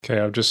Okay,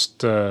 I've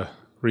just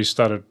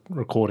restarted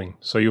recording.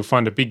 So you'll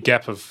find a big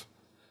gap of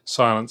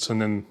silence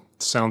and then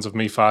sounds of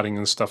me farting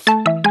and stuff.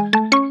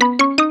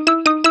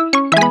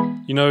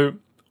 You know,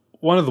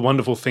 one of the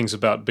wonderful things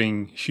about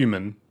being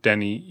human,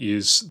 Danny,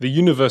 is the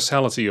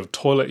universality of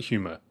toilet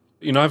humor.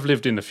 You know, I've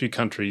lived in a few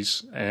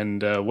countries,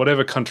 and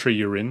whatever country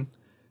you're in,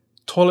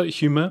 toilet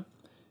humor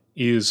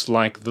is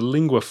like the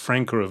lingua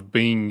franca of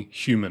being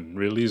human,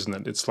 really, isn't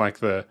it? It's like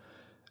the...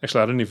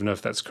 Actually, I don't even know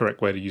if that's the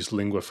correct way to use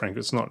lingua franca.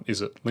 It's not,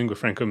 is it? Lingua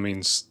franca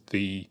means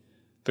the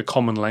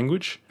common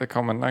language. The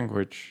common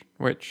language,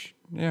 which,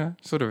 yeah,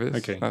 sort of is.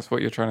 Okay. That's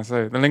what you're trying to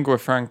say. The lingua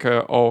franca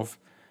of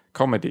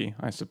comedy,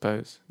 I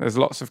suppose. There's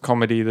lots of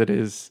comedy that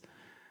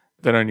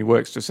only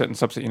works to a certain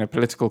subset. You know,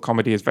 political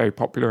comedy is very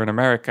popular in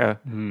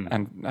America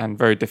and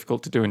very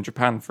difficult to do in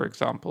Japan, for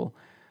example.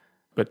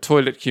 But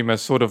toilet humor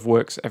sort of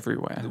works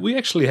everywhere. We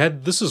actually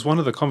had... This is one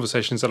of the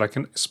conversations that I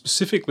can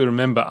specifically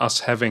remember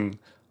us having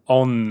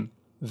on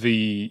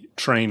the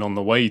train on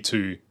the way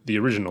to the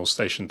original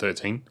Station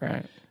 13.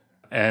 Right.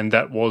 And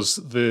that was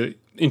the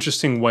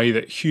interesting way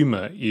that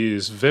humor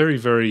is very,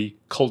 very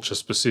culture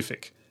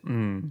specific.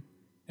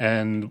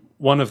 And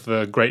one of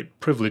the great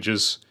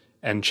privileges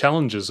and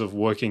challenges of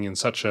working in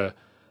such a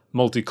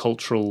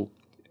multicultural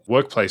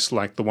workplace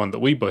like the one that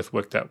we both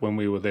worked at when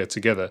we were there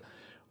together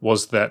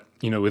was that,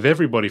 you know, with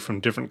everybody from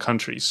different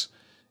countries,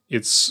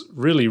 it's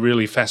really,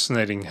 really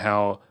fascinating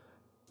how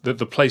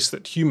the place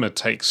that humor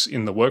takes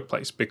in the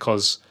workplace,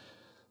 because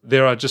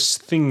there are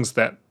just things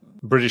that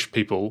British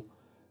people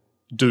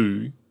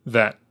do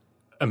that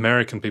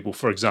American people,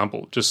 for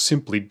example, just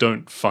simply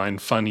don't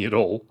find funny at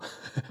all.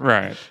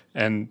 Right.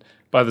 And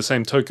by the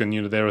same token,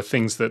 you know, there are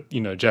things that, you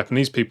know,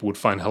 Japanese people would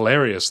find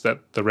hilarious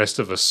that the rest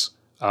of us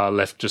are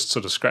left just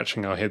sort of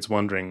scratching our heads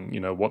wondering, you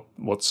know,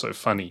 what's so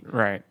funny.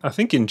 Right. I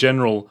think in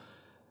general,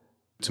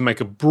 to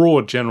make a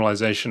broad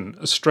generalization,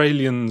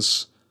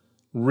 Australians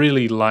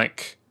really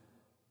like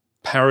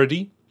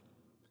parody,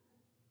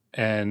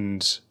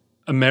 and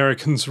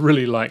Americans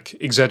really like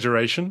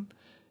exaggeration,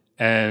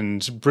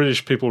 and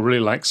British people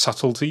really like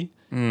subtlety.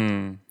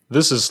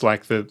 This is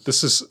like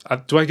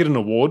do I get an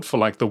award for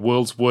like the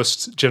world's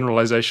worst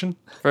generalization?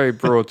 Very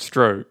broad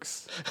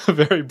strokes.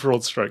 Very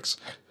broad strokes.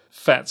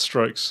 Fat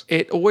strokes.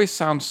 It always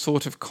sounds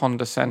sort of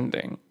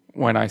condescending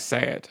when I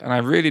say it, and I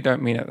really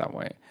don't mean it that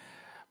way.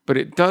 But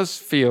it does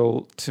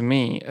feel, to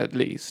me at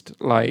least,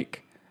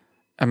 like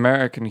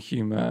American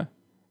humor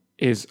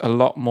is a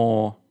lot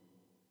more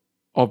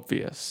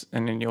obvious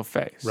and in your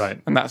face.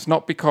 Right. And that's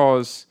not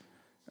because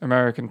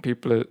American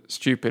people are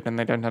stupid and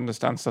they don't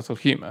understand subtle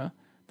humor.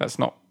 That's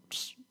not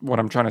what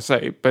I'm trying to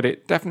say. But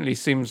it definitely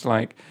seems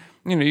like,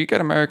 you know, you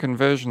get American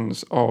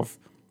versions of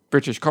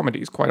British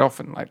comedies quite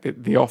often, like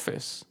The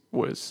Office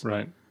was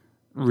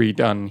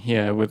redone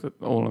here with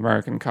all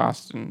American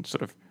cast and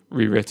sort of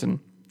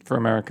rewritten for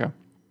America.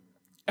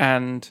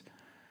 And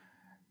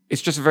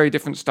it's just a very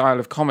different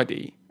style of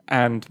comedy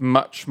and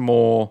much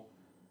more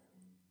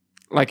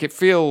like it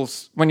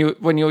feels when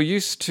you're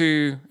used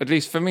to, at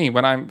least for me,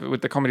 when I'm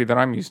with the comedy that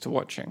I'm used to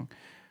watching,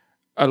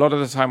 a lot of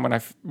the time when I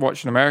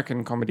watch an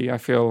American comedy, I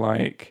feel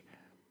like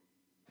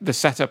the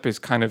setup is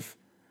kind of,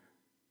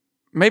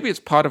 maybe it's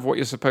part of what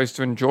you're supposed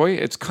to enjoy.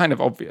 It's kind of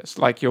obvious,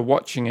 like you're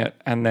watching it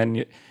and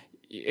then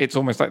it's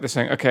almost like they're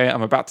saying, okay,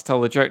 I'm about to tell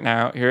the joke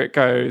now. Here it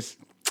goes.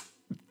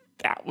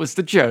 That was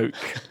the joke.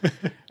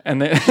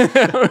 And then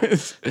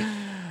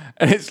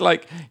and it's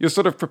like you're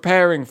sort of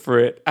preparing for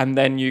it and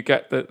then you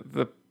get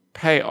the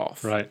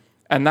payoff. Right.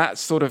 And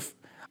that's sort of,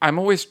 I'm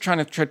always trying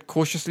to tread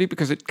cautiously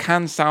because it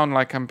can sound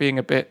like I'm being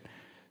a bit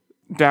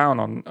down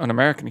on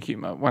American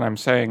humor when I'm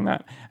saying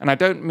that. And I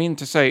don't mean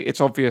to say it's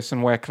obvious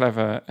and we're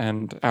clever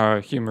and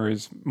our humor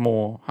is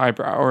more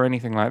highbrow or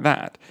anything like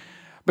that.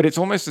 But it's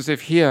almost as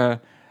if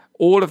here,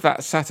 all of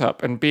that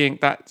setup and being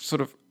that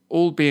sort of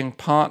all being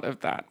part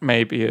of that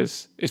maybe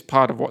is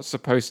part of what's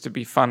supposed to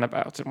be fun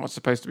about it and what's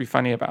supposed to be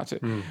funny about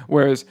it.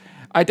 Whereas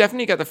I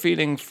definitely get the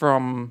feeling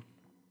from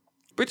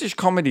British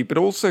comedy, but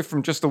also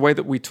from just the way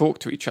that we talk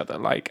to each other,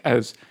 like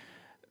as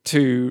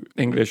two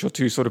English or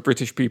two sort of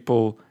British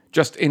people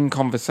just in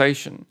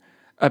conversation.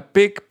 A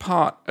big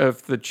part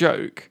of the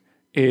joke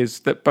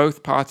is that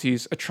both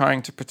parties are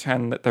trying to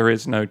pretend that there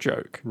is no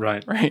joke.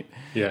 Right. Right?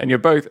 Yeah. And you're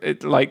both,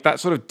 like that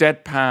sort of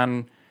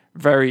deadpan,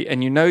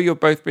 and you know you're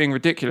both being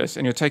ridiculous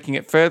and you're taking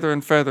it further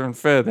and further and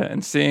further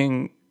and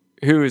seeing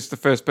who is the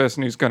first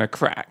person who's going to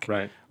crack.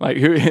 Right. Like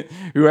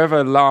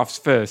whoever laughs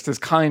first is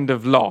kind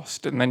of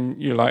lost. And then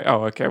you're like,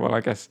 oh, okay, well, I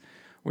guess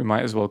we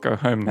might as well go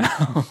home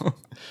now.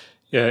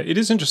 Yeah, it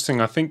is interesting.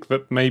 I think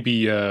that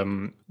maybe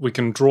we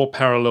can draw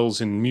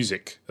parallels in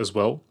music as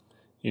well.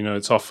 You know,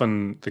 it's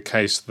often the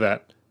case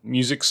that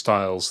music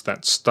styles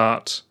that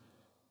start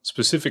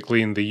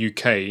specifically in the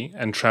UK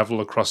and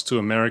travel across to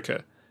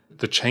America,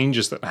 the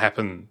changes that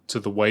happen to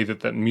the way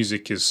that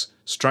music is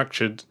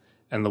structured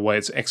and the way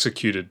it's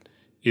executed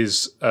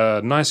is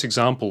a nice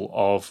example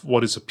of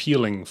what is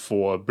appealing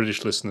for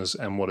British listeners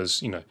and what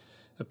is, you know,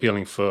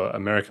 appealing for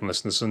American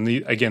listeners. And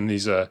again,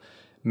 these are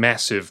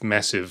massive,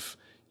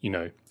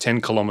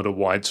 10-kilometer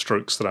wide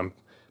strokes that I'm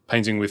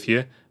painting with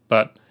here.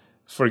 But,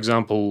 for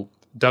example,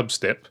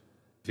 dubstep,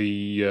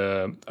 the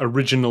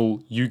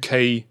original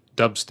UK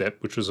dubstep,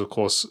 which was, of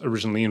course,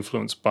 originally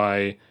influenced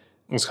by,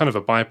 was kind of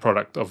a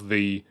byproduct of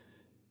the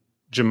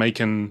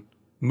Jamaican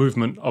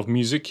movement of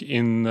music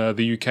in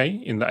the UK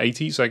in the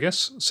 80s, I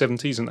guess,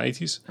 70s and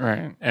 80s.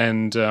 Right.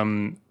 And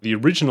the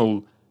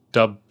original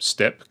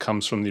dubstep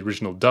comes from the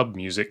original dub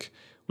music,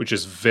 which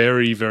is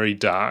very, very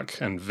dark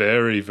and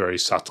very, very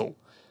subtle.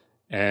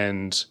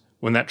 And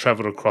when that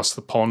traveled across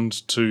the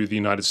pond to the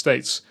United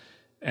States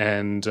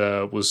and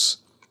was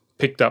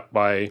picked up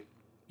by,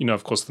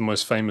 of course, the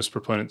most famous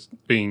proponent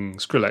being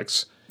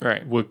Skrillex,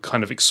 Right. were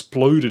kind of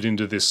exploded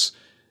into this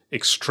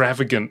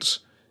extravagant,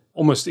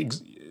 almost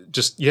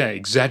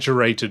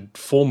exaggerated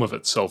form of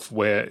itself,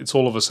 where it's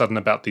all of a sudden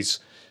about these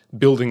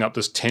building up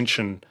this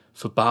tension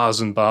for bars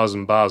and bars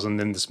and bars, and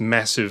then this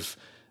massive,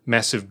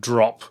 massive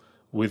drop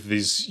with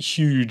these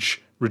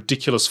huge,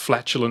 ridiculous,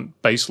 flatulent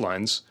bass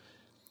lines.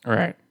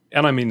 Right.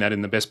 And I mean that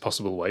in the best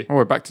possible way. Oh,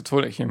 we're back to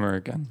toilet humor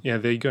again. Yeah,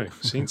 there you go.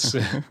 See,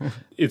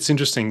 it's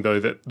interesting, though,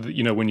 that,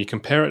 when you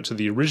compare it to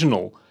the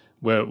original,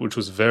 which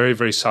was very,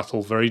 very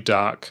subtle, very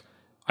dark,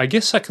 I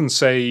guess I can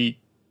say,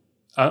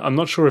 I'm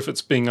not sure if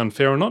it's being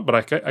unfair or not,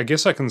 but I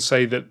guess I can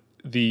say that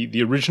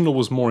the original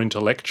was more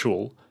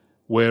intellectual,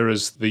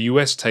 whereas the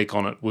US take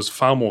on it was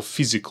far more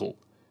physical.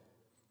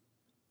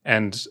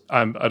 And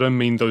I don't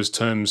mean those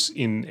terms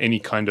in any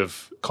kind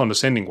of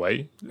condescending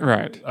way.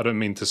 Right. I don't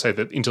mean to say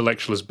that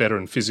intellectual is better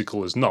and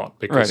physical is not. Right.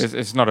 Because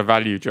It's not a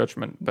value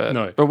judgment. But,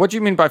 No. But what do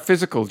you mean by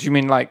physical? Do you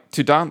mean like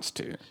to dance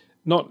to?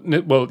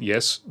 well,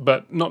 yes,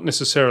 but not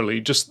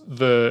necessarily. Just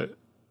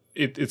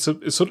it's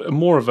sort of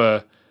more of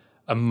a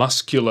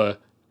muscular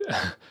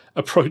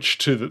approach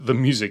to the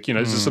music.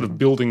 It's just sort of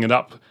building it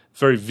up,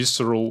 very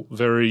visceral,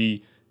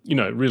 very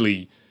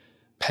really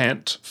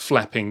pant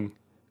flapping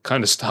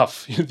kind of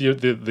stuff.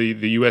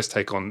 The US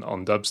take on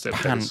dubstep.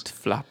 Pant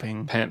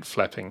flapping. Pant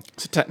flapping.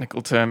 It's a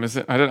technical term, is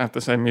it? I don't have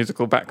the same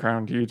musical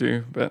background you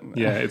do, but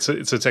Yeah, it's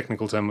a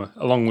technical term,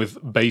 along with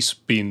bass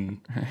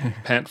bin,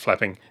 pant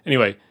flapping.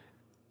 Anyway,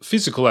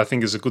 physical, I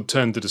think, is a good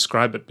term to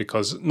describe it,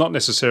 because not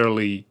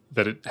necessarily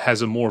that it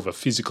has a more of a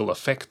physical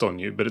effect on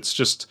you, but it's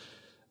just,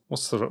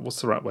 what's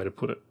the right way to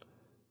put it?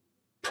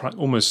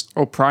 Almost.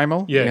 Or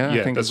primal. Yeah,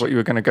 I think that's what you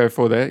were going to go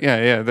for there.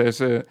 Yeah.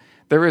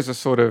 There is a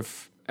sort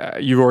of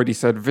you already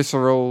said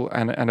visceral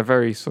and a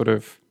very sort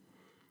of.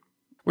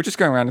 We're just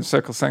going around in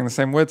circles saying the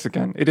same words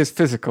again. It is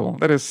physical.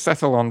 That is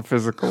settle on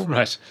physical.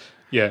 Right.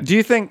 Yeah. Do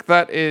you think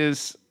that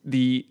is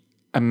the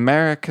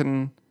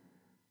American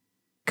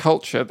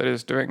culture that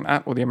is doing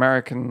that, or the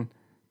American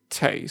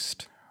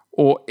taste?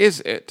 Or is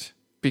it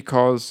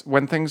because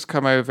when things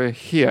come over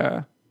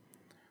here,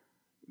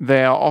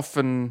 they are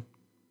often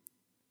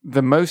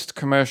the most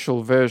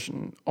commercial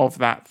version of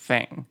that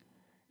thing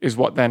is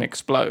what then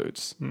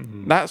explodes.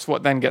 Mm-hmm. That's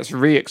what then gets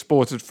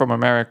re-exported from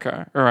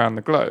America around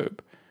the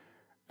globe.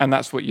 And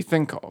that's what you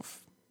think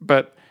of.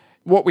 But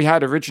what we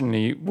had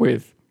originally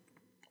with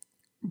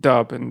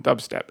dub and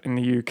dubstep in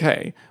the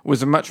UK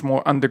was a much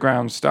more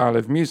underground style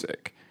of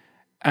music.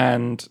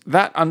 And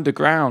that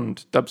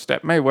underground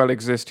dubstep may well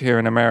exist here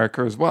in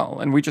America as well.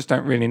 And we just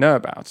don't really know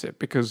about it,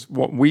 because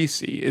what we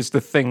see is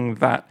the thing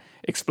that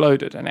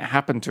exploded. And it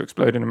happened to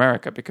explode in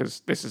America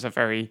because this is a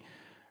very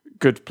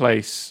good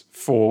place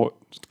for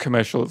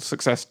commercial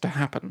success to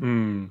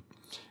happen.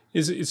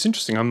 It's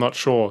interesting. I'm not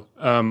sure.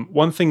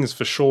 One thing is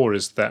for sure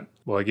is that,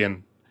 well,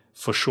 again,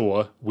 for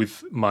sure,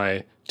 with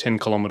my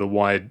 10-kilometer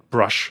wide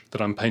brush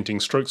that I'm painting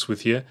strokes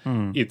with here,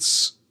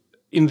 it's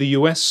in the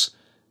US,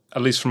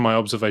 at least from my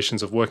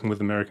observations of working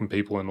with American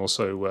people and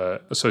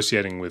also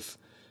associating with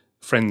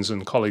friends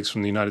and colleagues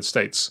from the United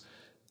States,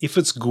 if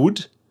it's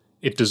good,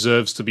 it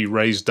deserves to be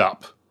raised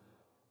up.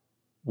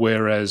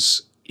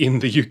 Whereas in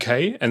the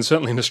UK, and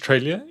certainly in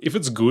Australia, if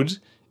it's good,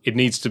 it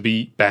needs to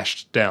be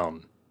bashed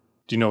down.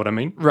 Do you know what I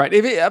mean? Right.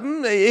 If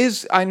it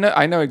is, I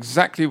know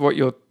exactly what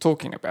you're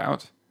talking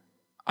about.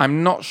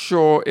 I'm not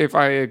sure if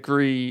I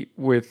agree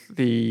with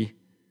the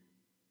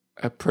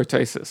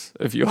protasis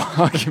of your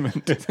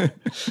argument.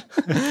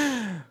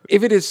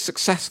 If it is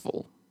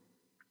successful,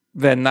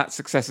 then that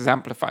success is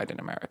amplified in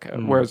America.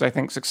 Whereas I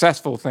think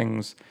successful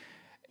things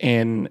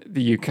in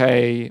the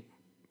UK,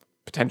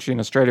 potentially in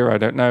Australia, I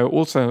don't know,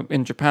 also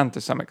in Japan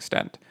to some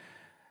extent,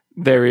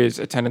 there is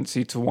a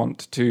tendency to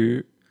want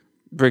to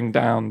bring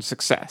down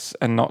success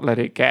and not let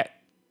it get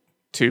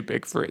too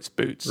big for its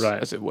boots,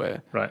 as it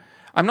were. Right.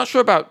 I'm not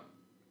sure about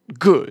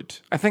good.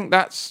 I think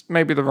that's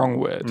maybe the wrong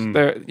word.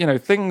 There,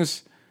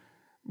 things,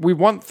 we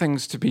want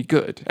things to be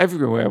good.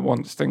 Everywhere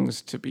wants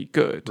things to be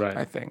good, right.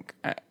 I think.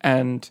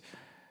 And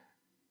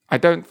I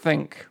don't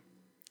think,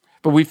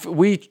 but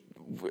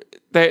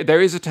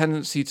there is a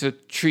tendency to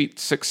treat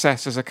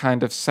success as a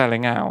kind of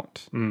selling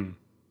out,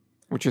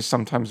 which is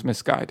sometimes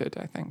misguided,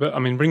 I think. But I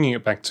mean, bringing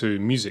it back to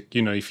music,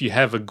 if you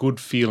have a good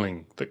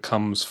feeling that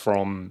comes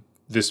from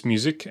this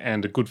music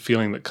and a good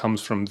feeling that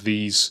comes from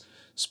these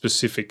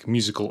specific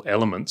musical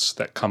elements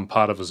that come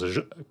part of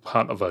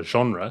a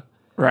genre,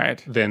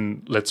 right,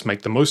 then let's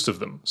make the most of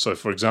them. So,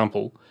 for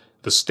example,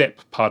 the step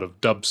part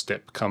of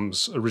dubstep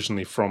comes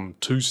originally from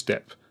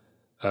two-step,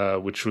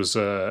 which was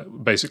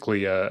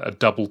basically a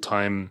double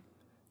time,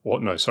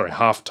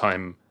 half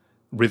time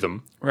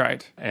rhythm.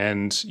 Right.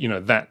 And,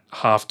 that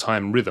half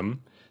time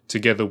rhythm,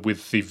 together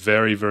with the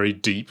very, very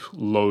deep,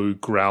 low,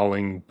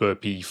 growling,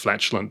 burpy,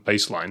 flatulent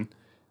bass line,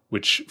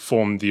 which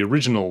formed the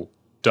original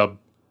dub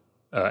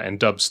and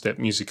dubstep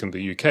music in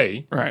the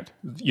UK. Right.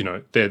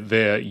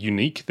 They're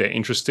unique, they're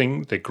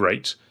interesting, they're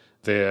great,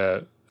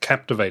 they're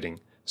captivating.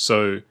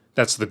 So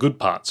that's the good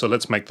part. So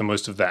let's make the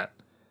most of that.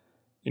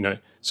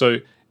 So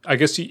I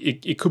guess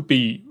it could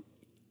be,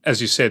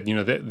 as you said,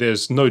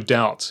 there's no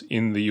doubt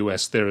in the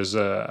US there is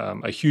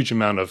a huge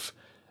amount of,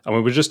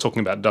 we're just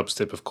talking about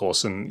dubstep, of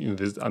course, and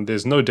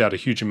there's no doubt a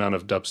huge amount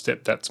of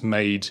dubstep that's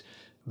made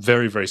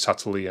very, very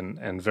subtly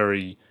and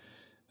very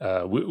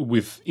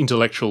with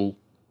intellectual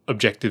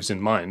objectives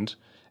in mind.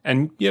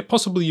 And yeah,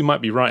 possibly you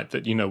might be right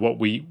that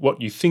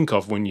what you think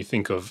of when you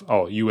think of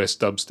US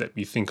dubstep,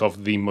 you think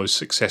of the most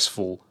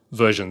successful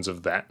versions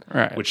of that,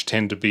 right, which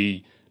tend to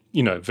be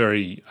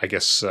very, I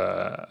guess,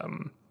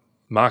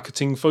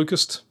 marketing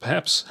focused,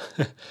 perhaps.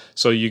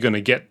 So you're going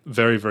to get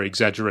very, very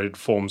exaggerated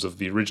forms of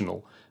the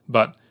original.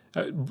 But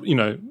we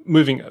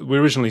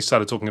originally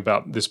started talking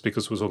about this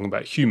because we're talking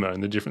about humor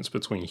and the difference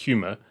between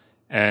humor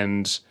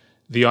and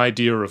the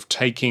idea of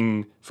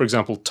taking, for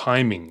example,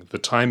 the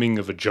timing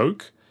of a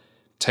joke,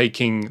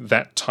 taking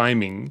that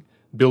timing,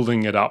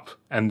 building it up,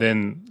 and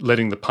then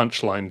letting the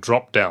punchline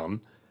drop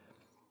down.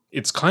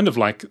 It's kind of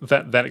like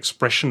that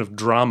expression of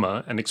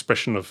drama and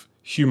expression of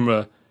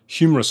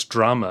humorous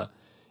drama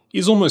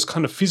is almost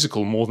kind of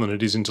physical more than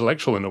it is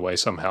intellectual in a way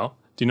somehow.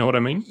 Do you know what I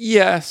mean?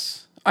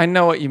 Yes, I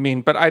know what you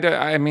mean, but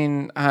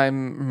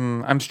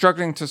I'm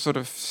struggling to sort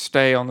of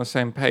stay on the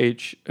same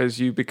page as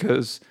you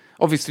because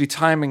obviously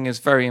timing is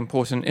very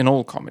important in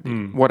all comedy,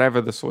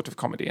 whatever the sort of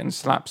comedy, in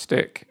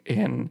slapstick,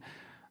 in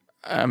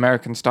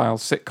American-style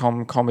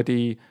sitcom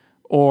comedy,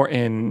 or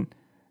in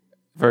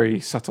very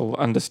subtle,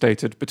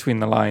 understated,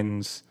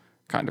 between-the-lines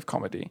kind of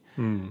comedy.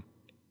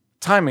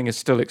 Timing is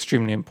still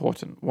extremely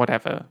important,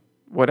 whatever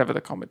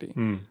the comedy.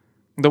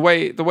 The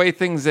way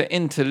things are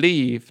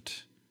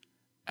interleaved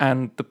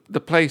and the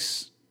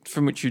place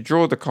from which you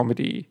draw the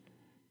comedy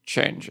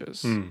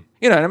changes. And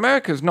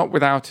America's not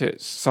without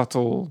its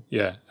subtle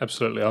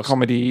absolutely.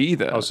 comedy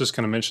either. I was just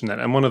going to mention that.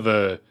 And one of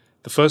the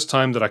first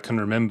time that I can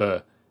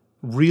remember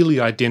really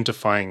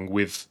identifying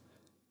with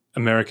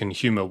American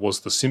humor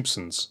was The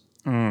Simpsons.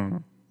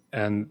 And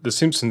The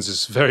Simpsons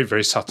is very,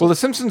 very subtle. Well, The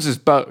Simpsons is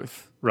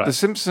both. Right. The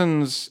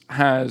Simpsons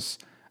has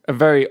a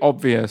very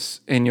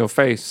obvious,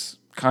 in-your-face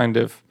kind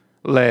of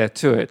layer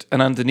to it.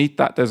 And underneath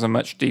that, there's a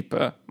much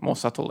deeper, more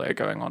subtle layer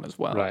going on as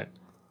well.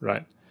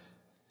 Right.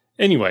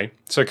 Anyway,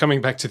 so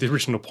coming back to the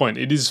original point,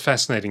 it is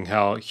fascinating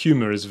how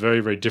humor is very,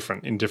 very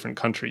different in different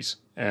countries.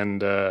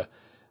 And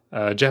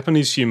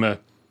Japanese humor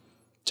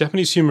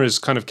is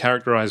kind of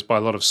characterized by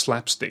a lot of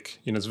slapstick.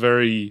 It's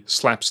very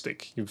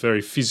slapstick,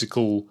 very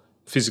physical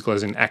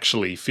as in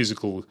actually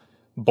physical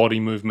body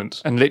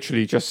movement. And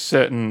literally just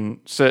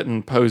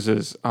certain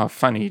poses are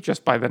funny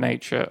just by the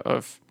nature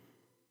of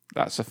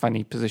that's a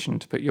funny position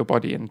to put your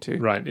body into.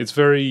 Right. It's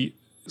very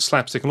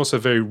slapstick and also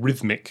very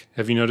rhythmic.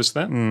 Have you noticed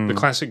that? The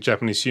classic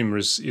Japanese humor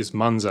is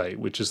manzai,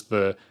 which is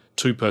the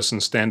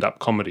two-person stand-up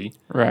comedy.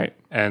 Right.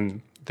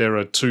 And there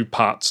are two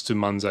parts to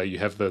manzai. You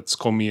have the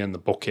tsukomi and the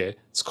boke.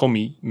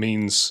 Tsukomi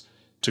means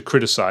to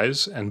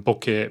criticize, and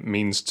boke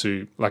means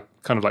to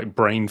kind of like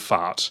brain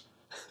fart.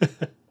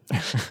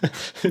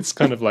 It's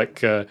kind of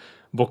like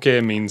boke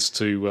means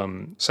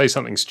to say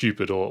something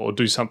stupid or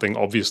do something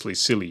obviously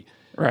silly.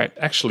 Right.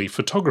 Actually,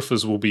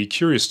 photographers will be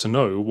curious to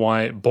know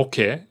why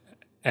bokeh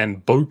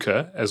and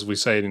bokeh, as we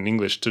say it in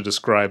English to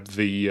describe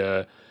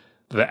the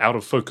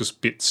out-of-focus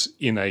bits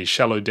in a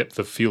shallow depth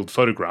of field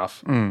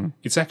photograph,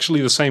 it's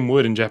actually the same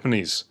word in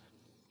Japanese.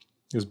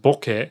 Because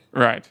bokeh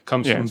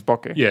comes from it's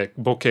bokeh. Yeah,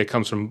 bokeh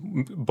comes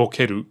from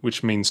bokeru,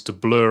 which means to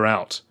blur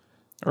out.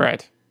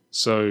 Right.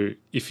 So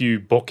if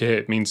you bokeh,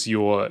 it means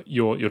your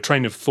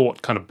train of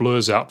thought kind of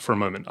blurs out for a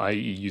moment, i.e.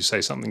 you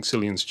say something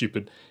silly and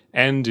stupid.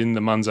 And in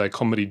the manzai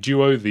comedy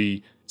duo,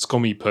 the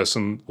tsukomi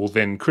person will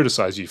then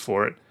criticize you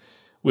for it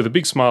with a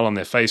big smile on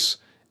their face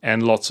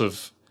and lots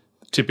of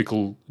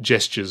typical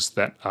gestures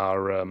that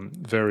are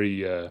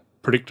very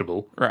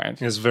predictable.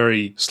 Right. It's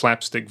very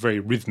slapstick, very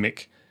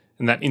rhythmic.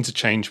 And that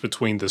interchange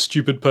between the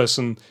stupid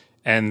person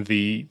and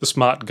the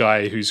smart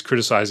guy who's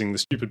criticizing the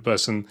stupid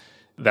person,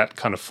 that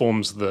kind of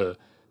forms the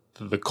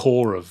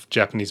core of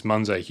Japanese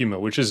manzai humor,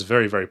 which is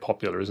very, very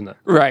popular, isn't it?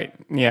 Right,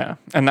 yeah.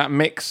 And that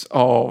mix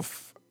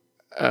of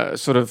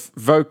sort of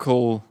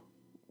vocal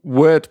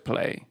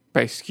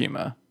wordplay-based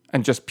humor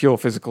and just pure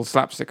physical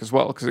slapstick as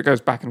well, because it goes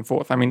back and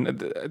forth. I mean,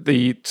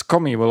 the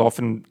tsukomi will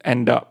often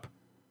end up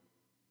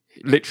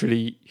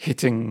literally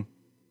hitting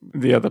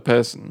the other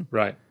person.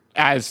 Right.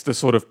 As the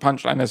sort of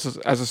punchline,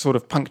 as a sort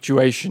of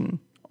punctuation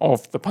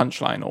of the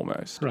punchline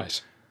almost.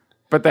 Right.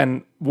 But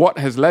then what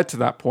has led to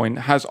that point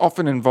has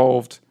often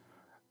involved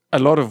a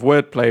lot of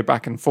wordplay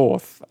back and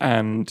forth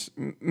and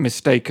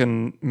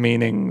mistaken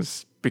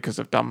meanings because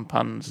of dumb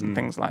puns and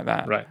things like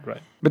that. Right.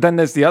 But then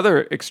there's the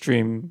other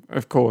extreme,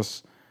 of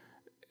course,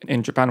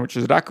 in Japan, which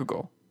is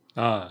rakugo,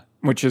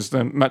 which is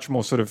the much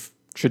more sort of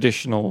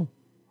traditional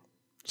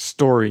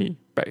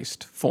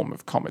story-based form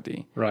of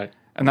comedy. Right.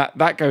 And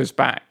that goes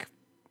back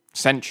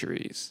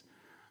centuries.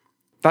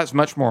 That's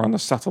much more on the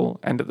subtle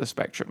end of the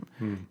spectrum.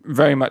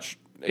 Very much,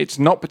 it's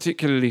not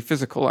particularly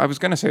physical. I was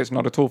going to say it's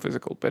not at all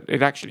physical, but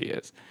it actually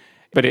is.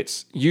 But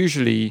it's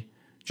usually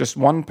just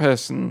one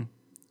person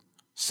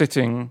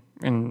sitting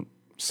in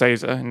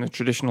seiza, in the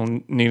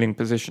traditional kneeling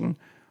position,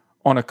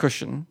 on a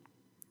cushion,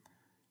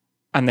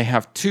 and they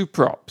have two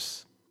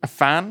props, a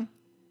fan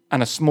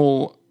and a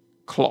small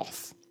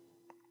cloth,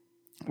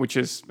 which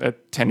is a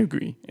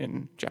tenugui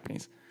in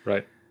Japanese.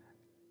 Right.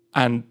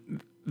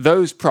 And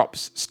those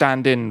props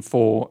stand in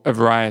for a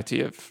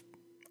variety of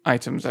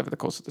items over the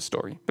course of the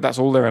story, but that's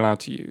all they're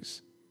allowed to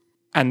use.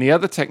 And the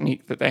other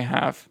technique that they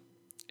have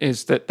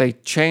is that they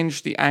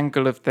change the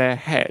angle of their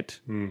head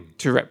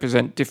to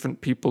represent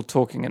different people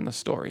talking in the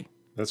story.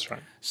 That's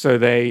right. So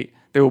they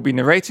will be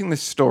narrating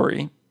this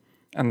story,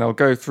 and they'll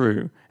go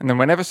through, and then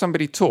whenever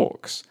somebody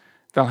talks,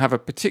 they'll have a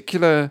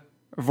particular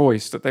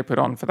voice that they put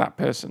on for that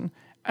person,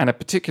 and a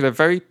particular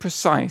very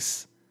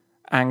precise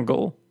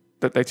angle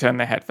that they turn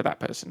their head for that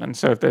person. And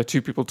so if there are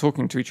two people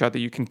talking to each other,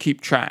 you can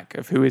keep track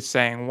of who is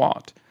saying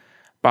what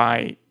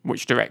by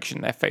which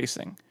direction they're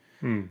facing.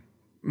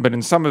 But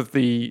in some of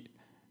the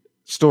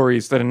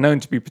stories that are known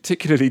to be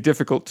particularly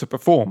difficult to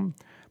perform,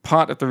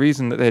 part of the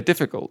reason that they're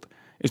difficult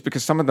is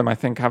because some of them, I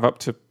think, have up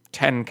to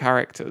 10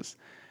 characters.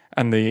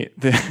 And the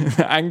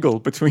angle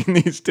between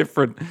these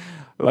different,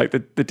 like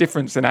the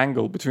difference in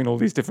angle between all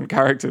these different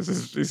characters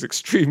is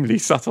extremely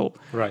subtle.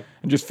 Right.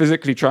 And just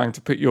physically trying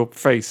to put your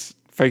face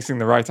facing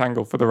the right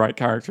angle for the right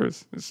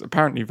characters is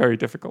apparently very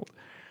difficult.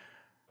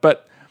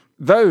 But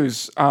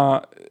those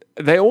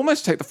they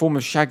almost take the form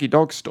of shaggy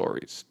dog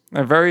stories.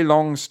 They're very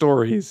long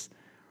stories,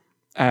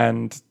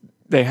 and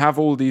they have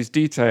all these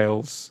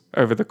details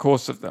over the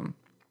course of them.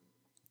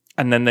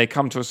 And then they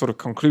come to a sort of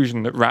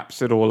conclusion that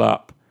wraps it all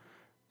up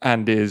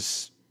and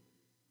is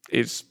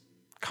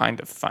kind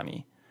of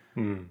funny.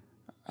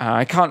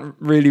 I can't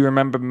really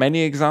remember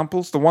many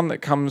examples. The one that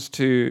comes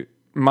to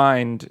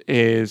mind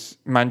is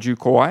Manju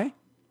Kowai,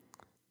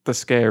 the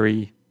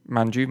scary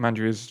manju.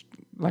 Manju is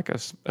like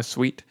a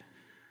sweet.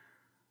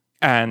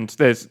 And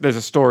there's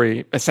a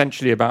story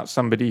essentially about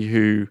somebody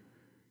who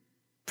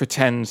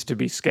pretends to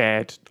be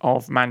scared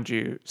of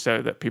manju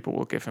so that people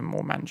will give him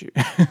more manju.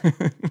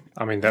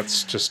 I mean,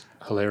 that's just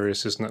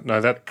hilarious, isn't it?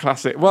 No, that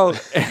Classic. Well,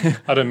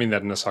 I don't mean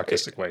that in a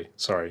sarcastic way.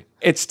 Sorry.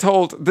 it's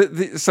told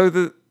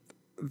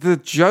the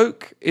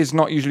joke is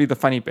not usually the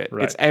funny bit.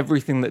 Right. It's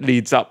everything that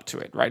leads up to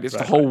it, right? It's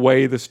the whole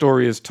way the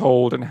story is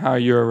told and how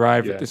you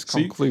arrive at this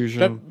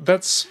conclusion.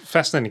 That's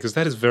fascinating because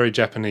that is very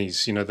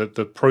Japanese. You know, that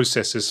the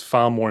process is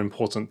far more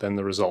important than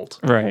the result.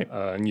 Right.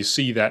 And you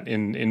see that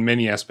in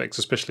many aspects,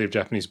 especially of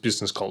Japanese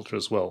business culture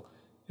as well.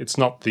 It's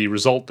not the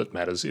result that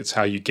matters; it's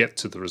how you get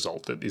to the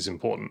result that is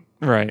important.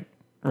 Right.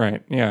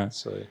 Yeah.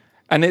 So,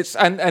 And it's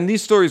and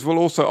these stories will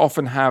also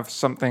often have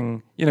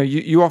something,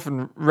 you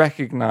often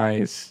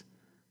recognize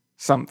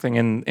something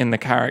in the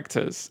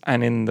characters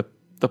and in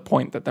the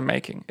point that they're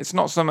making. It's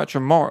not so much a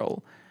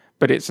moral,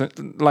 but it's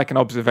like an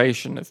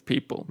observation of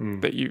people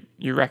that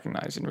you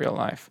recognize in real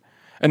life.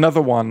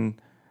 Another one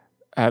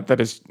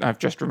I've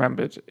just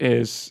remembered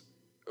is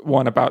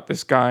one about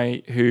this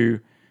guy who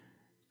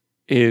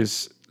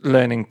is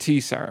learning tea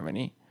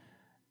ceremony,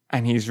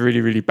 and he's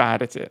really, really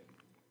bad at it.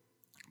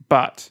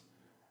 But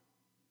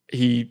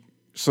he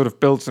sort of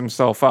builds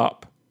himself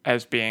up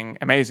as being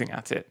amazing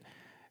at it.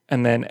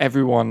 And then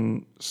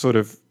everyone sort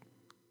of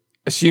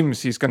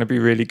assumes he's going to be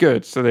really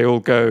good. So they all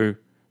go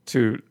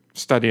to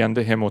study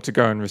under him or to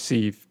go and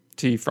receive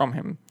tea from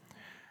him.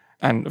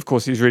 And of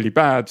course, he's really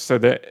bad. So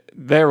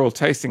they're all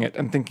tasting it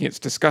and thinking it's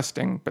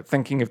disgusting, but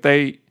thinking if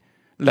they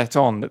let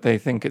on that they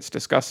think it's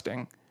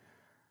disgusting,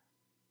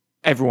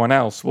 everyone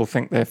else will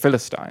think they're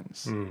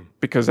Philistines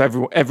because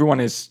everyone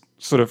is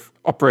sort of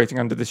operating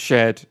under this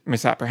shared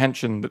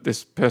misapprehension that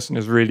this person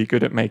is really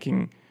good at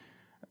making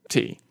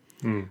tea.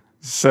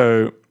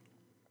 So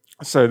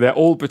they're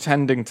all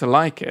pretending to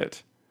like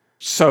it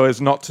so as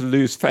not to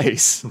lose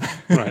face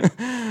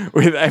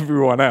with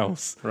everyone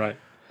else. right.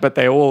 But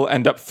they all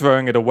end up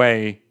throwing it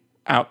away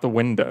out the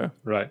window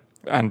Right.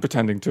 and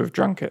pretending to have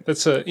drunk it.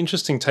 That's an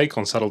interesting take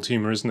on subtle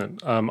humor, isn't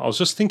it? I was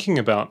just thinking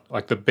about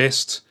like the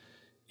best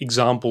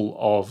example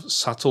of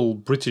subtle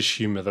British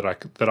humor that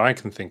I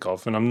can think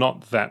of, and I'm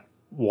not that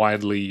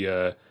widely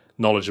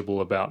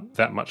knowledgeable about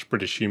that much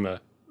British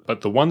humor,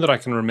 but the one that I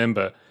can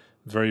remember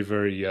very,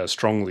 very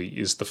strongly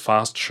is The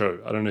Fast Show.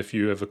 I don't know if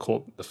you ever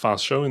caught The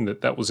Fast Show, and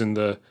that was in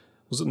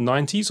was it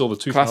 90s or the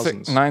 2000s? Classic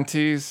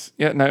 90s.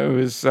 Yeah, no, it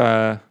was...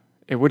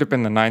 it would have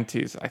been the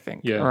 90s, I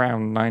think. Yeah.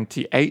 Around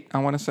 98, I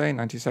want to say.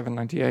 97,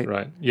 98.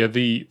 Right. Yeah,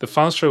 the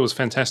Fast Show was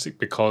fantastic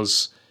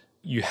because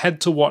you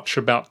had to watch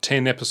about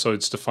 10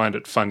 episodes to find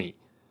it funny.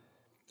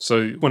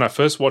 So when I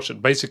first watched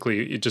it,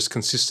 basically it just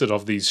consisted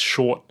of these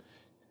short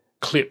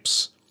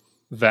clips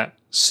that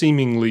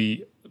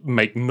seemingly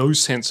make no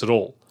sense at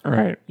all.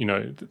 Right. You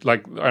know,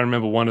 like I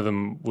remember one of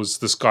them was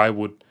this guy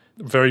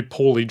very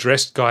poorly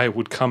dressed guy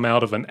would come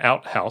out of an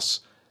outhouse.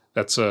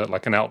 That's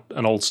like an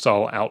old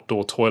style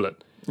outdoor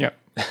toilet. Yeah.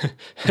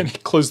 And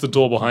he'd close the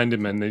door behind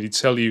him and he'd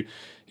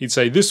he'd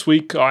say, "This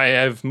week I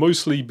have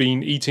mostly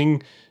been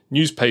eating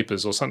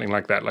newspapers," or something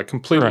like that, like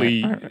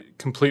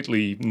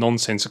completely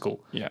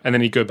nonsensical. Yeah. And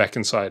then he'd go back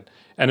inside.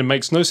 And it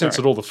makes no sense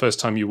at all the first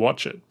time you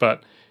watch it,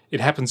 but it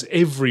happens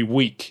every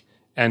week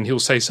and he'll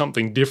say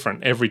something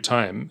different every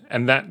time.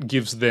 And that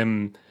gives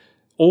them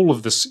all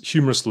of this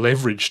humorous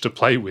leverage to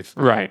play with.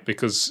 Right.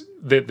 Because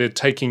they're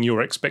taking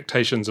your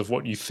expectations of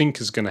what you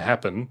think is going to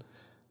happen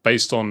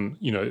based on,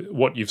 you know,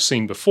 what you've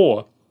seen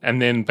before,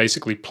 and then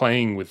basically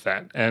playing with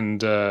that.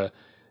 And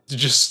it's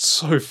just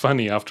so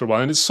funny after a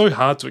while. And it's so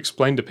hard to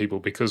explain to people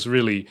because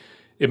really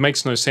it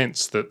makes no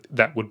sense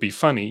that would be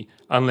funny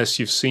unless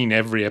you've seen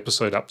every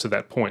episode up to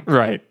that point.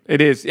 Right.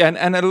 It is.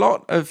 And a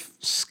lot of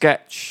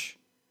sketch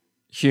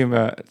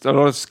humor, a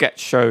lot of sketch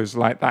shows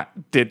like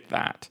that did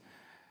that.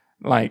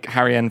 Like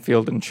Harry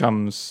Enfield and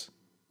Chums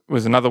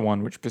was another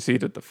one which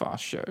preceded the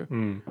Fast Show,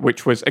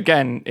 which was,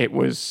 again,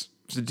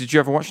 did you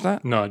ever watch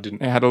that? No, I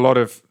didn't. It had a lot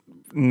of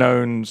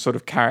known sort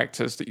of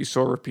characters that you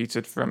saw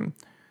repeated from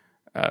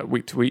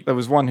week to week. There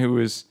was one who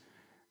was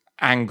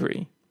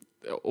angry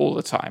all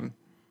the time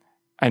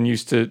and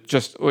used to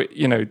just,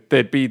 you know,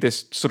 there'd be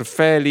this sort of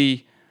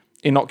fairly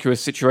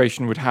innocuous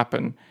situation would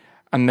happen,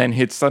 and then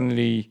he'd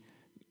suddenly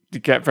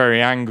get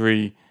very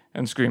angry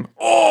and scream,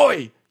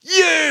 "Oi,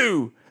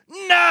 you!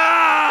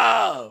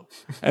 No!"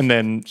 and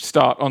then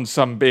start on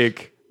some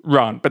big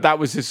run. But that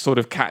was his sort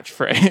of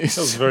catchphrase. That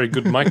was a very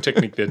good mic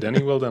technique there,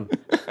 Danny. Well done.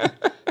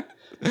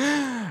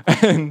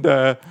 And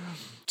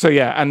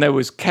and there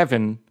was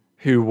Kevin,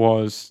 who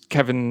was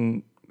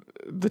Kevin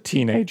the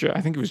teenager. I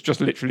think it was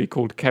just literally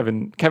called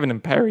Kevin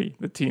and Perry,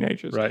 the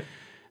teenagers. Right.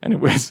 And it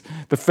was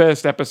the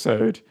first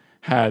episode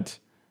had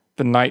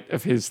the night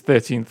of his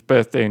 13th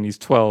birthday and he's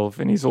 12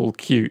 and he's all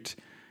cute.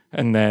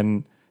 And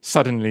then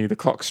suddenly the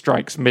clock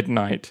strikes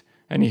midnight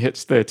and he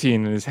hits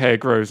 13 and his hair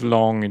grows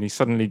long and he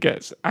suddenly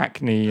gets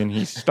acne and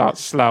he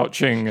starts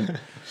slouching. And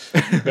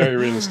very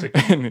realistic.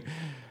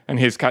 And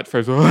his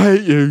catchphrase, "I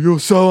hate you, you're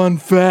so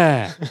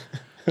unfair."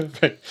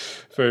 very,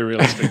 very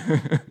realistic.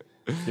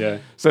 Yeah.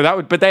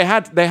 So but they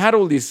had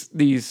all these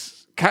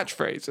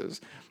catchphrases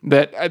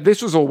that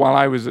this was all while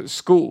I was at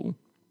school.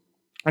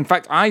 In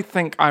fact, I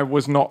think I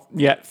was not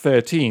yet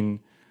 13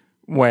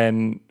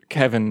 when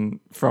Kevin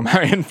from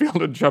Harry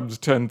Enfield and Chums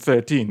turned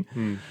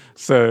 13.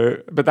 So,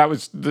 but I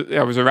was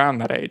around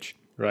that age.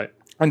 Right.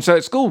 And so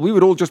at school, we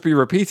would all just be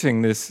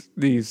repeating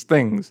these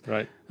things.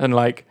 Right. And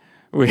like,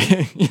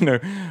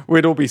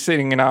 we'd all be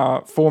sitting in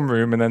our form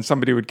room and then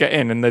somebody would get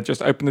in and they'd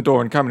just open the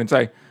door and come in and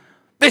say,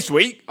 "This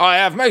week, I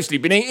have mostly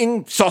been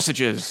eating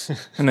sausages,"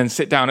 and then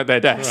sit down at their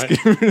desk.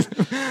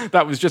 Right.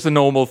 That was just a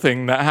normal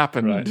thing that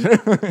happened.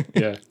 Right.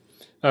 Yeah.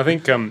 I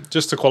think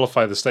just to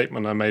qualify the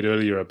statement I made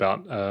earlier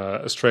about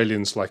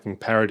Australians liking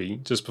parody,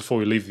 just before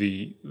we leave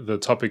the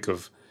topic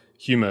of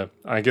humour,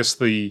 I guess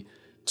the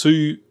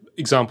two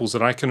examples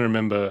that I can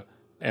remember,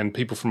 and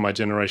people from my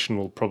generation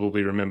will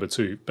probably remember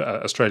too,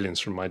 Australians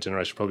from my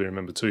generation probably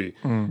remember too,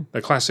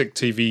 the classic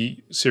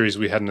TV series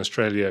we had in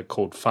Australia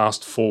called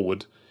Fast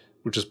Forward,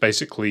 which is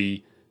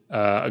basically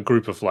a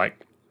group of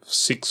like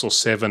 6 or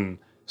 7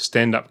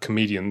 stand-up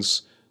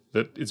comedians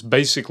that it's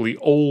basically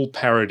all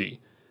parody.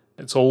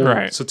 It's all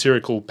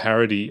satirical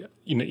parody,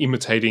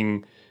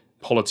 imitating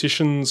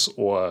politicians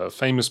or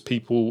famous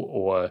people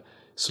or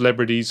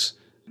celebrities.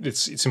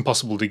 It's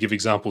impossible to give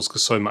examples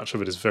because so much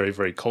of it is very,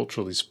 very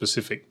culturally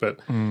specific. But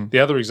the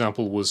other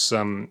example was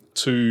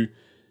 2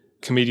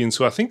 comedians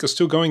who I think are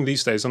still going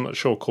these days, I'm not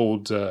sure,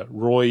 called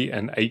Roy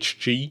and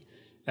HG.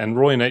 And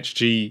Roy and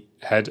HG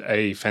had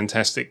a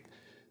fantastic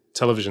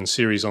television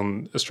series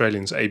on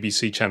Australian's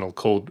ABC channel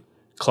called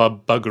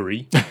Club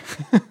Buggery.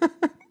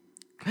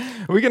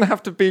 Are we going to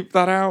have to beep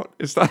that out?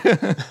 Is that?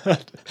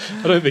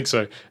 I don't think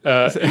so.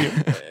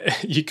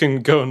 You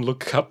can go and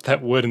look up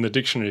that word in the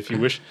dictionary if you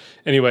wish.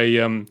 Anyway,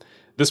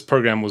 this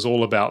program was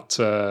all about...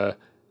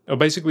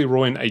 basically,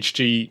 Roy and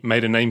HG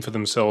made a name for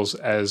themselves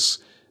as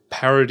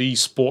parody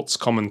sports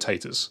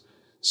commentators.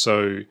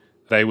 So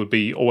they would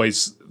be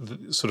always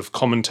sort of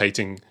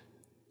commentating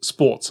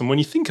sports. And when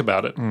you think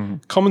about it,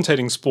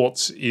 commentating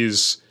sports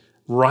is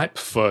ripe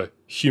for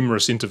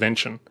humorous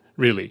intervention.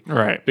 Really.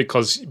 Right.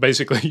 Because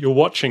basically you're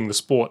watching the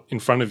sport in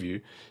front of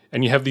you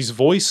and you have these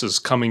voices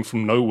coming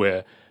from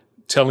nowhere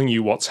telling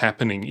you what's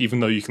happening, even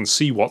though you can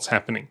see what's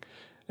happening.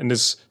 And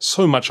there's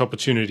so much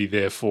opportunity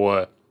there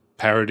for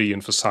parody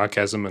and for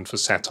sarcasm and for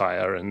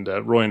satire. And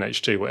Roy and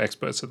HG were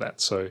experts at that.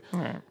 So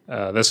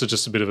that's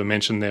just a bit of a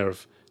mention there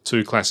of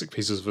 2 classic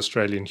pieces of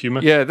Australian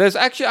humour. Yeah, there's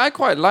actually, I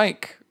quite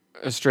like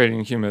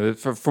Australian humour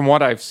from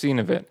what I've seen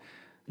of it.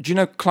 Do you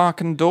know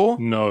Clark and Daw?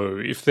 No.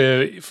 If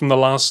they're from the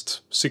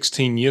last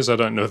 16 years, I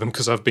don't know them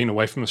because I've been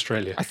away from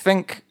Australia. I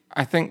think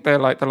I think they're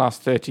like the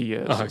last 30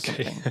 years or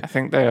Okay. something. I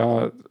think they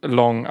are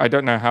long. I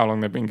don't know how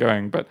long they've been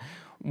going, but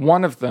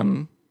one of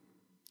them,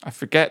 I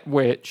forget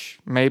which,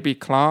 maybe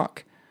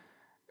Clark,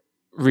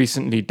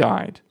 recently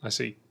died. I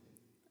see.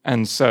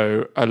 And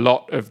so a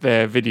lot of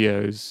their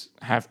videos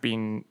have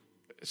been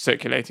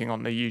circulating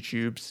on the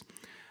YouTubes.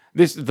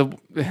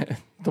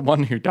 The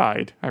one who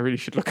died, I really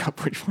should look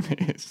up which one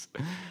it is.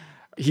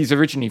 He's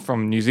originally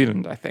from New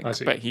Zealand, I think,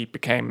 but he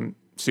became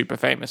super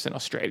famous in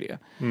Australia.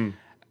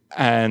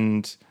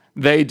 And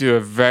they do a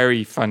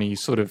very funny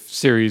sort of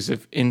series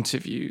of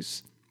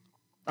interviews.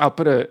 I'll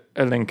put a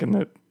link in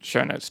the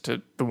show notes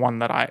to the one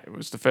that it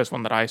was the first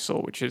one that I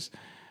saw, which is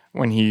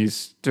when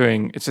he's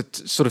doing, it's a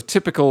sort of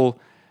typical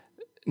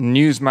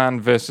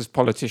newsman versus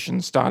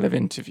politician style of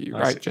interview,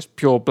 right? Just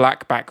pure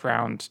black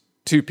background,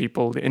 two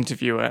people, the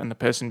interviewer and the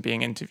person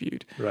being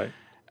interviewed. Right.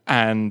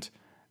 And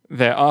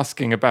they're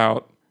asking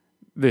about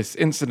this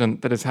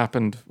incident that has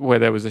happened where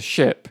there was a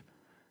ship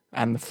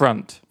and the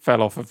front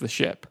fell off of the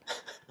ship.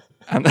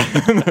 And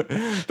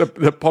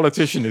the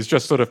politician is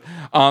just sort of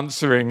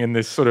answering in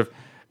this sort of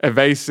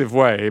evasive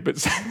way,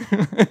 but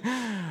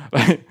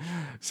like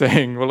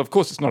saying, well, of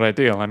course it's not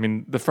ideal. I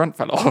mean, the front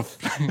fell off.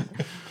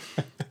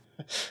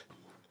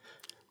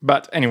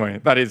 But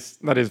anyway, that is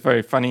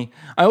very funny.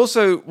 I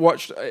also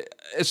watched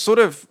a sort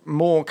of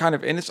more kind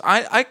of innocent.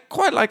 I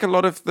quite like a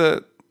lot of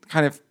the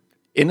kind of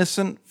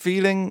innocent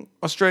feeling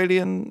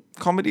Australian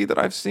comedy that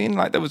I've seen.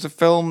 Like there was a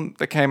film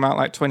that came out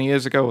like 20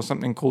 years ago or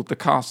something called The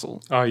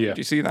Castle. Oh, yeah. Did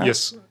you see that?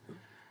 Yes.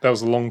 That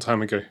was a long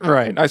time ago.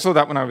 Right. I saw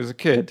that when I was a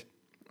kid.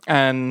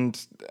 And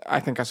I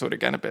think I saw it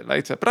again a bit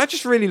later. But I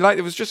just really liked it.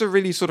 It was just a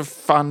really sort of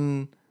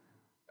fun,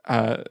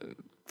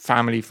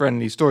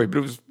 family-friendly story. But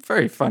it was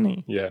very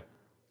funny. Yeah.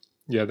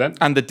 Yeah, that...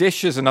 And The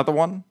Dish is another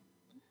one.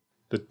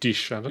 The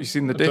Dish. You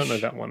seen The I Dish? don't know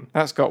that one.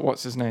 That's got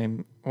what's his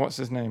name,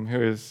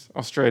 who is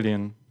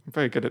Australian. I'm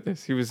very good at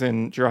this. He was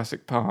in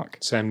Jurassic Park.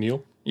 Sam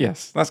Neill?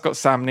 Yes, that's got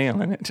Sam Neill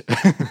in it.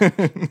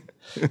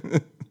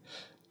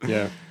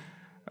 Yeah.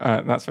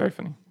 That's very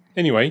funny.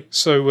 Anyway,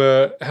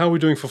 so how are we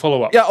doing for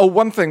follow-up? Yeah,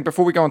 one thing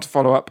before we go on to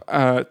follow-up,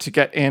 to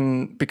get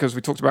in, because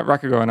we talked about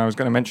Rakugo and I was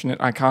going to mention it,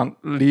 I can't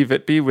leave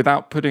it be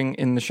without putting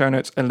in the show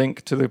notes a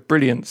link to the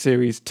brilliant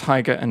series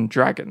Tiger and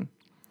Dragon.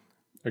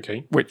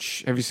 Okay.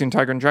 Which, have you seen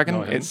Tiger and Dragon?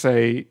 No, I it's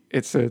a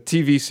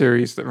TV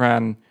series that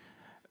ran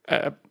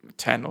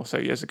 10 or so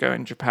years ago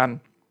in Japan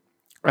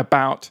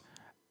about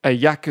a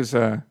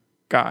Yakuza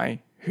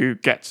guy who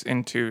gets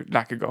into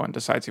Rakugo and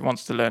decides he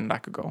wants to learn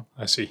Rakugo.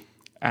 I see.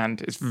 And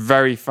it's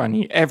very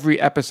funny.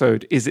 Every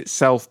episode is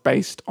itself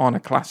based on a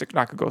classic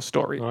Rakugo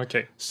story.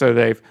 Okay.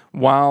 So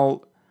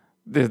while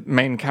the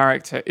main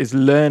character is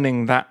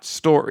learning that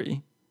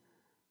story,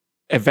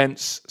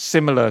 events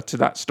similar to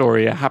that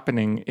story are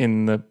happening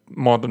in the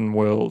modern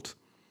world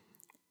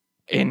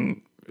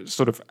in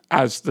sort of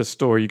as the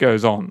story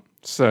goes on.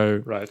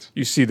 So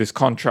you see this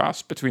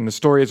contrast between the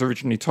story as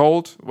originally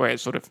told, where it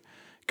sort of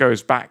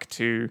goes back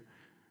to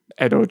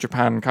Edo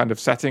Japan kind of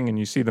setting and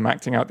you see them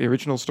acting out the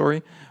original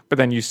story, but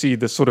then you see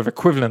the sort of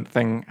equivalent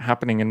thing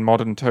happening in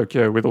modern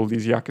Tokyo with all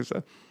these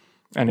Yakuza.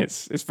 And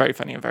it's very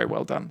funny and very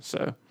well done.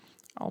 So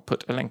I'll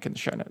put a link in the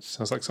show notes.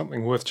 Sounds like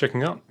something worth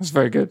checking out. It's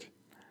very good.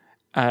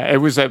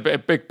 It was a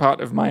big part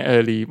of my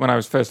when I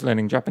was first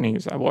learning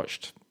Japanese, I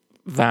watched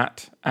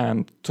that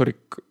and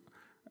Toriku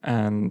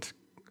and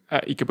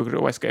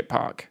Ikebukuro Westgate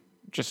Park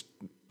just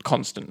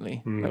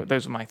constantly.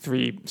 Those were my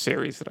 3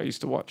 series that I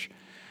used to watch.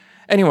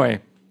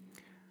 Anyway,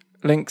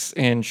 links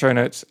in show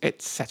notes,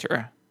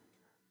 etc.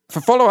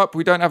 For follow-up,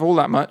 we don't have all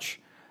that much,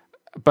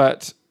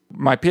 but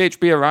my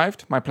PHB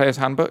arrived, my player's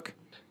handbook.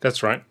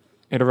 That's right.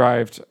 It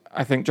arrived,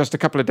 I think, just a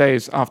couple of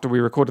days after we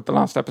recorded the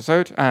last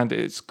episode, and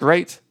it's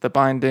great. The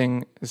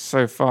binding is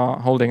so far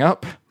holding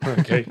up.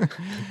 Okay.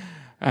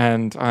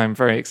 And I'm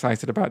very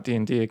excited about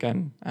D&D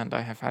again, and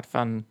I have had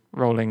fun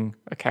rolling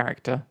a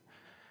character,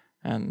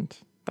 and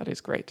that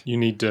is great. You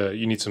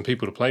need some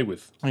people to play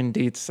with.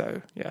 Indeed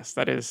so. Yes,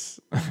 that is.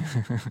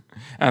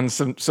 And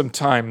some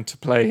time to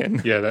play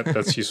in. Yeah,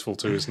 that's useful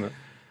too, isn't it?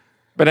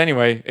 But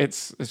anyway,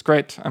 it's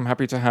great. I'm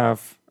happy to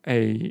have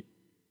a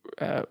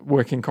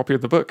working copy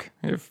of the book,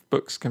 if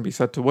books can be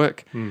said to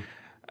work.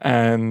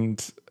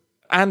 And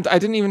I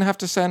didn't even have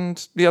to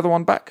send the other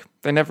one back.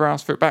 They never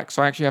asked for it back.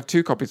 So I actually have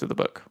 2 copies of the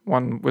book,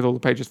 one with all the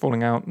pages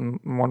falling out and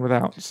one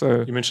without.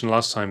 So you mentioned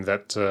last time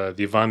that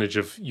the advantage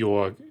of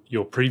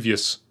your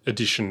previous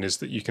edition is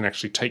that you can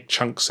actually take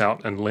chunks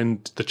out and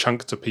lend the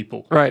chunk to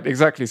people. Right,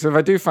 exactly. So if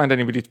I do find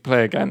anybody to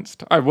play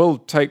against, I will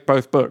take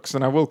both books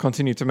and I will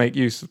continue to make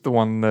use of the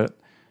one that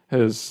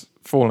has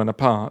fallen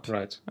apart.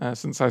 Right.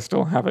 Since I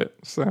still have it.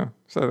 So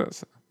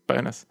that's a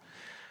bonus.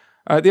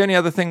 The only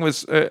other thing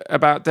was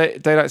about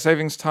daylight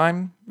savings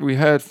time. We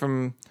heard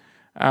from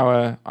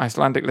our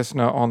Icelandic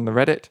listener on the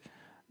Reddit,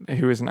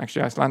 who isn't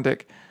actually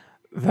Icelandic,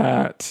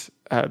 that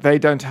they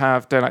don't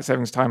have daylight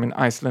savings time in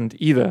Iceland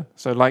either.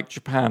 So like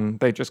Japan,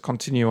 they just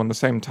continue on the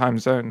same time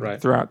zone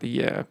throughout the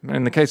year. And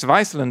in the case of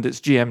Iceland, it's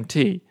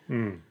GMT.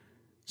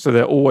 So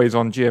they're always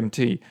on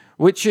GMT,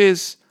 which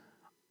is,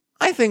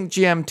 I think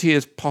GMT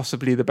is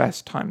possibly the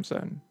best time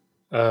zone.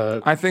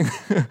 I think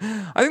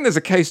there's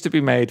a case to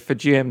be made for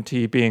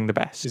GMT being the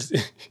best.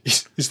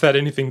 Is that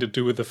anything to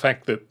do with the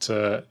fact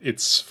that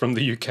it's from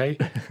the UK?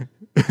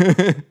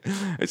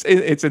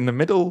 It's in the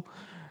middle.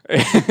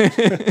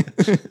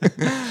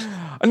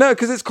 No,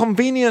 because it's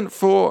convenient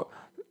for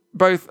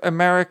both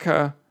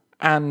America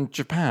and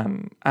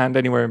Japan and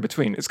anywhere in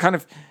between. It's kind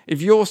of,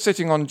 if you're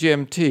sitting on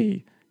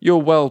GMT, you're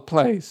well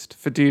placed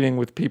for dealing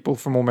with people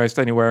from almost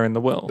anywhere in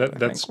the world.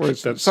 That's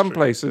some true.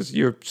 places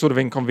you're sort of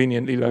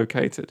inconveniently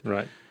located.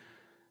 Right.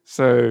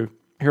 So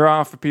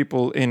hurrah for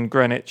people in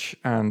Greenwich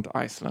and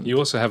Iceland. You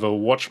also have a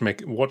watch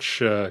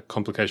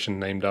complication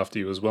named after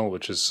you as well,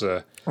 which is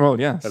well,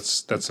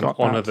 yes, that's an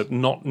honor that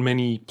not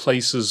many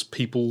places,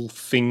 people,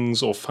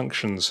 things, or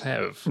functions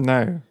have.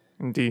 No,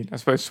 indeed. I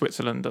suppose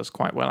Switzerland does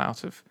quite well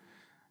out of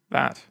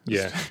that.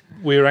 Yeah,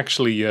 we're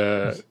actually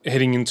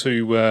heading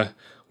into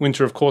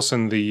winter, of course,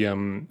 and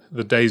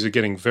the days are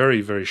getting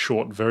very, very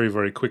short, very,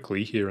 very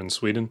quickly here in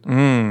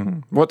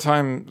Sweden. What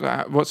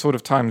sort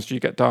of times do you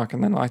get dark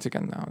and then light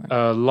again now?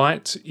 Then?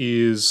 Light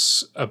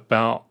is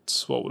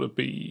about, what would it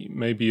be?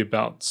 Maybe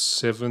about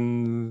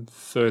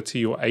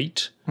 7:30 or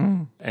 8,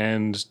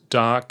 and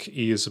dark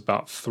is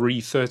about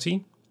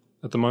 3:30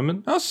 at the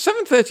moment. Oh,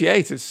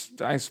 7:38 is,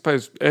 I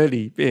suppose,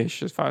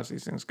 early-ish as far as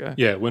these things go.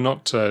 Yeah, we're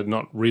not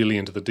really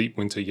into the deep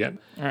winter yet.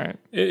 All right.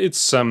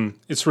 It's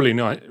really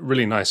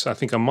nice. I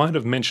think I might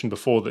have mentioned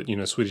before that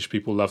Swedish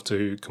people love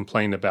to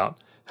complain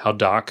about how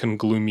dark and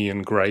gloomy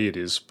and grey it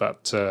is,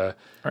 but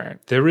Right.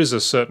 there is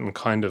a certain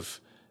kind of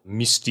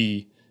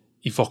misty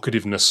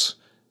evocativeness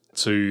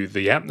to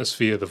the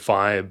atmosphere, the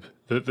vibe,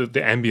 the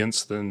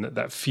ambience,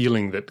 that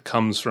feeling that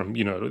comes from,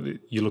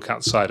 you look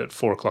outside at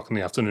 4:00 in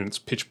the afternoon, it's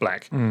pitch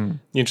black. The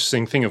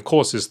interesting thing, of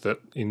course, is that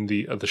in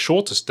the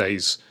shortest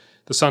days,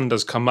 the sun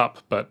does come up,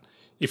 but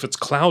if it's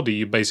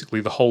cloudy, basically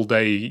the whole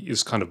day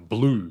is kind of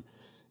blue.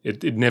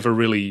 It never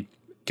really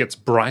gets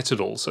bright at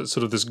all. So it's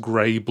sort of this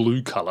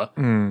grey-blue colour.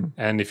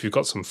 And if you've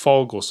got some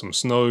fog or some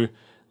snow,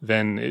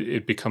 then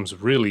it becomes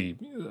really,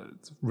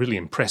 really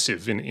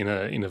impressive in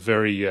a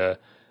very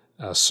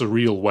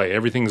surreal way.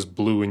 Everything's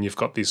blue, and you've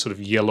got these sort of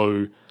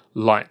yellow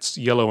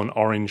and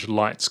orange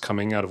lights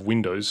coming out of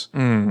windows.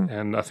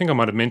 And I think I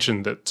might have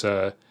mentioned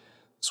that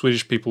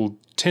Swedish people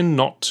tend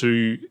not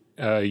to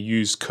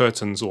use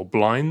curtains or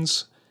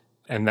blinds,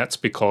 and that's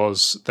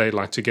because they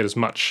like to get as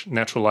much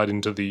natural light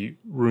into the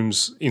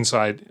rooms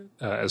inside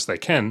as they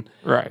can.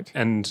 Right.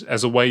 And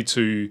as a way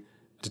to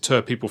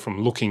deter people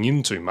from looking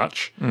in too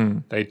much,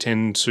 they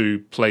tend to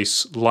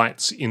place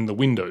lights in the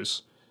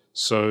windows.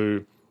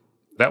 So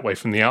that way,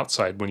 from the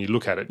outside, when you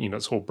look at it,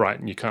 it's all bright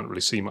and you can't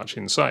really see much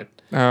inside.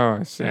 Oh,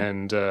 I see.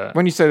 And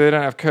when you say they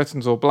don't have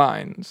curtains or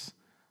blinds,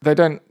 they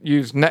don't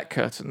use net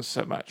curtains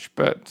so much,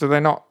 but so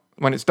they're not,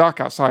 when it's dark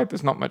outside,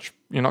 there's not much,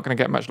 you're not going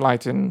to get much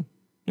light in,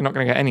 you're not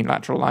going to get any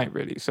natural light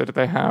really. So do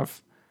they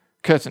have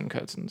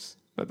curtains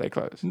that they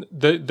close?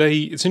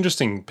 It's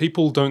interesting.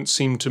 People don't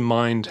seem to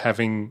mind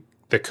having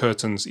their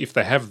curtains, if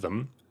they have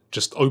them,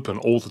 just open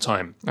all the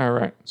time. Oh,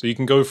 right. So you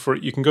can go for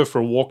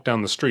a walk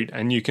down the street,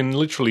 and you can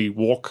literally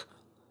walk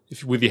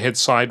with your head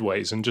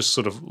sideways and just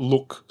sort of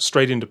look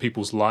straight into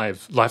people's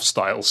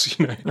lifestyles.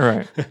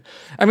 Right.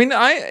 I mean,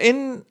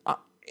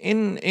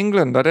 in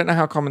England, I don't know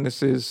how common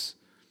this is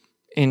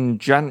in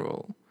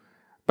general,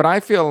 but I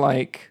feel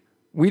like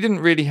we didn't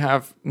really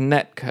have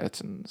net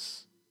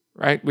curtains,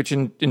 right? Which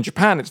in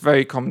Japan, it's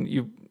very common.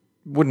 You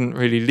wouldn't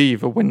really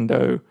leave a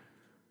window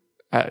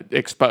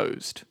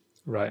exposed.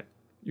 Right.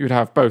 You would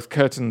have both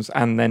curtains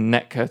and then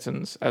net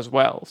curtains as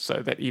well,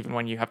 so that even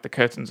when you have the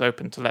curtains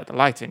open to let the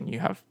light in, you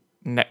have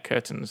net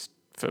curtains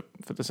for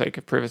the sake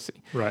of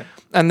privacy. Right.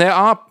 And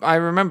I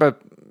remember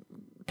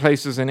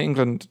places in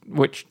England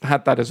which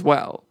had that as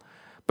well,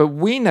 but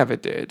we never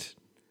did.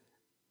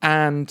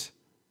 And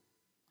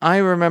I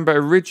remember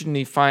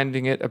originally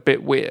finding it a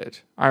bit weird.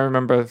 I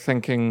remember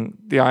thinking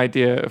the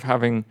idea of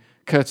having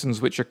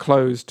curtains which are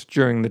closed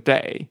during the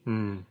day,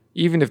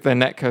 even if they're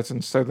net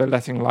curtains, so they're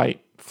letting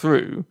light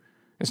through,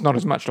 it's not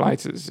as much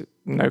light as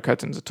no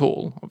curtains at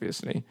all,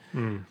 obviously.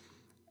 And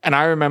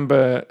I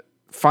remember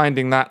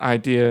finding that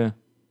idea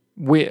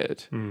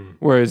weird.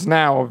 Whereas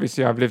now,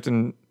 obviously, I've lived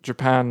in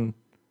Japan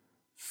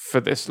for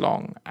this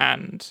long,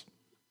 and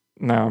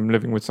now I'm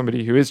living with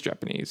somebody who is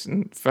Japanese.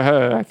 And for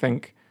her, I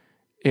think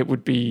it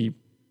would be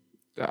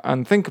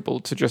unthinkable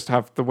to just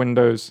have the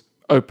windows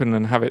open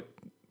and have it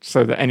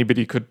so that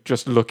anybody could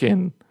just look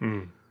in.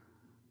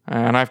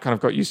 And I've kind of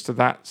got used to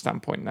that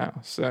standpoint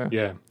now. So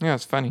yeah,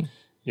 it's funny.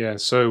 Yeah,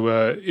 so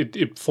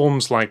it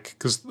forms like,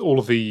 because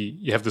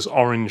you have this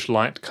orange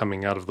light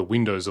coming out of the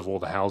windows of all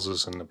the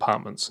houses and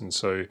apartments, and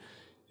so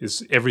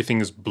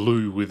everything is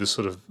blue with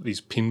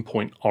these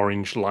pinpoint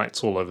orange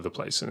lights all over the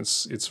place, and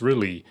it's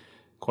really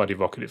quite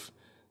evocative.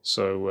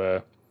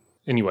 So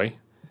anyway,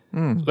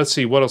 let's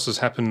see what else has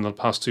happened in the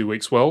past 2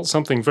 weeks. Well,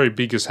 something very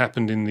big has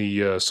happened in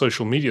the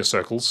social media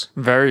circles.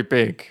 Very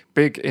big.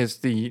 Big is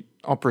the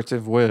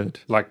operative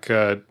word. Like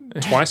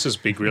twice as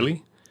big,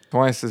 really.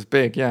 Twice as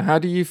big, yeah. How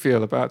do you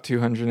feel about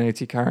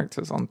 280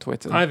 characters on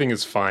Twitter? I think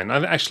it's fine.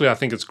 I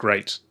think it's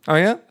great. Oh,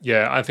 yeah?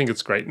 Yeah, I think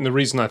it's great. And the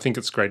reason I think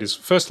it's great is,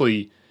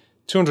 firstly,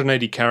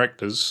 280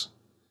 characters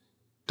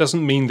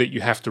doesn't mean that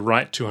you have to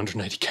write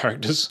 280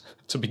 characters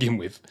to begin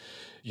with.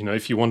 You know,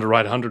 if you want to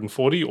write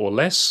 140 or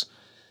less,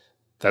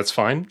 that's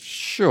fine.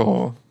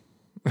 Sure.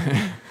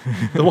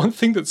 The one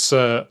thing that's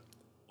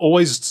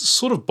always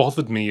sort of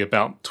bothered me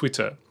about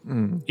Twitter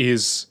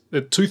is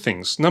two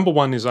things. Number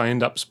one is I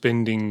end up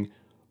spending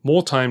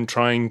more time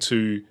trying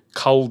to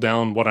cull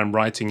down what I'm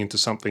writing into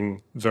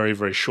something very,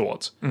 very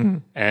short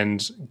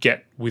and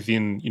get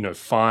within,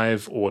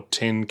 5 or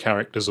 10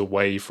 characters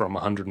away from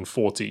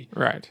 140.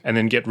 Right. And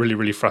then get really,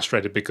 really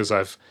frustrated because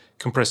I've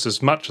compressed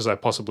as much as I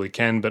possibly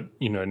can, but,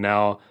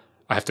 now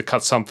I have to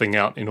cut something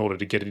out in order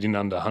to get it in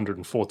under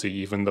 140,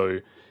 even though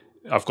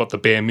I've got the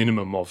bare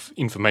minimum of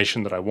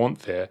information that I want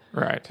there.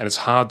 Right. And it's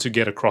hard to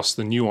get across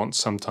the nuance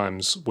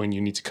sometimes when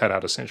you need to cut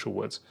out essential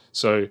words.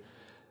 So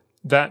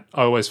that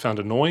I always found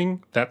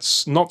annoying.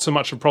 That's not so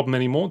much a problem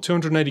anymore.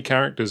 280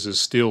 characters is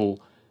still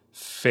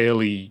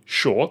fairly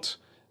short,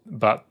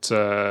 but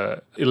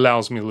it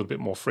allows me a little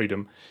bit more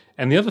freedom.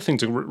 And the other thing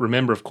to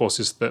remember, of course,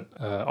 is that...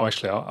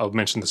 I'll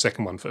mention the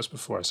second one first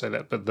before I say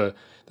that. But the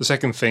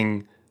second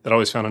thing that I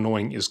always found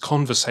annoying is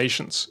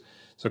conversations.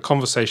 So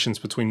conversations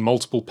between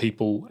multiple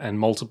people and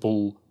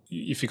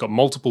if you've got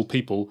multiple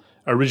people,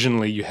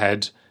 originally you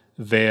had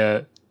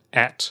their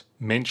 @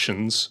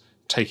 mentions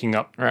taking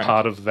up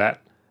part of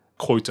that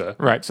quota.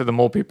 Right, so the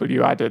more people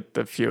you added,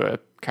 the fewer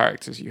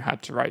characters you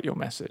had to write your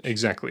message.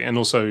 Exactly. And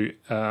also,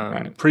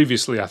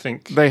 previously, I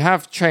think... They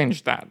have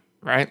changed that,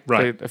 right?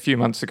 Right. A few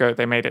months ago,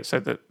 they made it so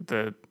that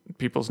the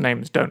people's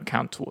names don't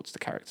count towards the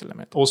character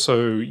limit.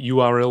 Also,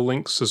 URL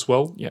links as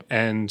well,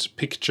 and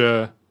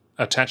picture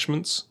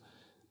attachments.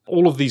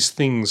 All of these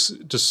things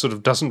just sort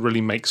of doesn't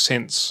really make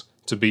sense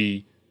to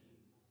be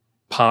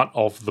part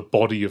of the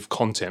body of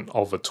content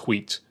of a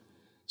tweet.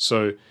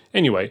 So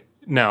anyway,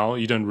 now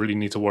you don't really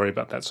need to worry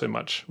about that so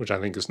much, which I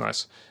think is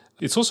nice.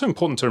 It's also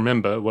important to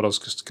remember what I was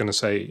just going to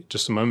say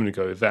just a moment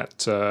ago,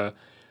 that,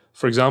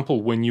 for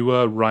example, when you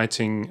are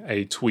writing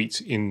a tweet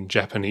in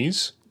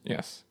Japanese,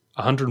 yes,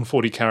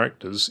 140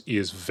 characters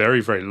is very,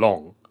 very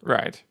long.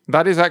 Right.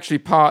 That is actually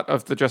part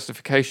of the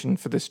justification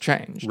for this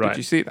change. Right. Did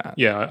you see that?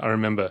 Yeah, I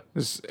remember.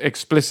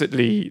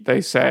 Explicitly,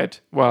 they said,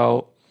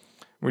 well,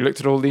 we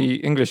looked at all the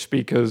English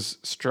speakers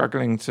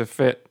struggling to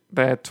fit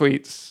their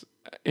tweets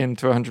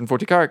into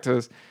 140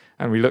 characters,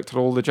 and we looked at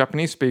all the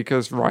Japanese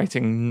speakers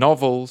writing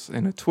novels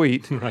in a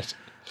tweet. Right.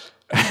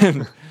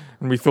 And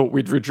we thought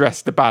we'd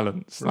redress the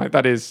balance. Like,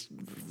 that is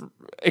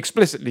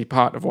explicitly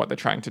part of what they're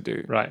trying to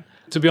do. Right.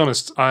 To be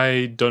honest,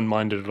 I don't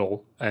mind it at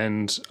all.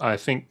 And I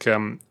think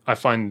I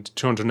find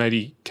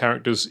 280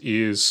 characters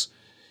is,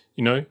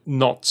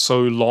 not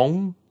so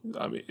long.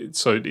 I mean,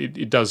 so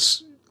it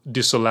does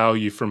disallow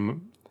you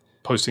from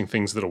posting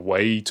things that are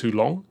way too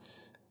long.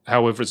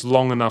 However, it's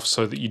long enough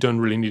so that you don't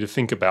really need to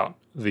think about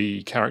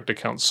the character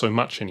count so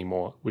much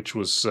anymore, which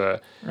was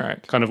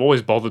kind of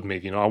always bothered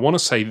me. I want to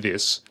say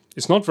this.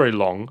 It's not very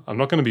long. I'm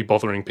not going to be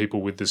bothering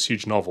people with this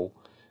huge novel.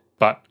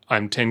 But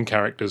I'm 10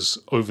 characters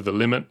over the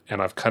limit,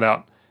 and I've cut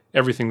out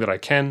everything that I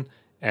can,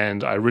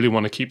 and I really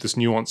want to keep this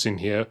nuance in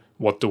here.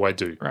 What do I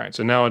do? Right.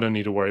 So now I don't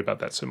need to worry about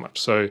that so much.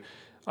 So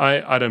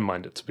I don't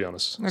mind it, to be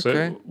honest. Okay.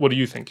 So what do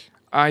you think?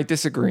 I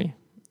disagree.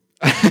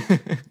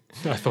 I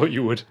thought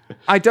you would.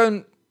 I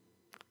don't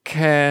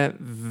care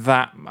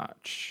that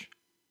much,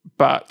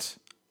 but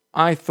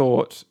I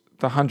thought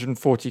the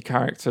 140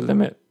 character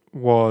limit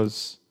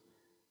was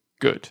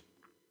good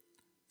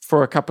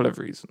for a couple of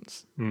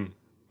reasons.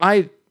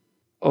 I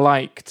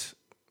liked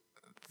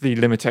the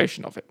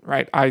limitation of it,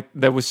 right?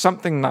 There was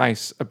something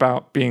nice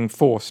about being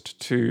forced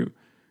to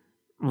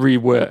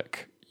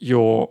rework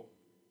your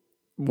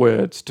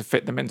words to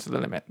fit them into the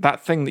limit.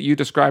 That thing that you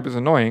describe as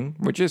annoying,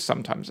 which is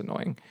sometimes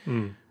annoying,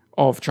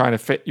 of trying to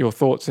fit your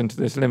thoughts into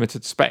this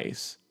limited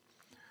space,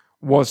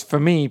 was for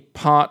me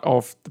part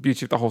of the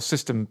beauty of the whole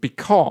system,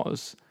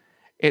 because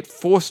it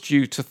forced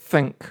you to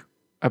think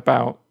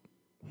about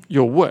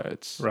your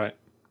words. Right.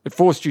 It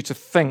forced you to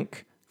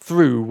think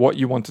through what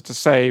you wanted to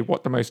say,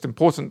 what the most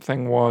important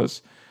thing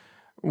was,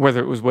 whether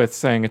it was worth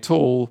saying at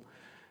all,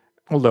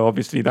 although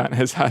obviously that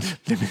has had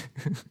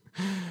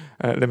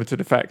limited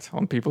effect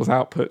on people's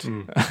output.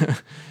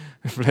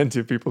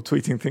 Plenty of people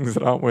tweeting things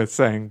that aren't worth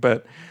saying,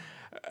 but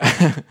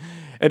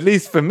at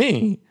least for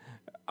me,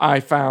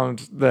 I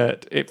found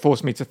that it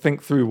forced me to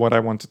think through what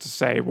I wanted to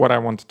say, what I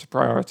wanted to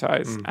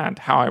prioritize, and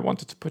how I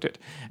wanted to put it.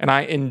 And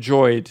I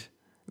enjoyed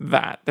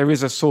that. There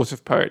is a sort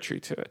of poetry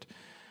to it.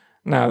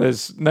 Now,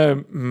 there's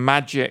no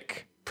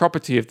magic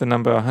property of the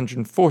number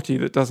 140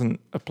 that doesn't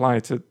apply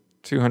to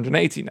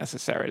 280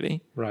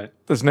 necessarily. Right.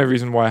 There's no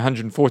reason why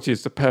 140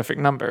 is the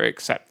perfect number,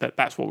 except that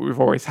that's what we've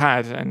always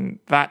had, and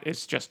that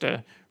is just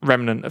a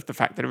remnant of the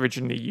fact that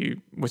originally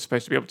you were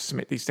supposed to be able to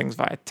submit these things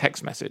via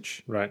text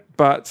message. Right.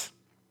 But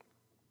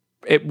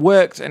it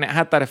worked, and it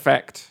had that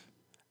effect,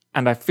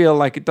 and I feel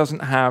like it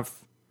doesn't have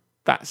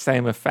that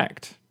same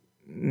effect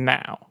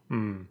now.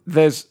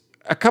 There's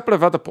a couple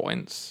of other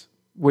points,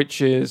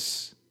 which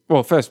is,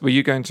 well, first, were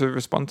you going to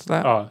respond to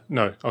that?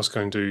 No, I was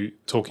going to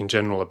talk in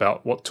general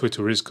about what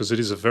Twitter is, because it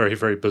is a very,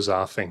 very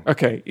bizarre thing.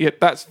 Okay, yeah,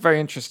 that's very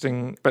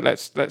interesting, but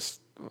let's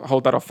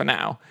hold that off for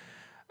now.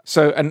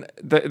 So, and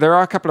there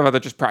are a couple of other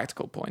just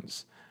practical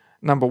points.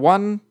 Number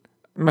one,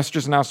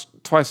 messages are now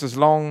twice as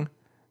long.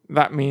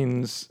 That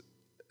means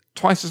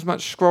twice as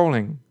much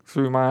scrolling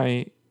through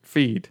my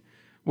feed,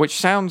 which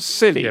sounds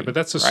silly. Yeah, but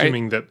that's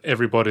assuming that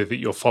everybody that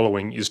you're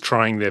following is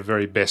trying their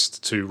very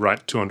best to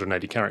write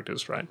 280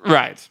 characters, right?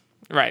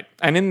 Right.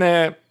 And in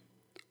their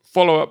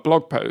follow-up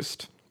blog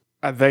post,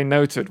 they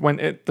noted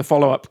the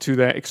follow-up to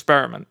their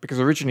experiment, because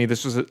originally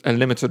this was a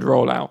limited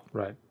rollout,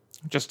 Right,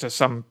 just to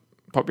some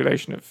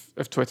population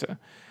of Twitter.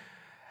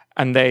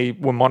 And they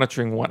were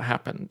monitoring what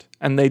happened.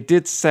 And they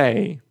did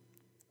say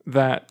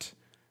that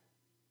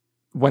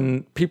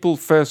when people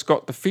first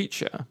got the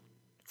feature,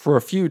 for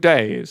a few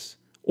days,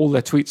 all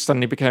their tweets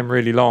suddenly became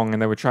really long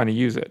and they were trying to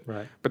use it.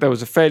 Right. But there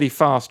was a fairly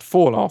fast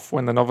fall-off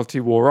when the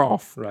novelty wore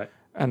off. Right.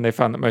 And they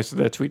found that most of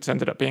their tweets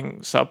ended up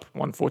being sub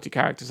 140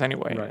 characters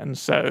anyway. Right. And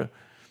so,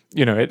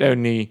 you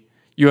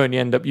only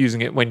end up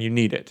using it when you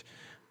need it.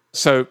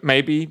 So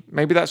maybe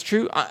that's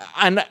true.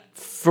 And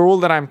for all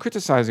that I'm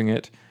criticizing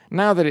it,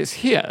 now that it's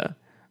here,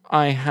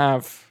 I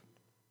have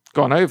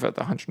gone over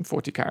the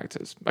 140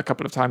 characters a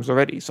couple of times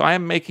already. So I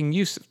am making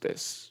use of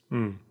this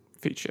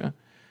feature,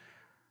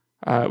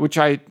 which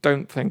I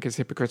don't think is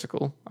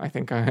hypocritical. I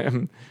think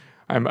I'm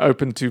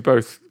open to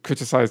both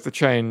criticize the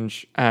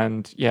change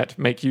and yet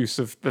make use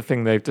of the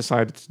thing they've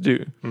decided to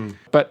do.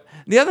 But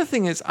the other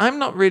thing is, I'm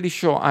not really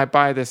sure I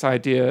buy this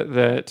idea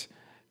that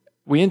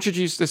we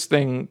introduced this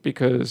thing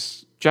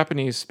because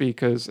Japanese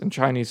speakers and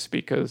Chinese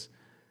speakers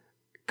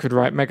could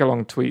write mega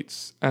long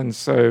tweets. And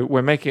so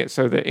we're making it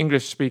so that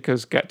English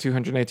speakers get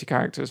 280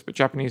 characters, but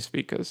Japanese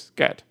speakers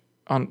get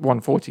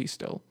 140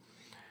 still.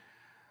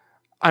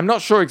 I'm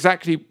not sure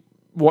exactly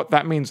what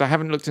that means. I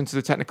haven't looked into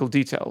the technical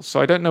details. So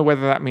I don't know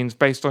whether that means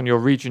based on your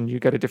region, you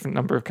get a different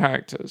number of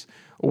characters,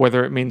 or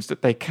whether it means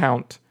that they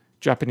count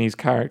Japanese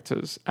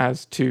characters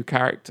as 2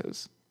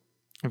 characters,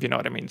 if you know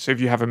what I mean. So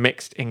if you have a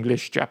mixed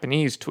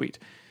English-Japanese tweet,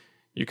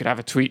 you could have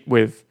a tweet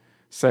with,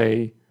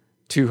 say,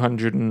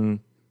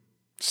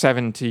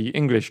 270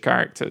 English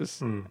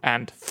characters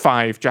and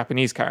 5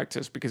 Japanese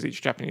characters, because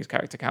each Japanese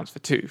character counts for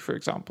 2, for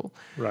example.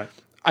 Right.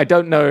 I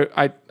don't know.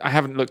 I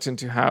haven't looked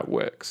into how it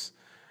works.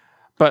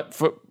 But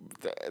for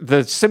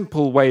the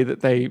simple way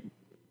that they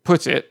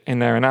put it in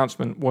their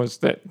announcement was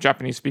that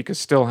Japanese speakers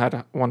still had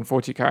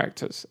 140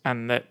 characters,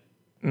 and that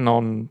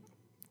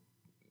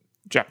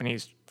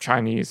non-Japanese,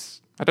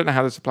 Chinese, I don't know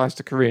how this applies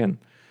to Korean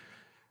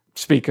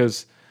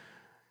speakers,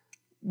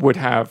 would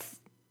have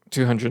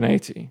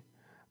 280.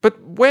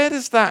 But where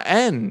does that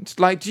end?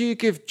 Like, do you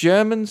give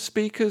German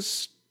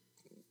speakers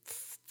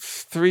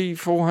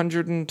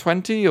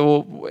 420,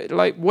 or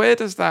like, where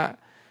does that?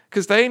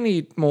 Because they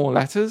need more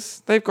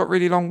letters. They've got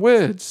really long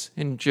words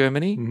in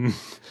Germany.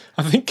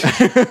 I think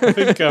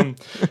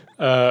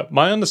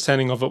my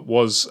understanding of it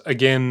was,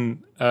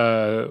 again,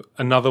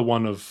 another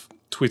one of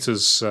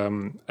Twitter's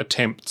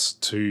attempts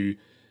to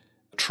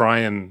try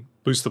and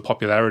boost the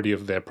popularity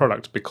of their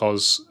product,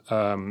 because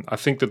I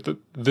think that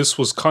this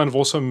was kind of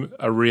also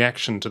a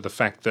reaction to the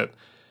fact that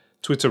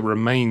Twitter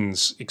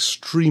remains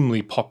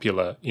extremely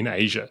popular in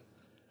Asia.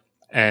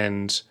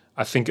 And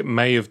I think it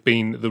may have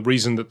been the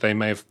reason that they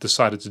may have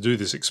decided to do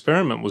this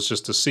experiment was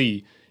just to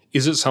see,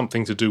 is it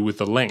something to do with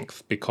the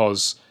length?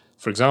 Because,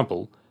 for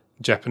example,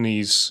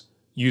 Japanese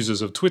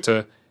users of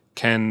Twitter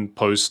can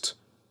post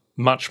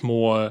much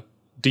more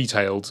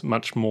detailed,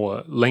 much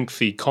more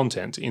lengthy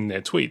content in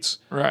their tweets,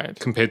 right,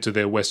 compared to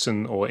their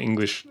Western or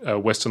English,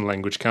 Western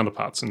language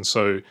counterparts. And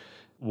so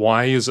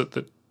why is it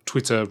that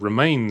Twitter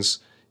remains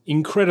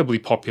incredibly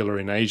popular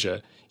in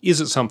Asia? Is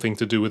it something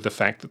to do with the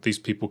fact that these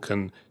people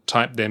can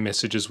type their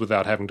messages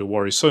without having to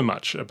worry so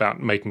much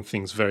about making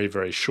things very,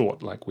 very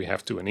short, like we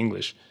have to in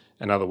English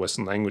and other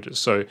Western languages?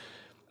 So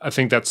I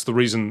think that's the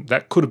reason.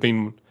 That could have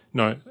been,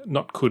 no,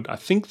 not could. I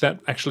think that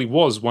actually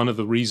was one of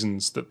the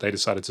reasons that they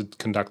decided to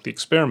conduct the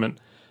experiment.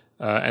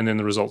 And then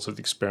the results of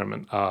the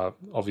experiment are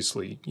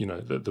obviously,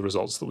 the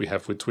results that we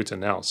have with Twitter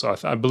now. So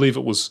I believe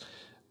it was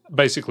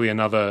basically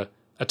another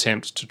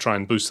attempt to try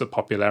and boost the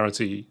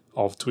popularity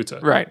of Twitter.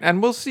 Right,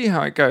 and we'll see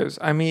how it goes.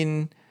 I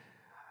mean,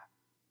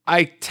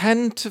 I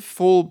tend to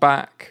fall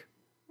back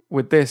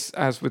with this,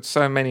 as with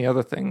so many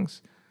other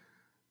things,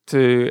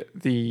 to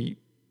the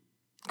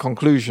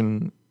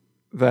conclusion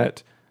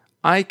that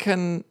I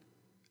can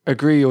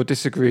agree or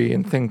disagree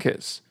and think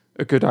it's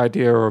a good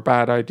idea or a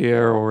bad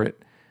idea, or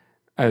it,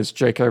 as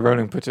J.K.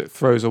 Rowling put it,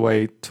 throws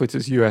away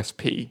Twitter's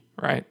USP,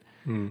 right?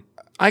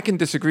 I can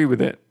disagree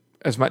with it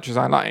as much as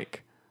I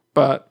like,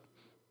 but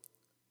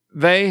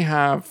they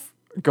have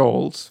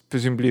goals.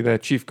 Presumably their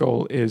chief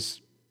goal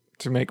is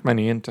to make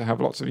money and to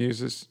have lots of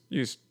users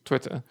use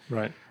Twitter.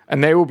 Right.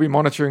 And they will be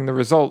monitoring the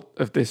result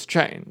of this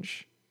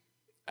change.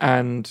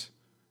 And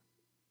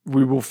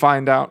we will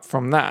find out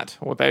from that,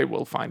 or they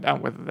will find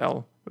out, whether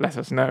they'll let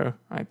us know,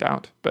 I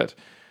doubt. But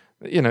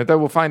they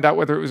will find out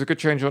whether it was a good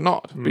change or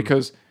not.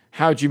 Because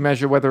how do you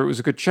measure whether it was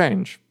a good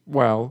change?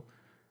 Well,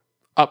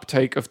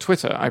 uptake of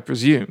Twitter, I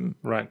presume.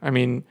 Right. I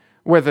mean,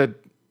 whether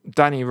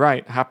Danny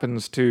Wright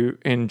happens to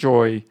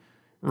enjoy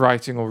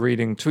writing or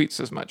reading tweets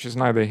as much is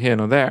neither here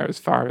nor there as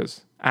far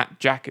as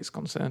 @Jack is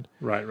concerned.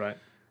 Right.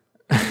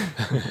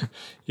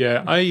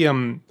 Yeah,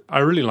 I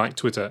really like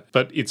Twitter,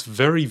 but it's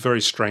very,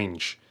 very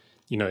strange.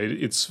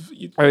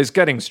 It's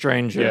getting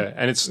stranger. Yeah,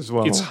 and as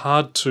well. it's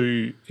hard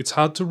to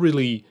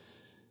really,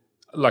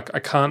 I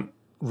can't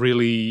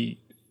really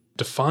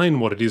define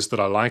what it is that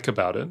I like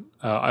about it.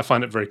 I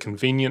find it very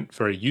convenient,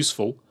 very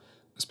useful,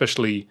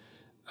 especially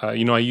I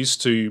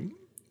used to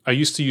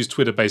use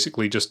Twitter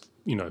basically just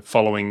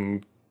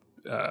following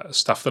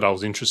stuff that I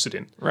was interested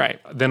in. Right.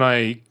 Then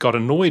I got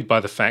annoyed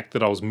by the fact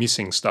that I was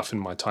missing stuff in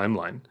my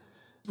timeline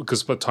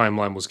because my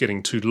timeline was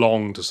getting too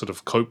long to sort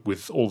of cope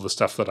with all the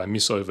stuff that I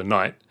miss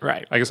overnight.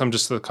 Right. I guess I'm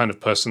just the kind of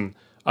person.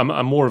 I'm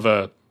more of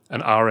an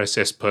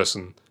RSS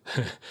person,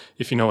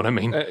 if you know what I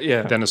mean,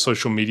 than a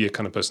social media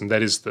kind of person.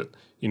 That is that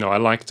I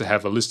like to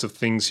have a list of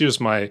things. Here's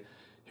my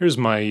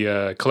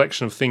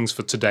collection of things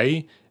for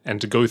today, and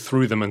to go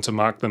through them and to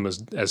mark them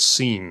as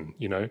seen.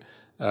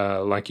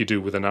 Like you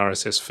do with an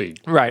RSS feed.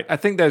 Right. I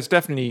think there's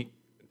definitely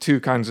two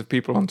kinds of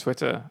people on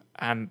Twitter,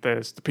 and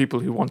there's the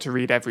people who want to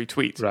read every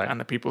tweet, right, and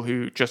the people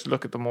who just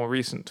look at the more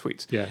recent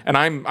tweets. Yeah. And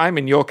I'm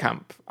in your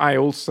camp. I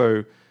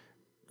also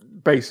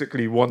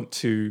basically want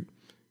to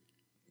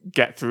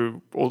get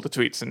through all the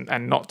tweets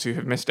and not to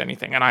have missed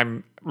anything. And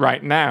I'm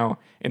right now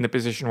in the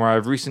position where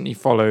I've recently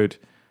followed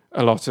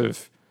a lot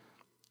of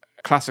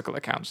classical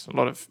accounts, a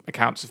lot of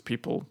accounts of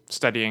people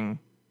studying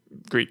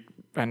Greek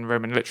and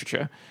Roman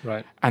literature.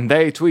 Right. And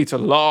they tweet a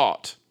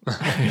lot.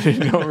 I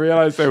did not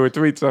realize they would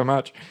tweet so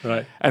much.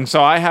 Right. And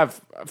so I have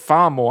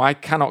far more. I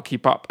cannot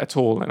keep up at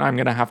all. And I'm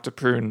going to have to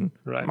prune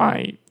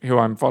who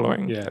I'm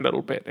following a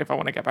little bit if I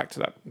want to get back to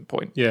that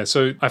point. Yeah.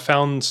 So I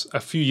found a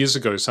few years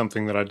ago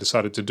something that I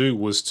decided to do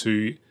was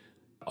to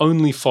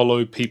only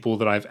follow people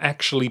that I've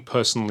actually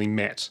personally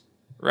met.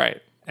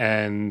 Right.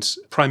 And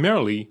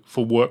primarily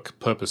for work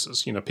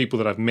purposes. People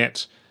that I've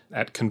met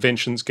at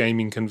conventions,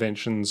 gaming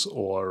conventions,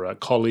 or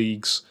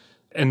colleagues.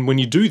 And when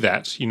you do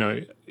that,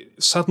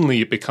 suddenly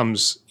it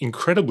becomes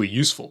incredibly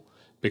useful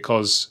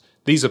because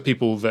these are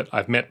people that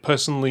I've met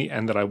personally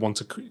and that I want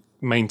to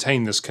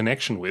maintain this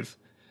connection with.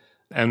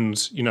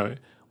 And,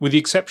 with the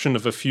exception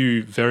of a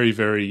few very,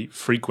 very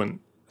frequent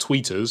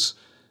tweeters,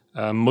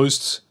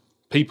 most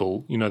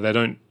people, they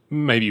don't,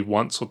 maybe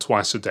once or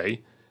twice a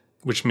day,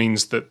 which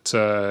means that,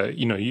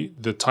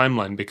 the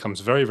timeline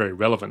becomes very, very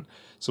relevant.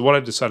 So what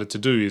I decided to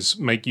do is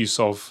make use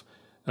of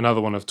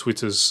another one of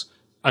Twitter's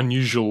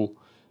unusual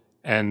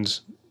and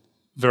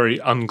very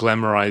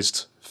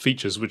unglamorized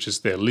features, which is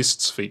their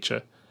lists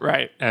feature.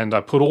 Right. And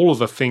I put all of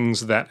the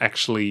things that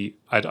actually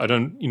I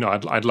don't,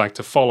 I'd like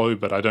to follow,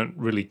 but I don't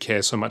really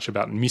care so much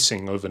about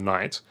missing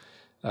overnight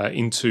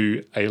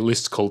into a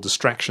list called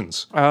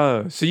distractions.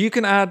 Oh, so you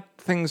can add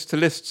things to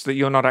lists that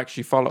you're not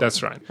actually following.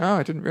 That's right. Oh,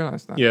 I didn't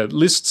realize that. Yeah,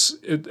 lists,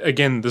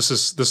 again,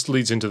 this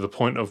leads into the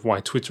point of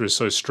why Twitter is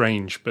so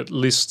strange, but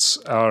lists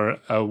are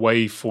a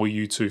way for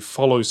you to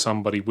follow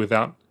somebody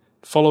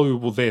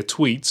follow their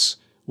tweets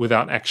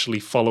without actually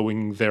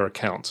following their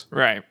account.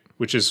 Right.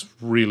 Which is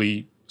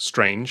really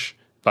strange,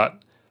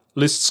 but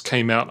lists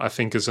came out, I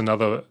think, as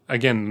another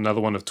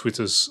one of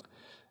Twitter's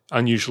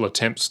unusual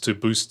attempts to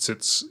boost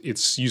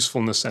its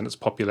usefulness and its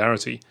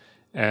popularity.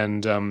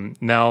 And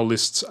now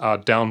lists are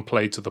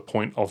downplayed to the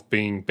point of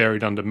being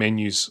buried under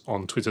menus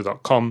on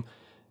twitter.com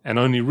and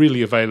only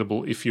really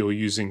available if you're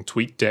using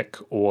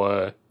TweetDeck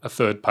or a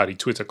third-party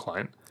Twitter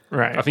client.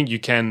 Right. I think you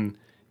can,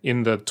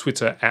 in the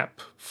Twitter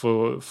app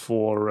for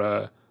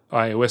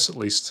iOS at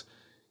least,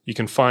 you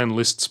can find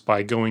lists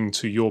by going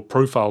to your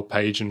profile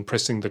page and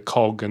pressing the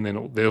cog, and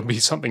then there'll be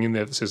something in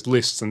there that says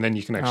lists, and then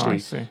you can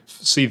actually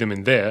see them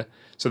in there.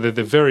 So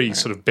they're very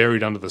sort of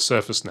buried under the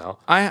surface now.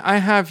 I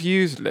have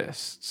used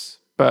lists,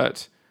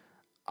 but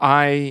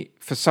I,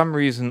 for some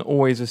reason,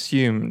 always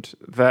assumed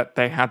that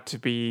they had to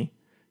be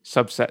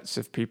subsets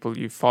of people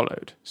you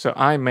followed. So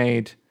I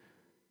made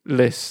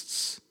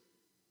lists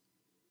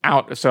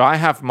out. So I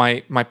have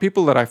my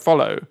people that I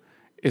follow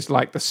is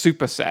like the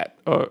superset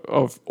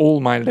of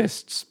all my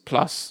lists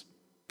plus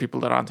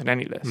people that aren't in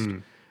any list.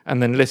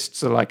 And then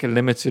lists are like a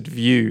limited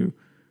view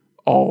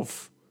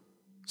of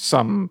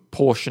some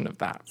portion of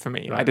that for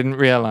me. Right. I didn't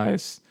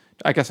realize,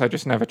 I guess I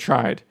just never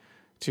tried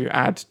to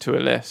add to a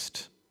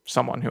list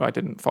someone who I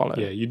didn't follow.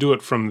 Yeah, you do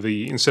it from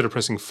instead of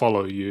pressing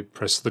follow, you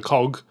press the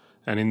cog,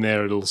 and in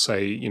there it'll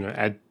say,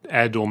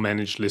 add or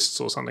manage lists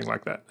or something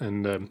like that.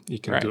 And you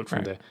can do it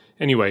from there.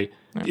 Anyway,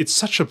 it's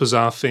such a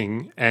bizarre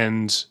thing.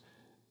 And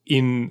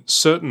in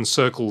certain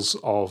circles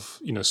of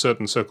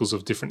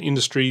different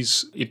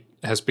industries, it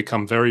has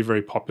become very,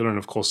 very popular. And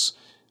of course,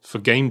 for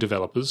game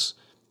developers,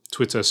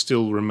 Twitter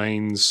still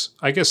remains,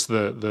 I guess,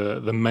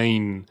 the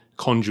main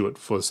conduit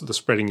for the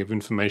spreading of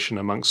information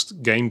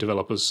amongst game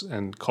developers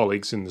and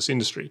colleagues in this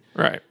industry.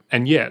 Right.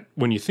 And yet,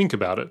 when you think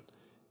about it,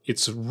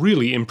 it's a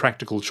really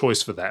impractical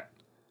choice for that.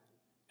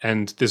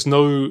 And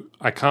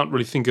I can't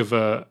really think of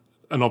an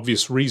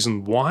obvious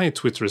reason why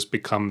Twitter has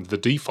become the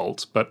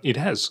default, but it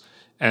has.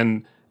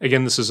 And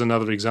again, this is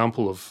another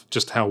example of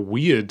just how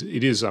weird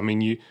it is. I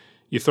mean,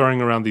 you're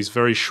throwing around these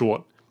very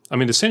short. I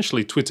mean,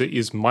 essentially, Twitter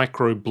is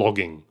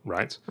micro-blogging,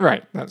 right?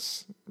 Right.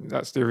 That's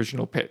the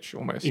original pitch,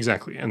 almost.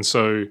 Exactly. And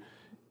so,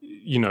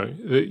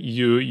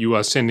 you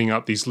are sending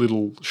out these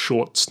little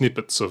short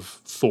snippets of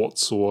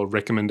thoughts or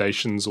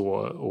recommendations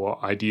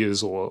or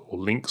ideas or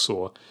links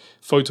or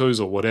photos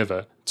or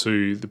whatever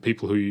to the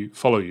people who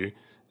follow you.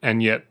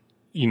 And yet,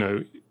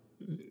 at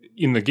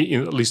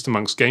least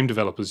amongst game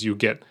developers, you'll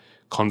get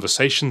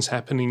conversations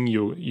happening.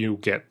 You'll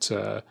get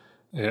a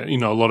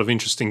lot of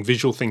interesting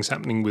visual things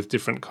happening with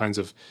different kinds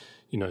of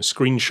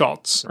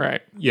screenshots.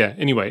 Right. Yeah.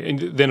 Anyway, and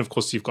then of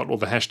course you've got all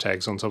the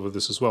hashtags on top of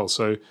this as well.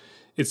 So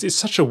it's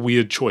such a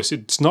weird choice.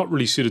 It's not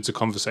really suited to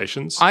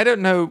conversations. I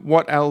don't know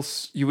what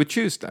else you would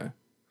choose though.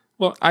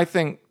 Well, I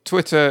think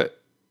Twitter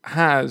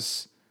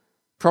has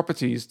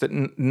properties that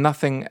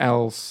nothing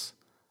else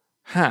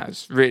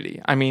has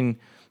really. I mean,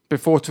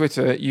 before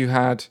Twitter,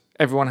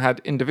 everyone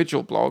had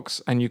individual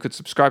blogs and you could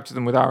subscribe to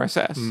them with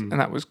RSS. And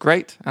that was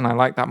great. And I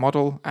like that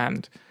model.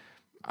 And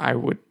I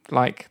would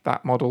like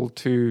that model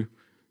to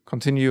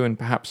continue and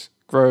perhaps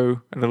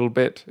grow a little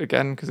bit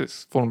again because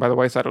it's fallen by the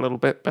wayside a little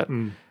bit. But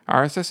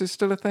RSS is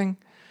still a thing.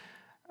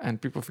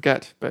 And people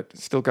forget, but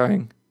it's still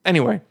going.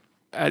 Anyway,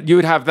 you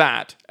would have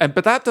that.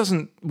 But that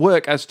doesn't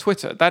work as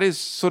Twitter. That is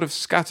sort of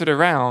scattered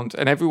around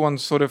and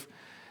everyone's sort of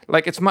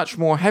like it's much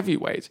more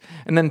heavyweight.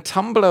 And then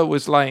Tumblr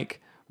was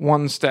like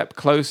one step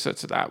closer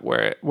to that,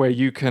 where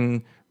you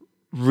can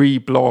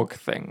reblog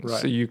things.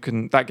 Right. So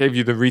that gave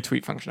you the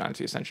retweet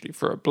functionality essentially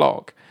for a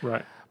blog.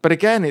 Right. But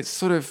again, it's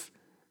sort of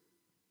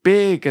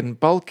big and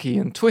bulky,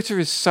 and Twitter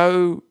is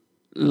so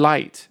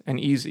light and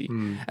easy.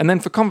 And then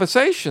for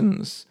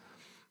conversations,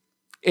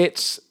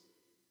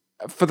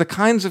 for the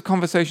kinds of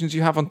conversations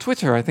you have on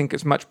Twitter, I think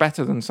it's much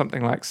better than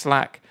something like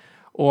Slack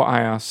or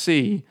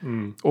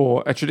IRC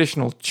or a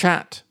traditional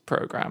chat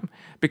program,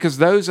 because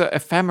those are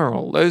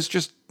ephemeral. Those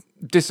just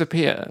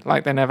disappear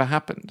like they never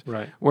happened.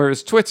 Right.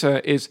 Whereas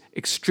Twitter is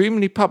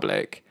extremely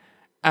public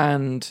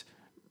and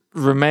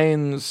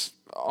remains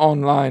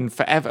online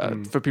forever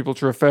for people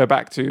to refer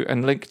back to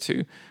and link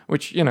to,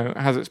 which,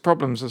 has its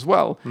problems as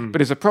well,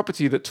 but is a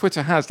property that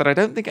Twitter has that I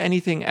don't think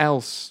anything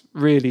else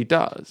really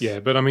does.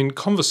 Yeah, but I mean,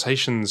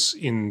 conversations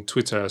in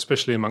Twitter,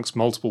 especially amongst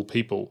multiple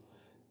people,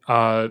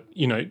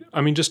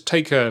 just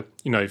take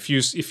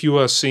if you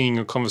are seeing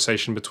a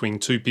conversation between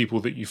two people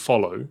that you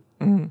follow,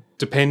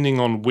 depending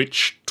on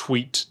which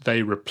tweet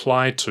they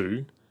reply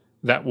to,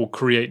 that will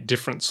create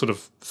different sort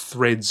of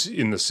threads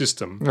in the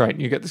system. Right,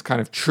 you get this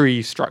kind of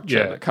tree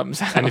structure that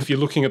comes out. And if you're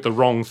looking at the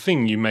wrong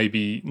thing, you may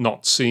be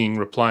not seeing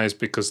replies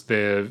because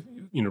they're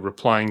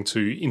replying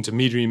to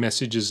intermediary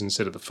messages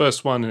instead of the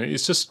first one, and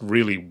it's just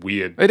really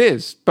weird. It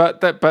is,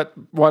 but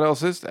what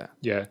else is there?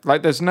 Yeah,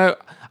 like there's no.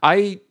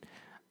 I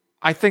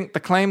think the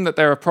claim that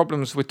there are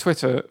problems with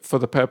Twitter for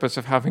the purpose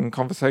of having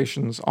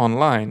conversations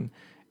online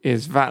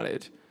is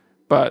valid,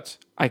 but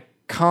I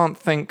can't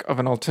think of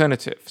an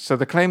alternative. So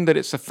the claim that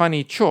it's a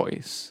funny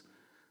choice,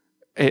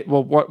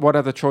 what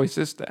other choice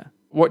is there?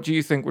 What do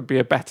you think would be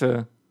a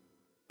better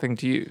thing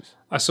to use?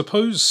 I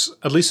suppose,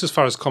 at least as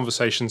far as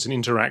conversations and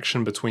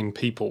interaction between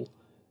people,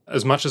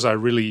 as much as I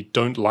really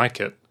don't like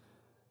it,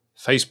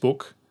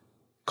 Facebook,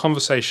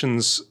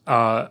 conversations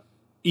are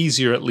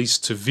easier at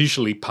least to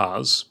visually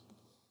parse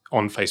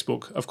on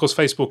Facebook. Of course,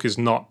 Facebook is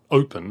not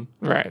open,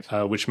 right?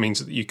 Which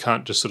means that you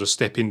can't just sort of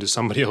step into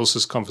somebody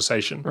else's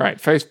conversation. Right.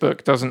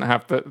 Facebook doesn't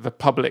have the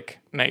public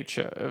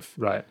nature of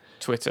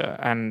Twitter.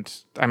 And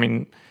I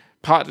mean,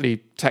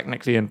 partly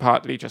technically and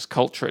partly just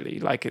culturally,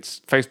 like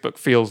Facebook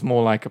feels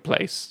more like a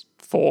place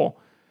for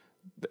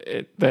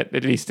it, that,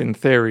 at least in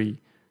theory,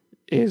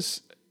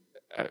 is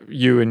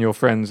you and your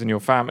friends and your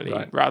family,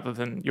 rather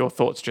than your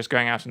thoughts just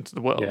going out into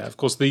the world. Yeah, of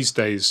course, these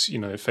days,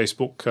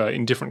 Facebook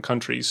in different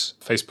countries,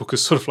 Facebook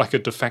is sort of like a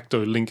de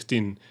facto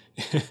LinkedIn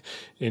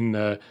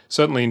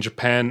certainly in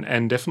Japan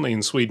and definitely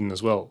in Sweden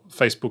as well.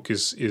 Facebook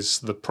is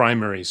the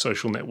primary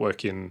social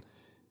network in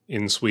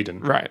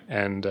Sweden. Right.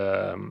 And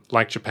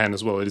like Japan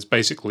as well, it is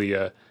basically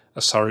a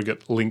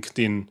surrogate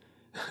LinkedIn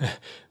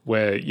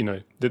where, the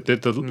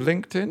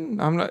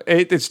LinkedIn?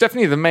 It's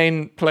definitely the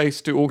main place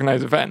to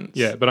organize events.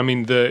 Yeah, but I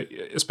mean,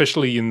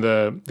 especially in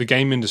the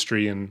game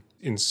industry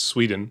in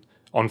Sweden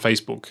on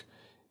Facebook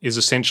is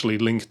essentially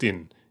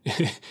LinkedIn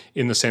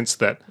in the sense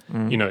that,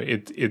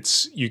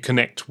 it's you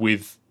connect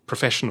with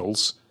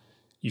professionals,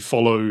 you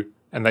follow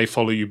and they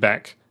follow you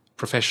back,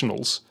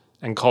 professionals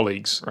and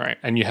colleagues. Right.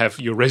 And you have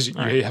your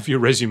you have your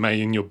resume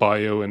in your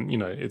bio, and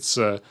it's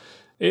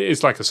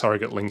like a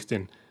surrogate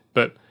LinkedIn.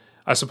 But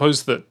I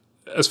suppose that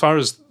as far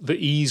as the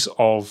ease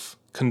of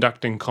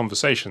conducting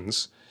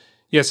conversations,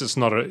 yes, it's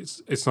not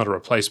a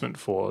replacement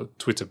for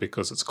Twitter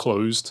because it's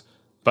closed,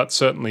 but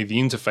certainly the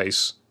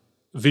interface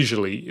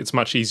visually, it's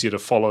much easier to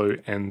follow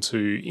and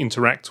to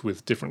interact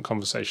with different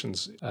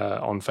conversations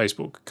on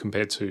Facebook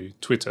compared to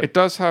Twitter. It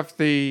does have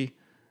the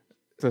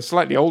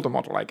slightly older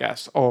model, I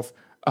guess, of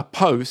a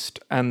post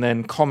and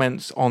then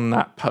comments on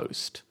that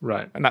post.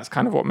 Right. And that's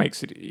kind of what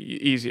makes it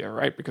easier,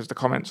 right? Because the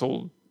comments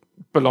all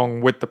belong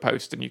with the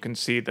post and you can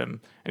see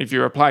them. And if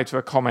you reply to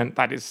a comment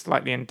that is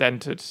slightly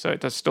indented, so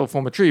it does still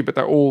form a tree, but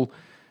they're all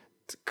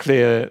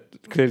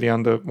clearly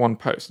under one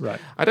post.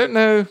 Right. I don't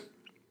know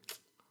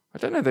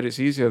that it's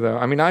easier though.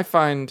 I mean, I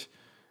find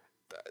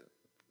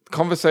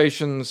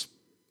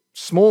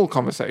small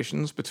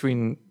conversations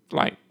between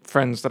like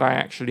friends that I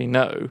actually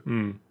know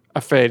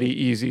are fairly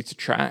easy to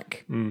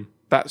track.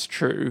 That's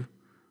true.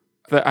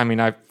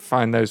 I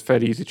find those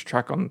fairly easy to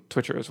track on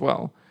Twitter as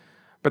well.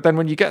 But then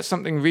when you get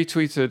something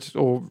retweeted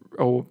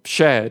or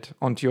shared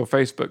onto your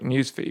Facebook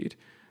newsfeed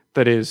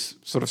that is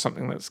sort of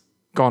something that's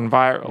gone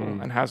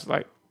viral and has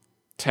like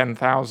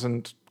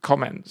 10,000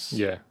 comments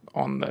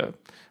on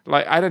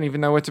I don't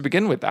even know where to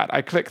begin with that.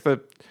 I click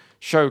the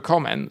show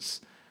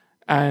comments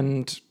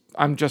and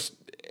I'm just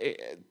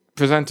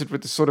presented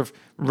with this sort of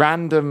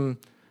random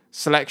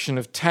selection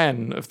of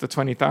 10 of the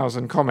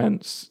 20,000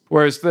 comments.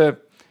 Whereas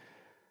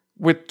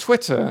with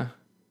Twitter,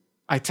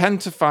 I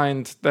tend to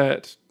find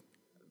that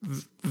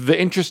the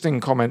interesting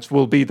comments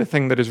will be the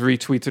thing that is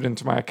retweeted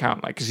into my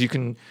account. Like, because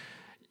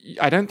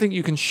I don't think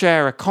you can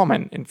share a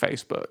comment in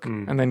Facebook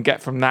and then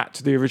get from that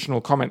to the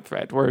original comment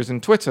thread. Whereas in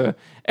Twitter,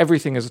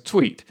 everything is a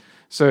tweet.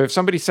 So if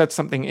somebody said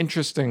something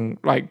interesting,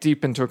 like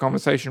deep into a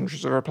conversation, which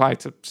is a reply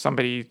to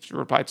somebody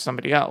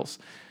else,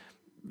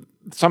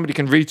 somebody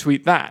can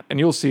retweet that and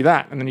you'll see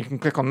that. And then you can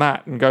click on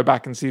that and go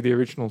back and see the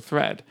original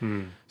thread.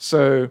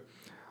 So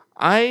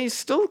I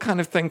still kind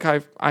of think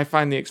I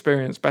find the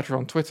experience better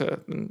on Twitter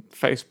than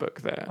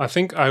Facebook there. I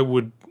think I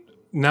would,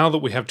 now that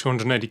we have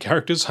 280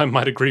 characters, I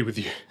might agree with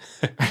you.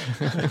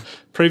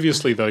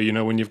 Previously,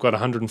 though, when you've got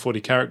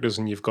 140 characters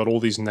and you've got all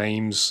these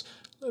names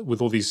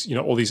with all these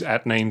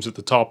 @ names at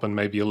the top and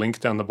maybe a link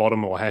down the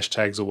bottom or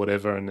hashtags or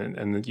whatever,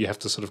 and you have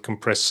to sort of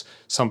compress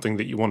something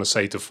that you want to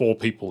say to 4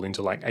 people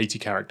into like 80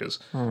 characters.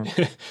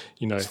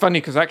 It's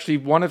funny because actually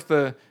one of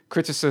the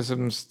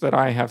criticisms that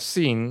I have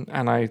seen,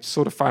 and I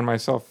sort of find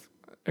myself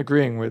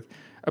agreeing with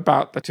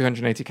about the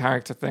 280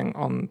 character thing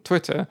on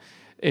Twitter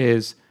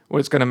is, well,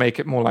 it's going to make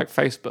it more like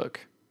Facebook.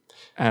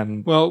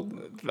 And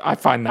I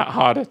find that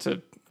harder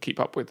to keep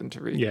up with and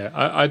to read. Yeah,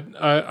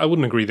 I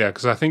wouldn't agree there,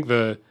 because I think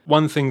the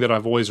one thing that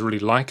I've always really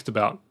liked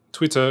about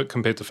Twitter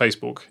compared to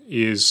Facebook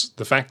is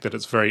the fact that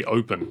it's very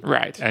open.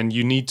 Right. And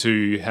you need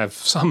to have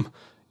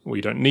well,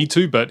 you don't need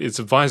to, but it's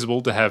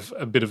advisable to have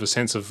a bit of a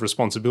sense of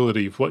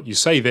responsibility of what you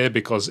say there,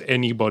 because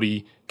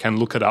anybody can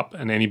look it up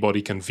and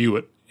anybody can view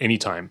it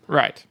anytime.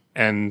 Right.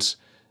 And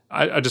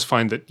I just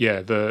find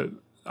that,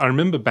 I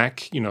remember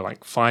back,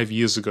 like 5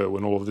 years ago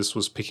when all of this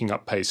was picking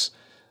up pace,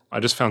 I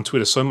just found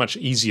Twitter so much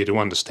easier to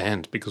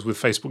understand, because with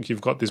Facebook,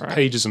 you've got these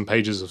pages and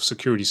pages of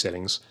security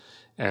settings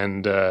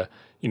and,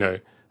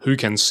 who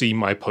can see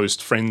my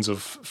post, friends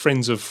of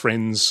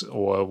friends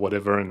or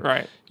whatever. And,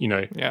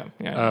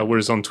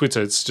 whereas on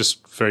Twitter, it's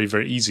just very,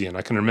 very easy. And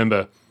I can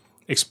remember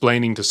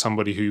explaining to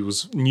somebody who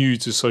was new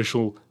to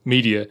social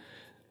media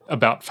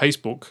about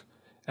Facebook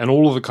and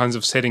all of the kinds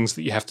of settings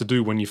that you have to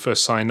do when you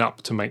first sign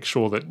up to make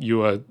sure that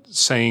you are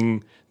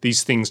saying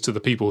these things to the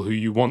people who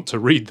you want to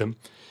read them.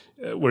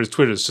 Whereas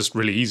Twitter is just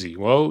really easy.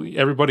 Well,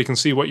 everybody can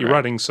see what you're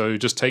writing, so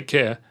just take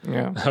care.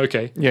 Yeah.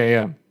 Okay.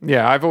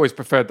 Yeah, I've always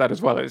preferred that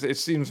as well. It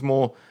seems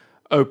more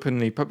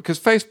openly, because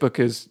Facebook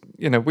is,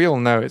 we all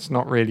know it's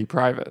not really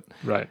private.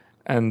 Right.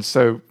 And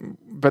so,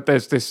 but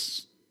there's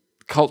this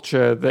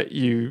culture that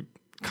you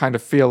kind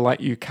of feel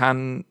like you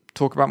can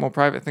talk about more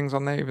private things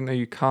on there, even though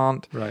you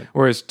can't. Right.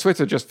 Whereas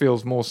Twitter just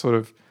feels more sort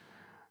of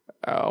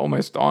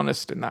almost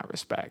honest in that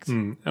respect.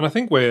 And I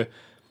think we're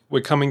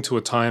coming to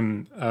a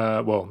time,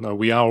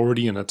 we are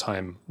already in a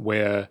time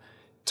where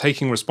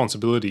taking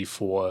responsibility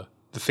for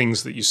the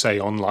things that you say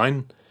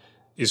online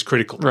is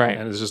critical. Right.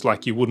 And it's just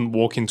like you wouldn't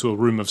walk into a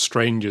room of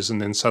strangers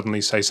and then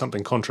suddenly say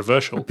something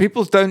controversial. But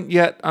people don't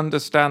yet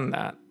understand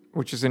that,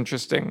 which is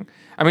interesting.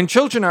 I mean,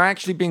 children are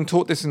actually being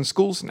taught this in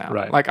schools now.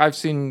 Right. Like I've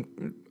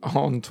seen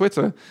on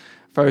Twitter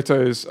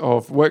photos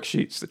of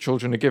worksheets that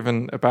children are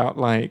given about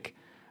like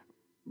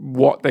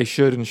what they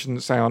should and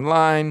shouldn't say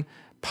online,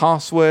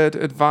 password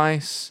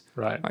advice.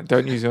 Right. Like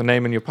don't use your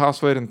name and your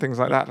password and things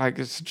like that. Like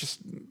it's just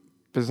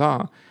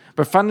bizarre.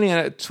 But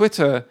funnily,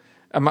 Twitter,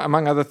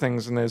 among other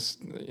things, and there's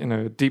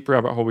a deep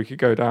rabbit hole we could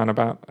go down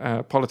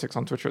about politics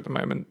on Twitter at the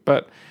moment.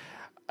 But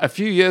a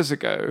few years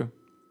ago,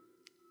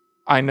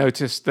 I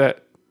noticed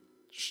that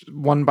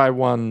one by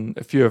one,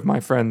 a few of my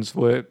friends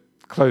were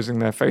closing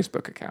their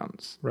Facebook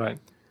accounts. Right.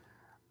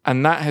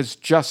 And that has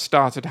just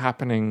started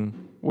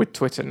happening with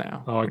Twitter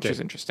now, which is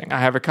interesting. I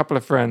have a couple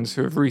of friends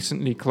who have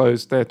recently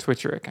closed their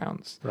Twitter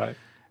accounts. Right.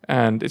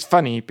 And it's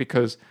funny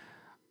because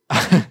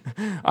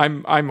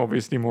I'm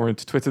obviously more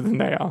into Twitter than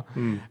they are.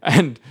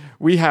 And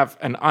we have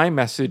an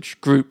iMessage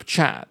group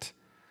chat,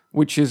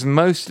 which is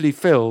mostly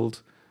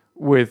filled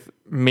with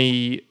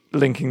me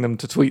linking them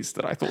to tweets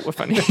that I thought were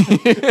funny.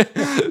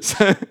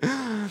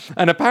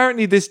 And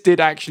apparently this did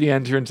actually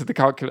enter into the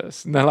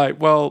calculus. And they're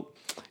like, well,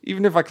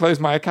 even if I close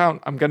my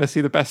account, I'm going to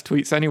see the best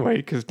tweets anyway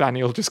because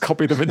Danny will just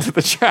copy them into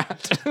the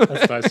chat.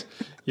 That's nice.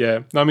 Yeah.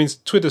 No, I mean,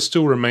 Twitter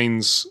still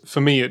remains,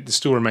 for me, it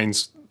still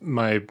remains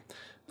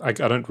I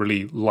don't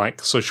really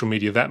like social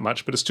media that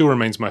much, but it still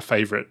remains my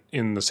favorite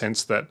in the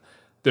sense that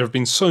there have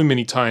been so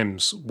many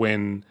times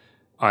when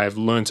I've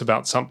learnt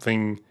about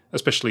something,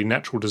 especially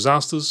natural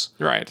disasters.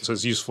 Right. So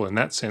it's useful in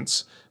that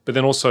sense. But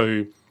then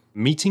also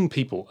meeting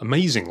people,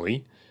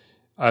 amazingly.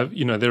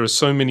 There are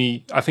so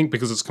many, I think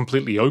because it's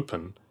completely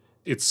open,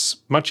 it's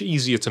much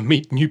easier to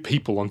meet new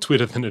people on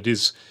Twitter than it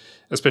is,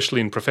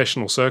 especially in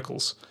professional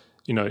circles.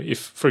 If,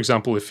 for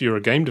example, if you're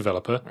a game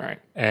developer Right.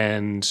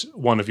 and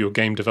one of your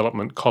game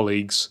development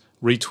colleagues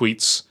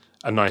retweets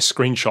a nice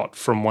screenshot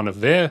from one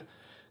of their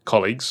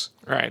colleagues,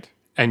 Right.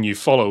 and you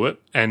follow it,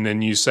 and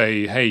then you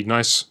say, hey,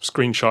 nice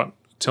screenshot,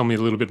 tell me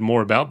a little bit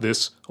more about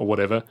this, or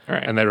whatever,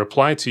 Right. and they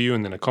reply to you,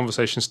 and then a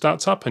conversation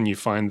starts up, and you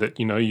find that,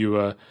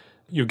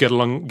 you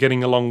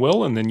getting along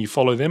well, and then you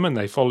follow them, and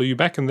they follow you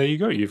back, and there you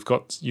go.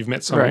 You've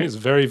met someone. Right. It's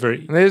very,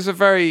 very...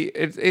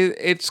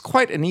 It's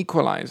quite an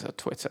equalizer,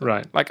 Twitter.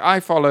 Right. Like, I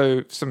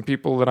follow some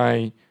people that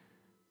I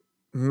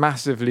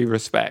massively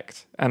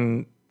respect,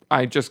 and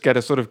I just get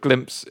a sort of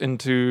glimpse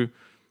into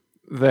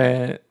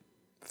their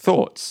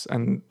thoughts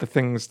and the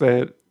things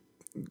they're,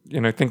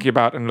 thinking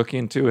about and looking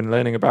into and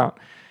learning about.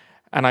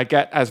 And I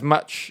get as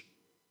much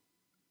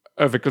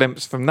of a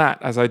glimpse from that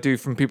as I do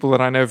from people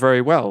that I know very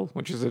well,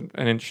 which is an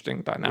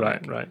interesting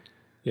dynamic. Right.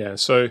 Yeah,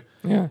 so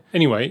Yeah.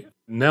 anyway,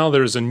 now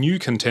there is a new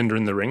contender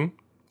in the ring.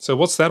 So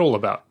what's that all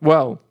about?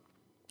 Well,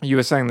 you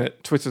were saying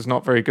that Twitter's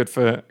not very good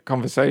for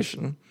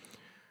conversation.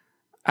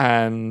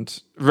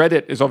 And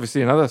Reddit is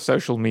obviously another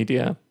social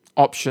media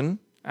option.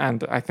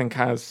 And I think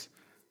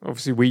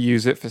obviously we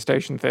use it for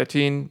Station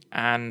 13.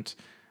 And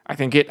I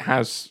think it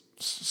has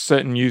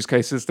certain use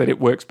cases that it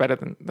works better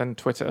than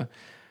Twitter.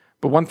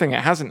 But one thing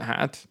it hasn't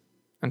had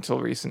until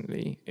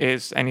recently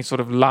is any sort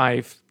of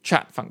live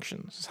chat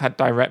functions. It's had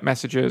direct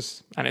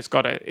messages, and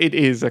it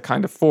is a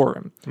kind of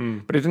forum,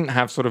 but it didn't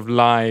have sort of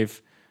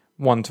live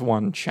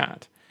one-to-one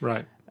chat.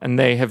 Right. And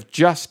they have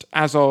just,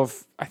 as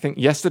of, I think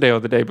yesterday or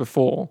the day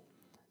before,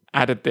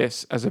 added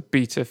this as a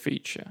beta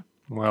feature.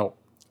 Well,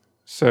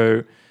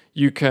 So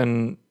you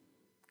can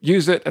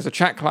use it as a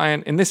chat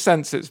client. In this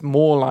sense, it's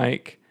more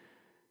like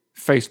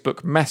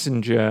Facebook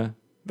Messenger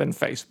than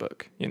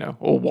Facebook,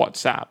 or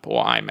WhatsApp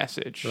or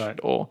iMessage Right.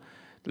 or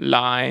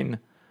Line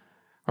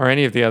or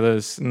any of the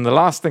others. And the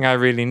last thing I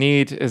really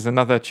need is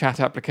another chat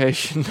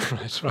application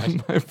Right.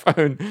 on my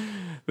phone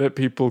that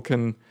people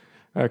can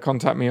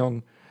contact me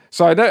on.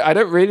 So I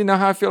don't really know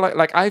how I feel.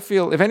 Like I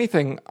feel, if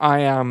anything, I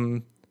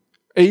am,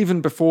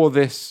 even before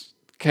this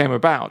came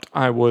about,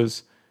 I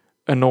was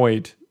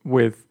annoyed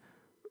with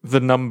the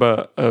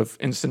number of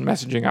instant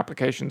messaging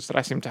applications that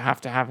I seem to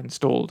have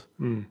installed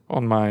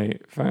on my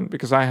phone,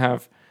 because I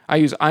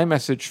use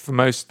iMessage for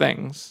most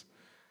things,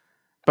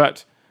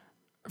 but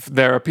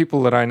there are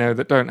people that I know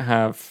that don't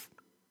have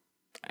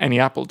any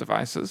Apple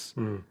devices.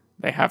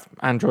 They have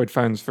Android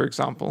phones, for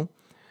example,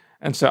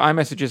 and so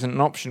iMessage isn't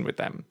an option with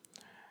them.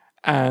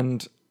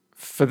 And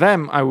for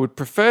them, I would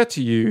prefer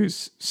to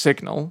use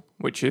Signal,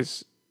 which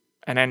is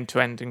an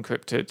end-to-end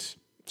encrypted,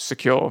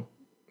 secure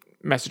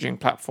messaging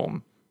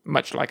platform,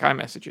 much like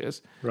iMessage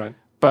is, right.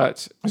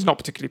 but it's not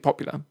particularly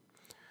popular.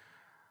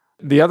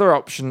 The other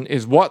option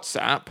is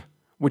WhatsApp,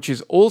 which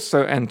is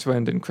also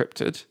end-to-end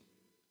encrypted,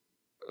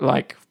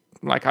 like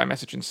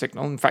iMessage and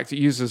Signal. In fact, it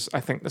uses, I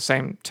think, the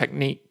same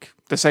technique,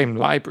 the same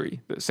library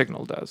that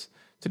Signal does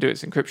to do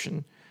its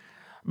encryption.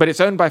 But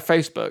it's owned by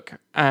Facebook,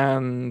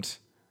 and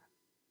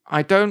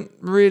I don't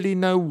really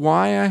know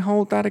why I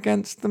hold that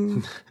against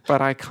them,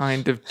 but I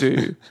kind of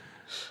do.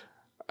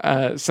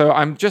 So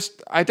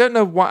I don't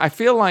know why. I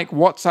feel like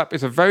WhatsApp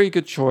is a very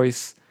good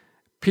choice.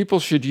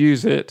 People should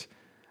use it.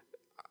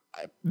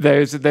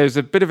 There's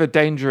a bit of a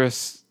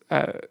dangerous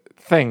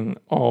thing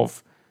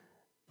of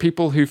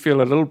people who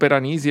feel a little bit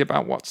uneasy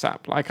about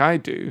WhatsApp, like I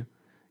do,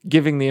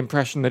 giving the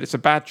impression that it's a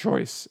bad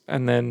choice,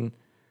 and then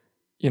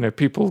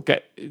people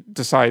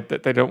decide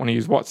that they don't want to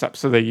use WhatsApp,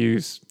 so they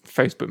use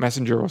Facebook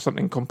Messenger or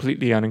something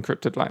completely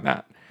unencrypted like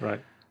that. Right.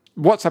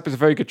 WhatsApp is a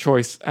very good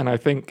choice, and I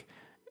think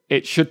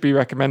it should be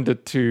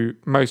recommended to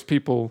most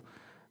people.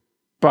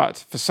 But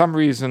for some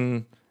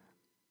reason,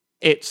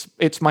 it's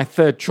my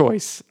third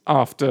choice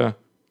after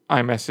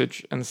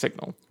iMessage and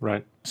Signal.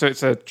 Right. So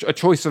it's a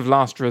choice of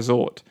last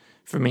resort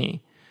for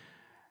me.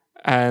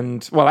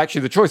 And, well,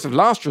 actually, the choice of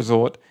last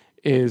resort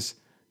is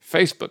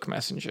Facebook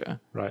Messenger,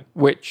 Right.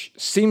 which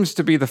seems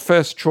to be the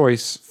first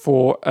choice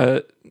for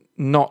a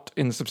not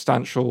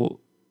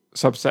insubstantial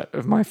subset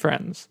of my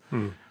friends,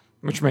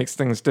 which makes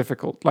things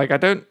difficult. Like,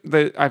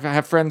 I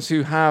have friends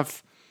who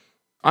have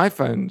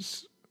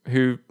iPhones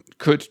who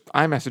could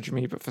iMessage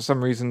me, but for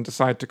some reason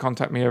decide to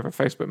contact me over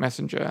Facebook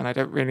Messenger, and I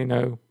don't really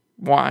know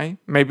why.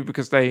 Maybe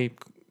because they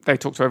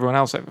talk to everyone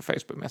else over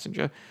Facebook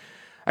Messenger.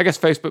 I guess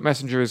Facebook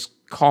Messenger is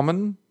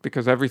common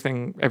because every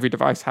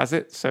device has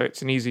it, so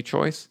it's an easy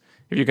choice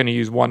if you're going to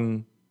use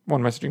one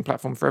messaging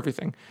platform for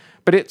everything.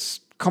 But it's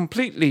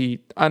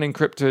completely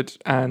unencrypted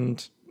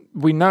and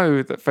we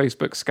know that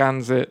Facebook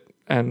scans it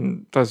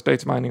and does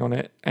data mining on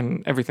it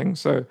and everything.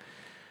 So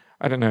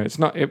I don't know.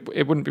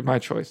 It wouldn't be my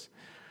choice.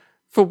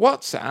 For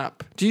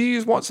WhatsApp, do you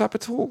use WhatsApp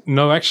at all?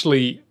 No,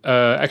 actually,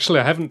 I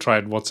haven't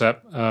tried WhatsApp.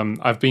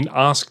 I've been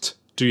asked,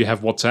 "Do you have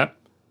WhatsApp?"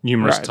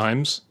 numerous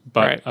times,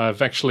 but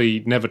I've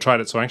actually never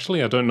tried it. So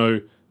actually, I don't know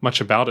much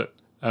about it.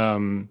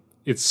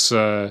 It's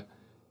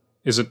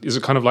is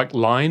it kind of like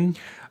Line?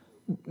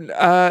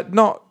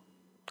 Not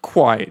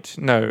quite.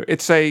 No,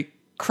 it's a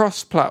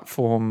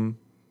cross-platform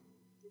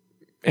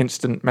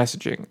instant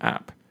messaging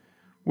app,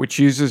 which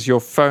uses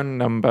your phone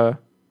number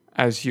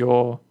as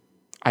your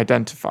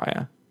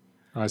identifier.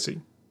 I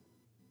see.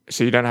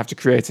 So you don't have to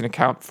create an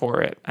account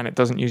for it, and it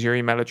doesn't use your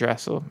email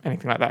address or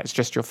anything like that. It's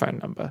just your phone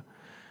number.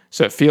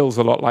 So it feels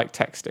a lot like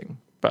texting,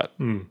 but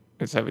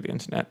it's over the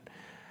internet.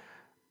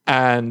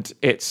 And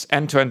it's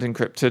end-to-end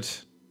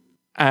encrypted,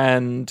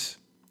 and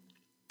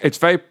it's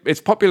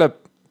popular,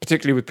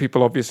 particularly with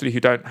people obviously who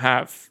don't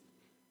have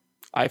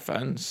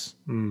iPhones,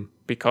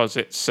 because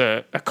it's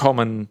a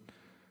common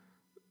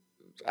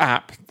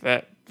app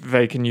that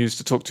they can use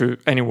to talk to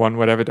anyone,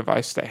 whatever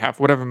device they have,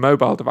 whatever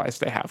mobile device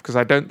they have, because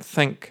I don't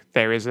think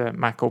there is a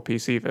Mac or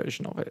PC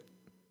version of it,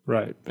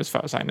 right? As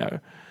far as I know.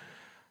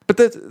 But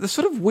the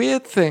sort of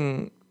weird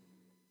thing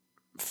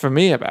for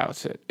me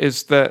about it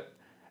is that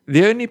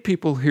the only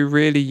people who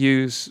really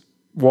use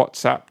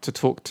WhatsApp to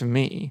talk to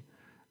me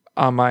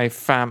are my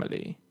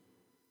family.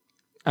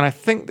 And I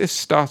think this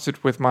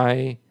started with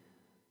my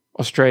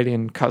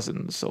Australian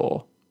cousins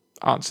or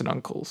aunts and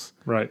uncles.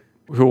 Right.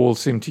 Who all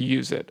seem to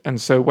use it. And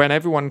so when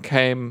everyone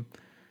came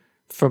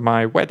for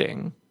my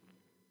wedding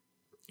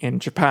in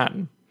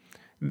Japan,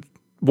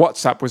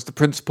 WhatsApp was the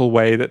principal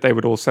way that they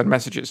would all send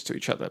messages to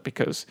each other,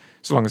 because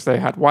as long as they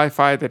had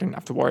Wi-Fi, they didn't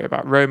have to worry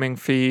about roaming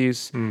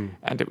fees,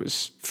 and it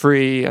was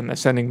free, and they're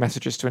sending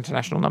messages to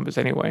international numbers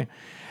anyway.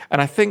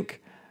 And I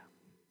think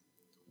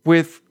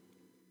with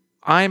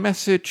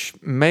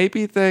iMessage,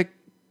 maybe they're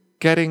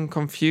getting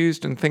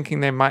confused and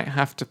thinking they might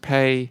have to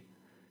pay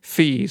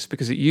fees,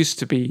 because it used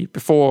to be,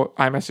 before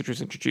iMessage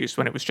was introduced,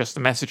 when it was just the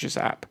Messages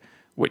app,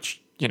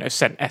 which,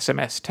 sent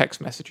SMS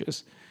text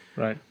messages.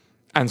 Right.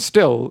 And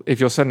still, if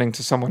you're sending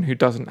to someone who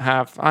doesn't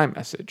have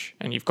iMessage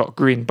and you've got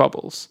green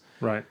bubbles,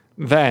 right,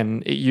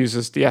 then it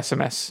uses the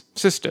SMS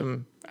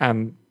system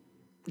and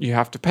you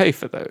have to pay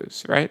for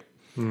those, right?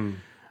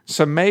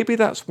 So maybe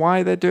that's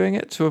why they're doing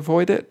it, to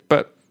avoid it.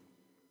 But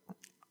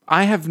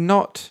I have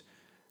not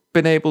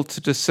been able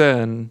to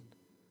discern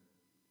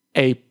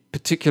a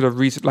particular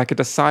reason, like a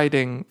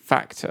deciding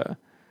factor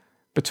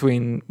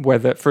between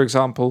whether, for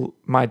example,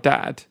 my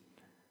dad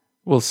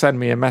will send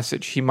me a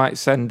message. He might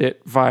send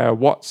it via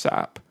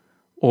WhatsApp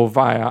or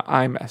via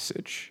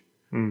iMessage.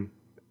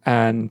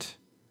 And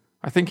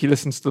I think he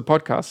listens to the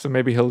podcast, so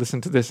maybe he'll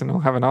listen to this and he'll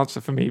have an answer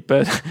for me.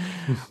 But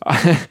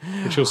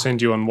which he'll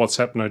send you on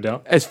WhatsApp, no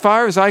doubt. As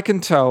far as I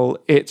can tell,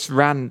 it's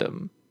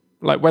random.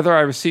 Like whether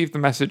I receive the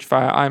message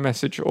via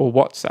iMessage or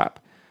WhatsApp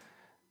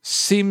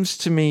seems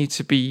to me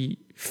to be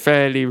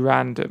fairly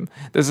random.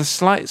 There's a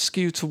slight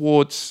skew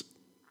towards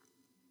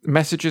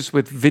messages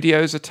with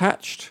videos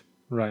attached.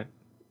 Right.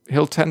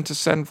 He'll tend to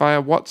send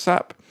via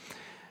WhatsApp.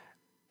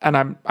 And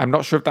I'm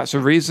not sure if that's a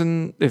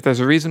reason, if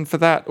there's a reason for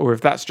that, or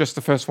if that's just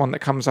the first one that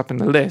comes up in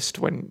the list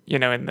when,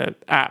 in the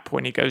app,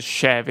 when he goes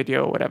share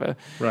video or whatever.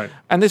 Right.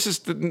 And this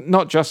is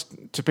not just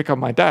to pick on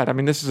my dad. I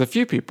mean, this is a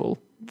few people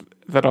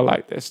that are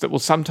like this, that will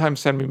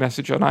sometimes send me a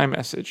message on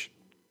iMessage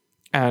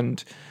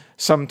and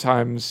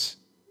sometimes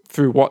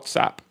through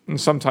WhatsApp and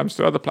sometimes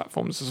through other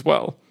platforms as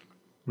well.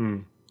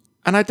 And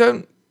I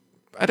don't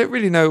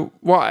really know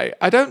why.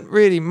 I don't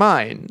really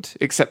mind,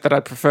 except that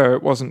I'd prefer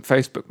it wasn't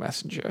Facebook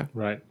Messenger.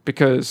 Right.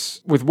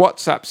 Because with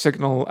WhatsApp,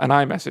 Signal, and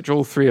iMessage,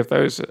 all three of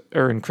those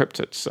are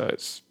encrypted, so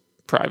it's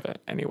private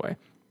anyway.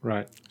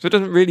 Right. So it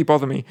doesn't really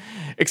bother me,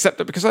 except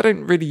that because I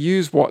don't really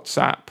use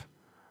WhatsApp,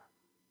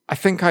 I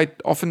think I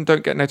often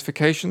don't get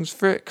notifications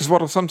for it. Because what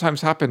will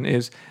sometimes happen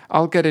is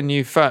I'll get a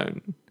new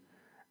phone,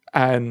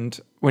 and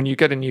when you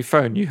get a new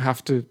phone, you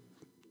have to,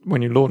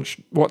 when you launch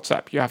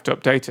WhatsApp, you have to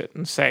update it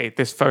and say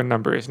this phone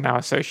number is now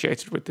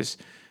associated with this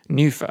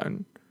new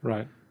phone,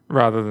 right,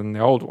 rather than the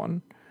old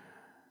one.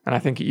 And I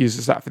think it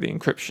uses that for the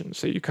encryption,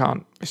 so you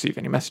can't receive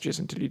any messages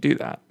until you do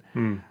that.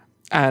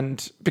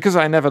 And because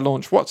I never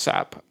launch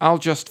WhatsApp, I'll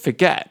just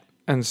forget,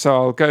 and so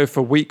I'll go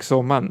for weeks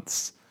or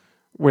months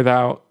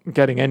without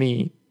getting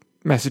any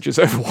messages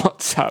over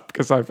WhatsApp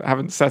because I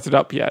haven't set it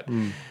up yet.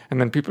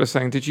 And then people are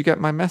saying, "Did you get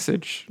my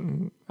message?"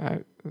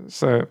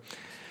 So.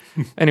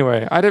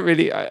 Anyway, I don't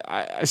really.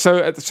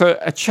 So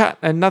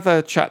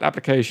another chat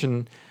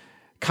application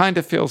kind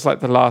of feels like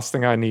the last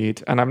thing I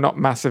need, and I'm not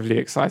massively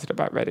excited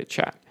about Reddit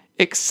chat,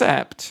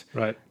 except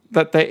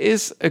that there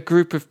is a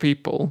group of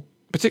people,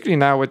 particularly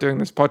now we're doing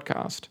this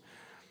podcast.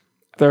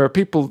 There are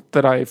people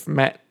that I've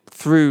met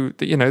through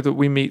that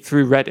we meet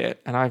through Reddit,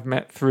 and I've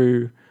met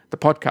through the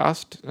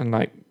podcast, and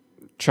like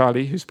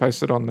Charlie, who's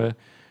posted on the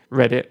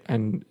Reddit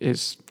and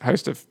is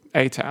host of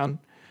A-Town,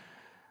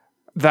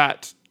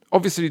 that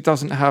obviously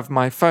doesn't have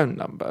my phone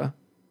number,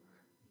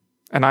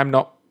 and I'm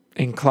not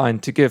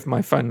inclined to give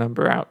my phone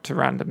number out to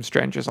random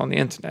strangers on the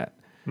internet.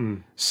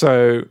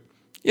 So,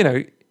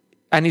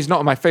 and he's not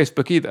on my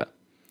Facebook either.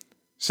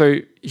 So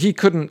he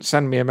couldn't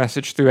send me a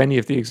message through any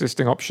of the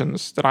existing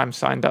options that I'm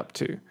signed up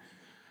to.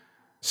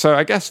 So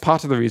I guess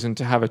part of the reason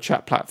to have a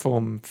chat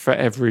platform for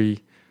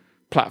every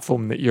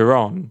platform that you're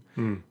on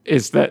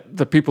is that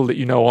the people that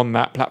you know on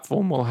that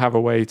platform will have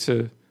a way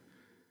to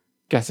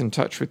get in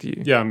touch with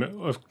you.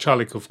 Yeah,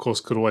 Charlie, of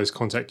course, could always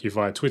contact you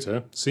via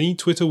Twitter. See,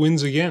 Twitter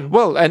wins again.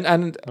 Well,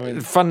 and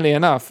funnily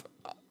enough,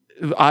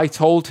 I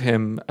told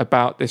him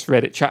about this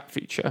Reddit chat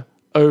feature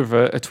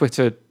over a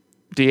Twitter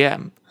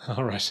DM.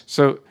 All right.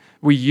 So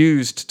we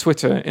used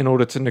Twitter in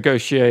order to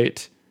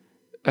negotiate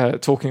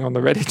talking on the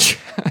Reddit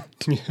chat.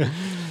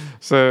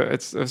 So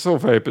it's all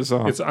very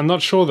bizarre. I'm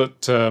not sure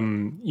that,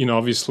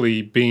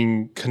 obviously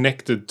being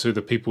connected to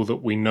the people that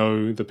we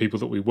know, the people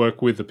that we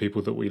work with, the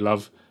people that we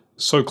love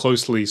so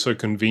closely, so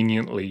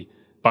conveniently,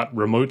 but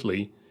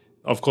remotely,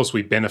 of course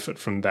we benefit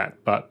from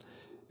that. But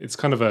it's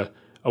kind of a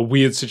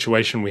weird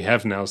situation we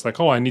have now. It's like,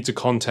 I need to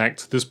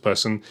contact this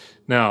person.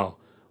 Now,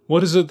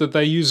 what is it that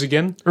they use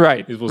again?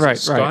 Right. Was it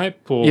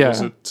Skype or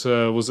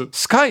was it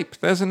Skype?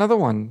 There's another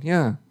one.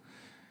 Yeah.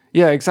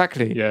 Yeah,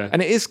 exactly. Yeah.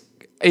 And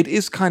it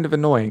is kind of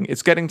annoying.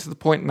 It's getting to the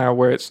point now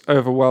where it's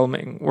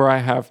overwhelming, where I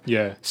have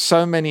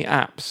so many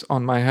apps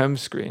on my home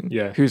screen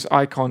whose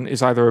icon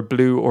is either a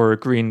blue or a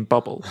green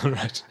bubble.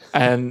 Right.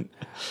 And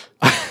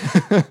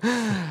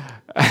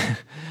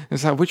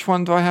it's like, which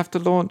one do I have to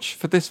launch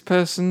for this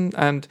person?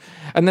 And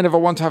then if I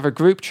want to have a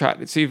group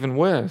chat, it's even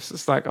worse.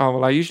 It's like,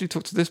 I usually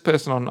talk to this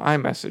person on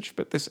iMessage,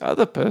 but this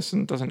other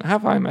person doesn't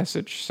have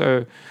iMessage.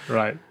 So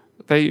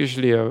they're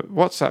usually a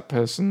WhatsApp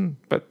person,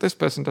 but this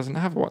person doesn't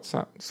have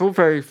WhatsApp. It's all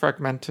very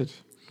fragmented.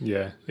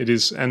 Yeah, it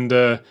is. And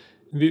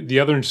the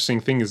other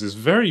interesting thing is it's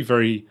very,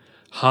 very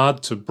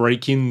hard to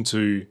break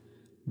into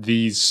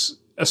these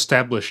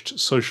established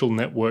social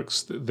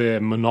networks, their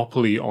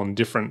monopoly on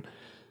different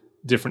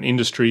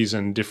industries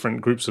and different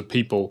groups of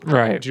people.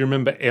 Right. Do you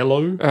remember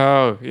Ello?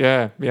 Oh,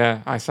 yeah.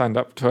 I signed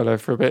up to Ello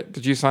for a bit.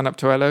 Did you sign up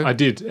to Ello? I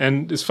did.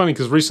 And it's funny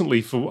because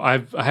recently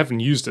I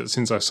haven't used it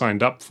since I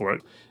signed up for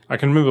it. I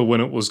can remember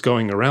when it was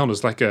going around,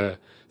 it's like a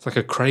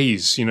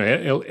craze.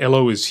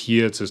 Ello is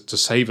here to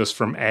save us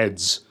from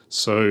ads.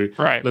 So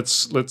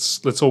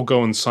let's all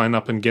go and sign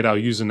up and get our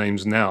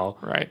usernames now.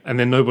 Right. And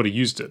then nobody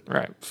used it.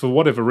 Right. For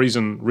whatever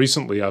reason,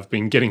 recently I've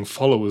been getting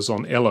followers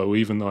on Ello,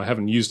 even though I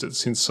haven't used it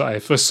since I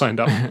first signed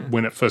up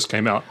when it first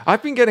came out.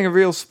 I've been getting a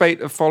real spate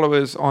of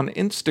followers on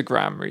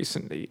Instagram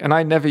recently, and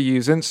I never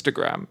use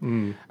Instagram.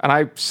 And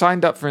I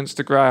signed up for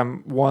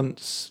Instagram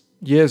once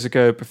years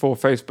ago before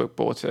Facebook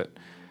bought it.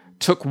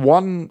 Took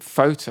one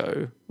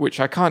photo, which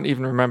I can't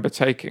even remember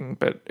taking,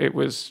 but it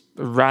was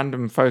a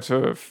random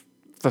photo of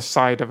the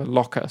side of a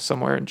locker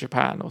somewhere in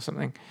Japan or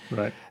something.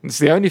 Right. And it's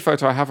the only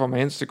photo I have on my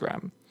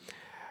Instagram.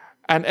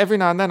 And every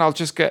now and then I'll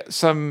just get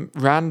some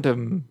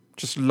random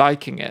just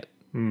liking it,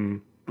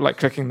 like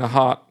clicking the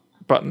heart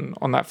button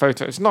on that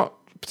photo. It's not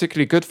a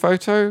particularly good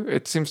photo.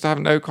 It seems to have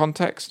no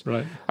context.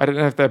 Right. I don't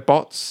know if they're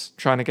bots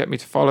trying to get me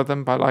to follow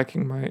them by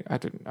liking my... I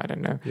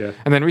don't know. Yeah.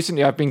 And then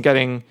recently I've been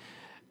getting...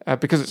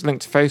 because it's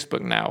linked to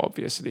Facebook now,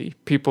 obviously,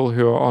 people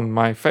who are on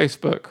my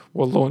Facebook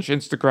will launch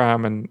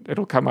Instagram and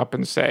it'll come up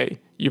and say,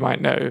 you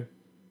might know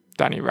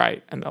Danny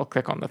Wright, and they'll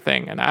click on the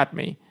thing and add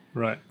me.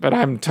 Right. But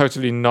I'm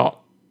totally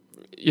not,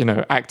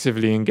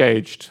 actively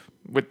engaged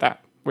with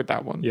that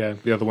one. Yeah,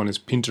 the other one is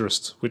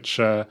Pinterest, which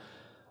I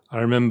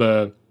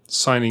remember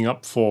signing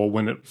up for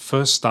when it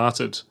first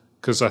started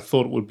because I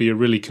thought it would be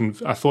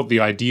I thought the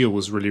idea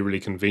was really,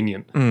 really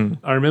convenient.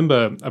 I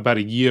remember about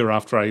a year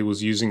after I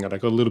was using it, I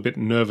got a little bit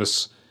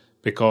nervous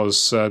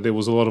because there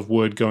was a lot of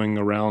word going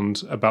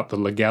around about the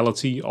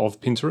legality of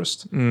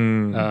Pinterest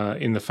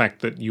in the fact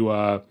that you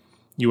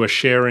are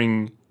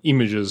sharing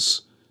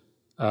images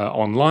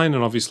online,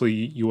 and obviously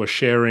you are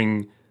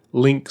sharing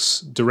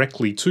links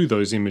directly to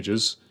those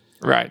images.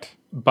 Right.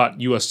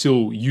 But you are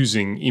still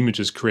using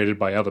images created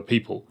by other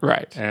people.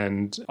 Right.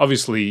 And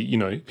obviously,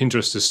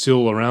 Pinterest is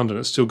still around and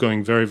it's still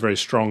going very, very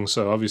strong.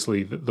 So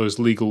obviously those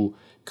legal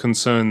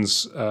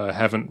concerns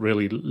haven't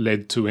really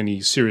led to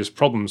any serious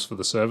problems for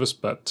the service.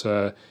 But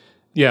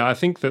I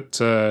think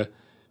that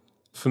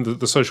from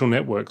the social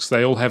networks,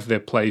 they all have their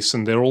place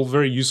and they're all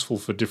very useful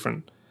for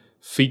different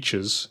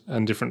features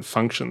and different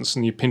functions.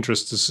 And your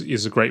Pinterest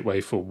is a great way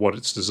for what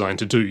it's designed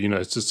to do.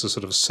 It's just to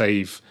sort of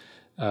save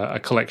a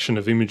collection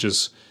of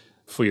images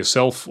for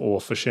yourself or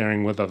for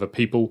sharing with other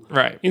people.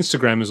 Right.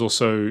 Instagram is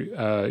also,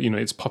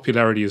 its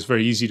popularity is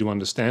very easy to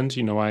understand.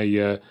 I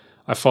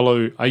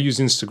use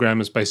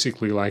Instagram as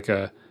basically like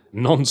a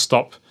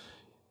non-stop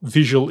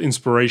visual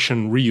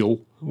inspiration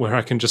reel where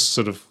I can just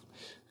sort of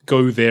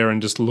go there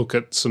and just look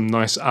at some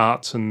nice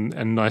art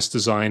and nice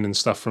design and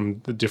stuff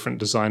from the different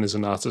designers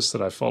and artists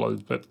that I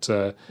followed. But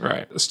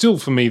still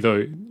for me,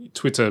 though,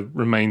 Twitter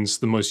remains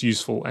the most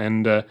useful.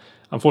 And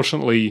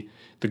unfortunately,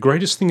 the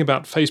greatest thing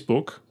about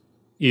Facebook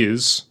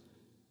is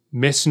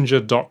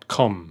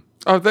Messenger.com.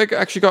 Oh, they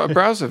actually got a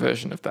browser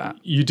version of that.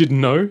 You didn't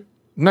know?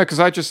 No, because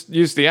I just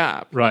use the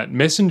app. Right.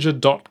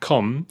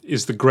 Messenger.com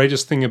is the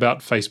greatest thing about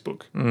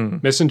Facebook.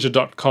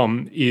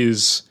 Messenger.com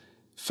is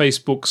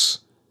Facebook's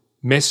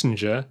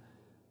Messenger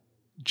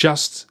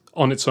just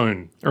on its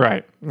own.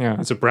 Right. Yeah.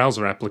 It's a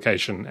browser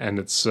application, and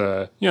it's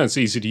it's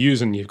easy to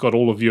use, and you've got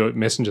all of your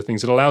Messenger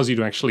things. It allows you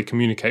to actually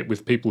communicate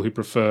with people who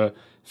prefer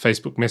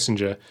Facebook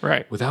Messenger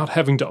Right. without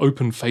having to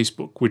open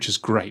Facebook, which is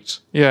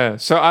great. Yeah.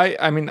 So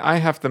I mean, I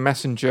have the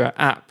Messenger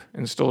app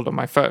installed on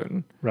my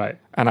phone, Right.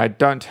 and I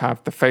don't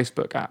have the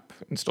Facebook app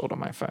installed on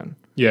my phone.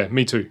 Yeah,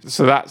 me too.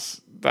 So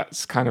that's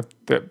kind of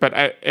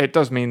but it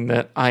does mean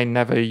that I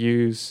never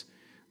use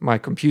my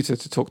computer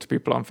to talk to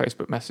people on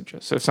Facebook Messenger.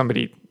 So if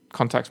somebody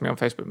contacts me on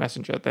Facebook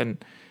Messenger, then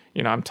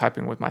I'm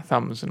typing with my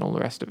thumbs and all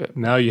the rest of it.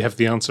 Now you have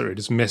the answer. It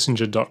is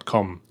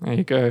messenger.com. There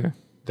you go.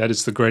 That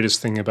is the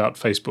greatest thing about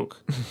Facebook.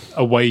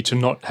 A way to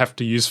not have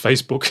to use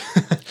Facebook.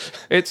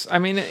 It's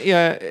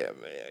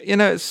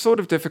sort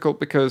of difficult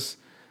because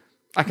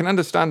I can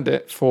understand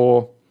it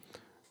for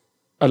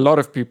a lot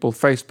of people.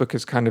 Facebook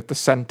is kind of the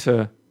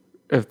center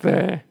of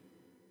their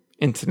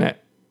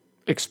internet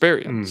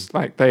experience.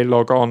 Like they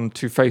log on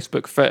to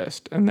Facebook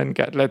first and then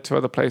get led to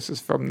other places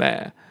from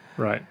there.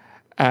 Right.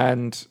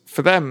 And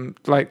for them,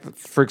 like,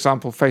 for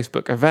example,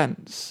 Facebook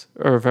events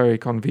are a very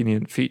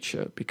convenient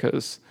feature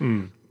because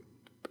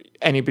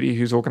anybody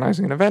who's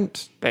organizing an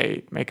event,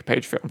 they make a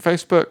page for it on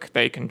Facebook.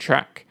 They can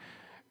track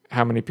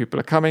how many people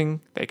are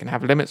coming. They can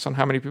have limits on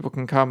how many people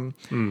can come.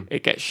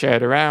 It gets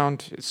shared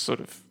around. It's sort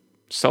of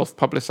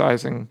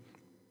self-publicizing.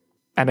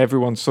 And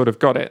everyone's sort of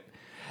got it.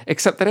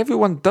 Except that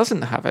everyone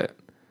doesn't have it.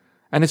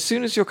 And as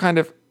soon as you're kind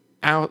of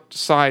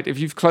outside, if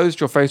you've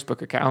closed your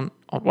Facebook account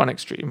on one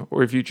extreme,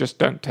 or if you just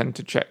don't tend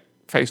to check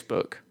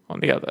Facebook on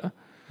the other,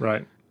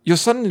 Right. you're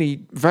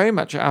suddenly very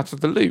much out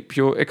of the loop.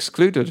 You're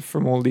excluded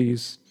from all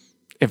these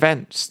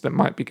events that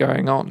might be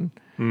going on.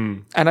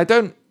 And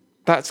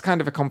that's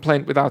kind of a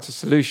complaint without a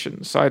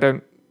solution.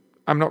 So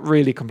I'm not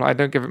really I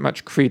don't give it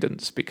much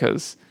credence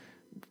because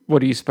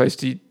what are you supposed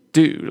to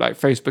do? Like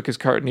Facebook is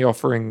currently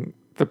offering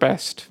the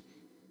best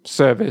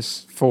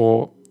service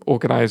for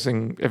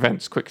organizing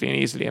events quickly and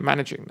easily and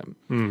managing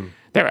them.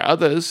 There are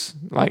others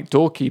like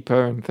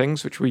Doorkeeper and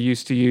things which we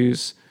used to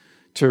use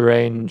to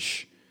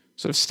arrange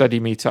sort of study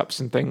meetups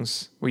and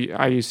things.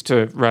 I used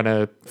to run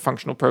a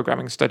functional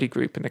programming study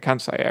group in the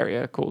Kansai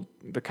area called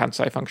the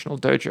Kansai Functional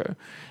Dojo,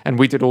 and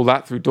we did all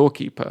that through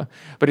Doorkeeper.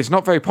 But it's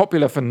not very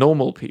popular for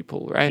normal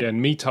people, right? Yeah,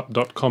 and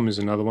meetup.com is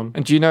another one.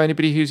 And do you know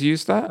anybody who's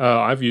used that?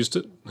 I've used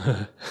it.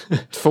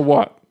 For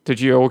what? Did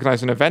you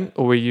organize an event,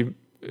 or were you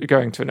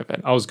going to an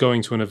event? I was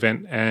going to an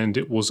event, and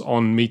it was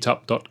on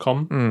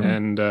meetup.com,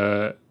 and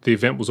the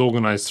event was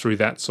organized through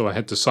that, so I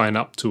had to sign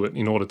up to it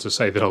in order to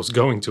say that I was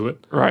going to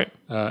it. Right.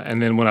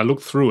 And then when I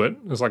looked through it,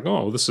 I was like,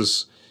 oh, this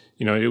is,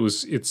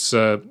 it's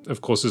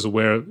of course is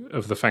aware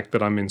of the fact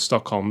that I'm in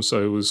Stockholm,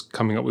 so it was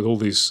coming up with all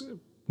these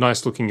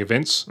nice looking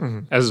events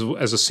as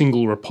a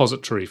single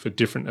repository for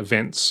different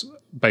events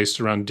based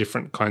around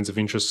different kinds of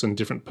interests and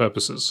different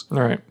purposes.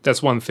 Right.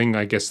 That's one thing,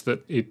 I guess,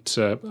 that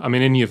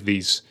any of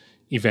these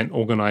event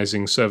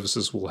organizing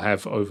services will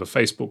have over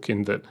Facebook,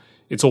 in that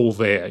it's all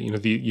there.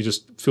 You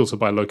just filter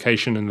by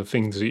location and the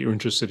things that you're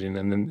interested in,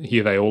 and then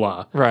here they all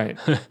are. Right.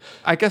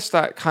 I guess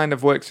that kind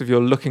of works if you're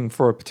looking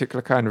for a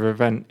particular kind of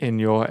event in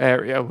your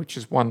area, which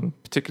is one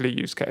particular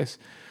use case.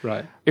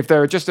 Right. If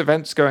there are just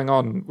events going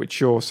on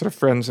which your sort of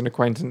friends and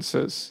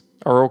acquaintances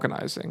are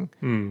organizing,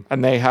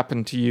 and they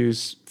happen to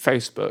use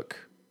Facebook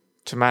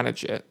to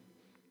manage it,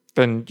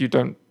 then you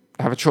don't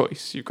have a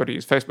choice. You've got to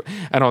use Facebook.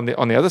 And on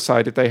the other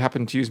side, if they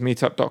happen to use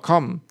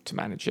meetup.com to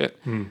manage it,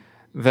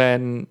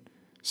 then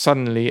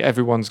suddenly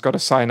everyone's got to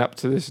sign up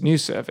to this new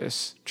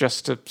service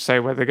just to say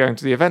whether they're going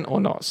to the event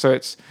or not. So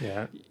it's,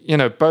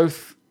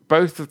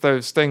 both of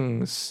those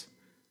things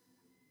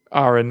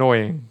are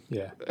annoying.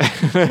 Yeah.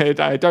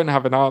 I don't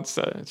have an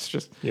answer. It's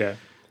just,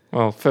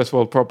 first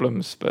world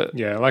problems. But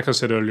yeah, like I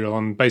said earlier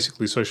on,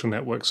 basically social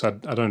networks, I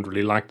don't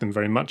really like them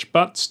very much,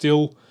 but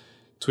still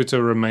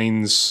Twitter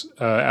remains,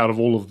 out of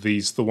all of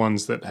these, the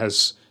ones that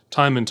has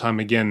time and time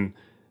again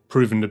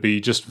proven to be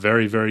just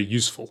very, very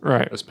useful,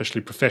 right?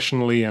 Especially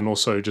professionally, and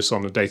also just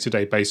on a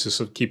day-to-day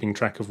basis of keeping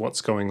track of what's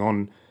going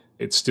on.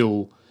 It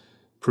still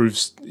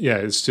proves,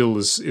 it still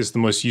is the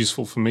most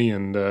useful for me.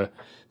 And the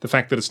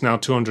fact that it's now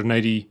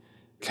 280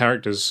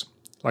 characters,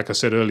 like I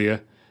said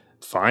earlier,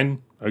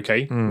 fine,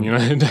 okay.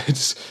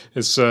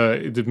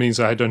 It means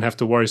I don't have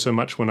to worry so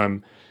much when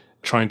I'm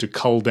trying to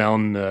cull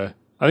down. I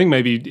think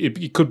maybe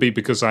it could be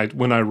because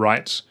when I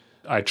write,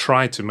 I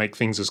try to make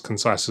things as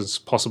concise as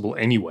possible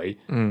anyway.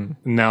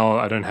 Now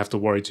I don't have to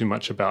worry too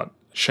much about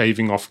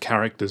shaving off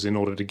characters in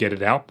order to get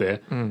it out there.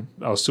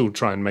 I'll still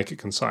try and make it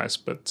concise.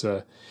 But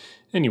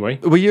anyway.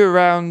 Were you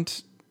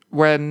around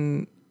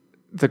when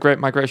the Great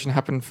Migration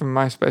happened from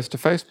MySpace to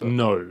Facebook?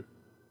 No.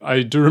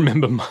 I do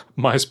remember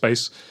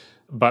MySpace,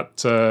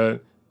 but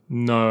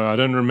no, I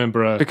don't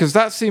remember. Because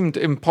that seemed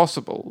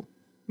impossible.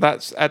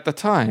 That's, at the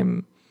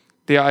time,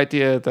 the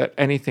idea that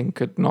anything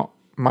could knock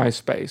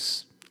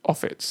MySpace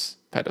off its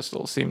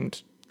pedestal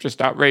seemed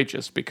just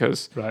outrageous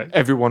because Right.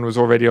 everyone was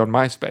already on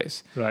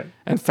MySpace. Right.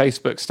 And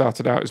Facebook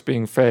started out as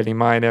being fairly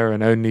minor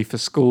and only for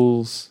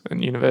schools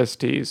and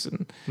universities.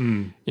 And,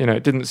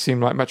 it didn't seem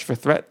like much of a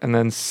threat. And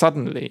then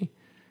suddenly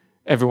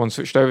everyone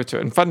switched over to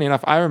it. And funnily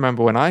enough, I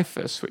remember when I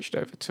first switched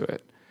over to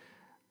it,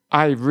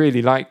 I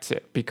really liked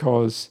it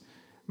because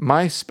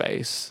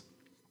MySpace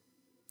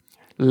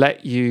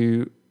let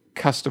you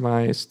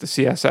customize the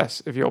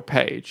CSS of your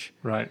page.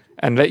 Right.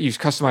 And let you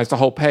customize the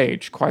whole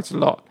page quite a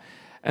lot.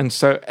 And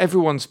so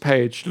everyone's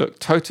page looked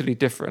totally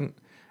different.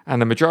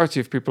 And the majority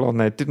of people on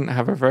there didn't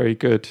have a very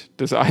good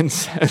design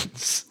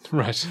sense.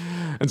 Right.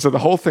 And so the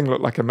whole thing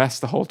looked like a mess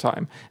the whole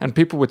time. And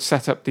people would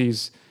set up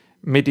these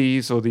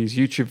MIDIs or these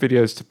YouTube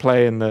videos to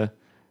play in the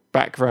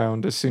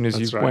background as soon as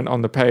That's you right. went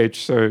on the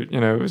page. So,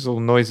 it was all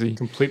noisy.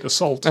 Complete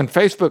assault. And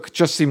Facebook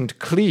just seemed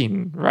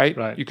clean, right?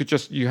 Right.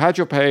 You had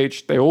your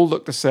page, they all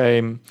looked the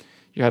same.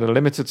 You had a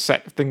limited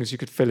set of things you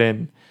could fill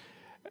in.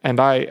 And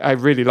I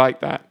really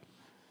liked that.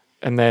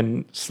 And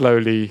then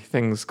slowly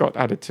things got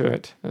added to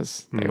it,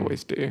 as they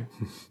always do.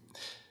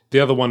 The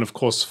other one, of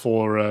course,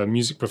 for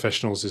music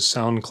professionals is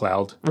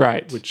SoundCloud.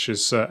 Right. Which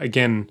is,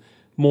 again,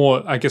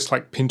 more, I guess,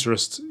 like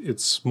Pinterest.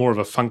 It's more of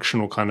a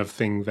functional kind of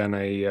thing than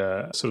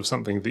a sort of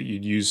something that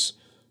you'd use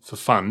for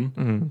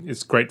fun.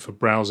 It's great for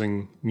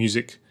browsing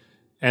music.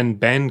 And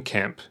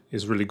Bandcamp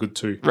is really good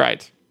too.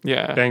 Right.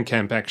 Yeah.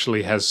 Bandcamp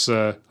actually has,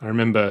 I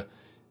remember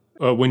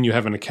when you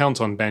have an account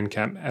on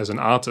Bandcamp as an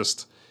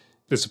artist,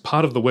 there's a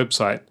part of the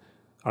website,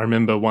 I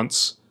remember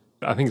once,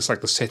 I think it's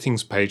like the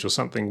settings page or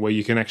something, where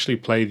you can actually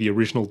play the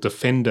original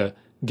Defender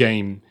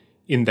game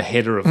in the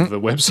header of the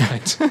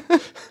website.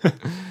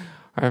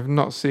 I have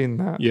not seen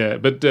that. Yeah,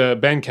 but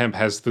Bandcamp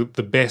has the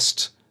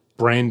best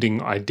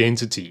branding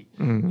identity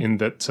in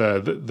that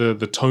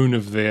the tone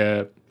of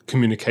their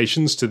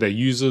communications to their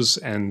users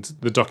and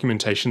the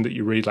documentation that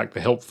you read, like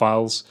the help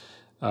files,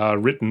 are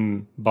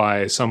written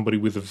by somebody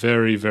with a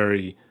very,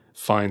 very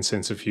fine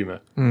sense of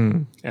humor.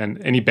 And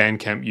any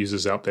Bandcamp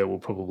users out there will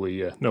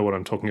probably know what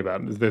I'm talking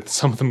about.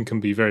 Some of them can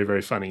be very,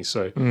 very funny.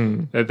 So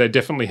they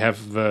definitely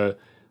have the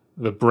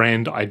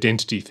brand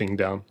identity thing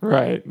down.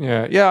 Right.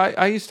 Yeah. Yeah.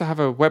 I used to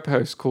have a web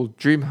host called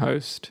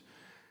DreamHost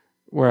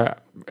where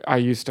I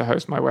used to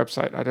host my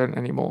website. I don't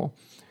anymore.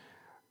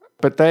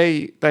 But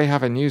they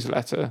have a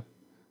newsletter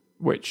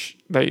which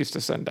they used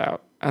to send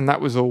out. And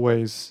that was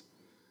always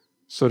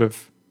sort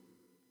of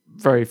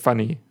very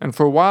funny. And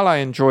for a while I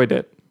enjoyed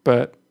it.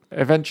 But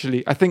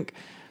eventually, I think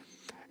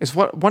it's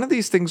one of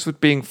these things with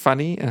being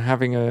funny and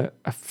having a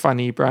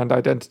funny brand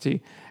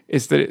identity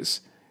is that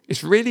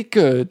it's really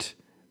good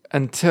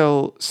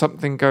until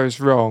something goes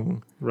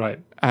wrong. Right.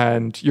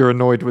 And you're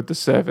annoyed with the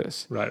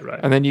service. Right.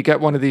 And then you get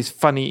one of these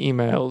funny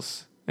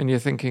emails and you're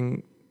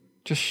thinking,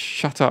 just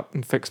shut up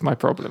and fix my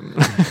problem.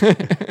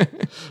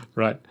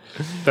 Right.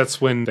 That's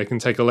when they can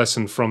take a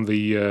lesson from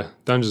the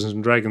Dungeons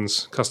and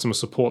Dragons customer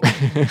support.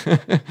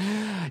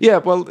 Yeah,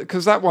 well,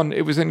 because that one,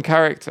 it was in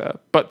character,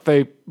 but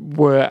they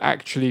were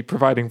actually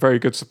providing very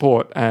good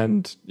support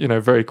and,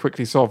 very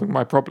quickly solving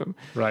my problem.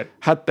 Right.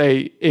 Had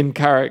they, in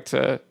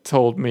character,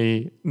 told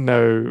me,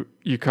 no,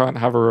 you can't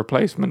have a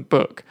replacement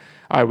book,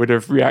 I would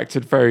have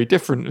reacted very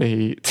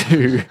differently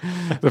to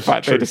the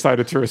fact they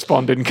decided to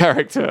respond in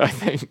character, I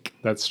think.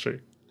 That's true.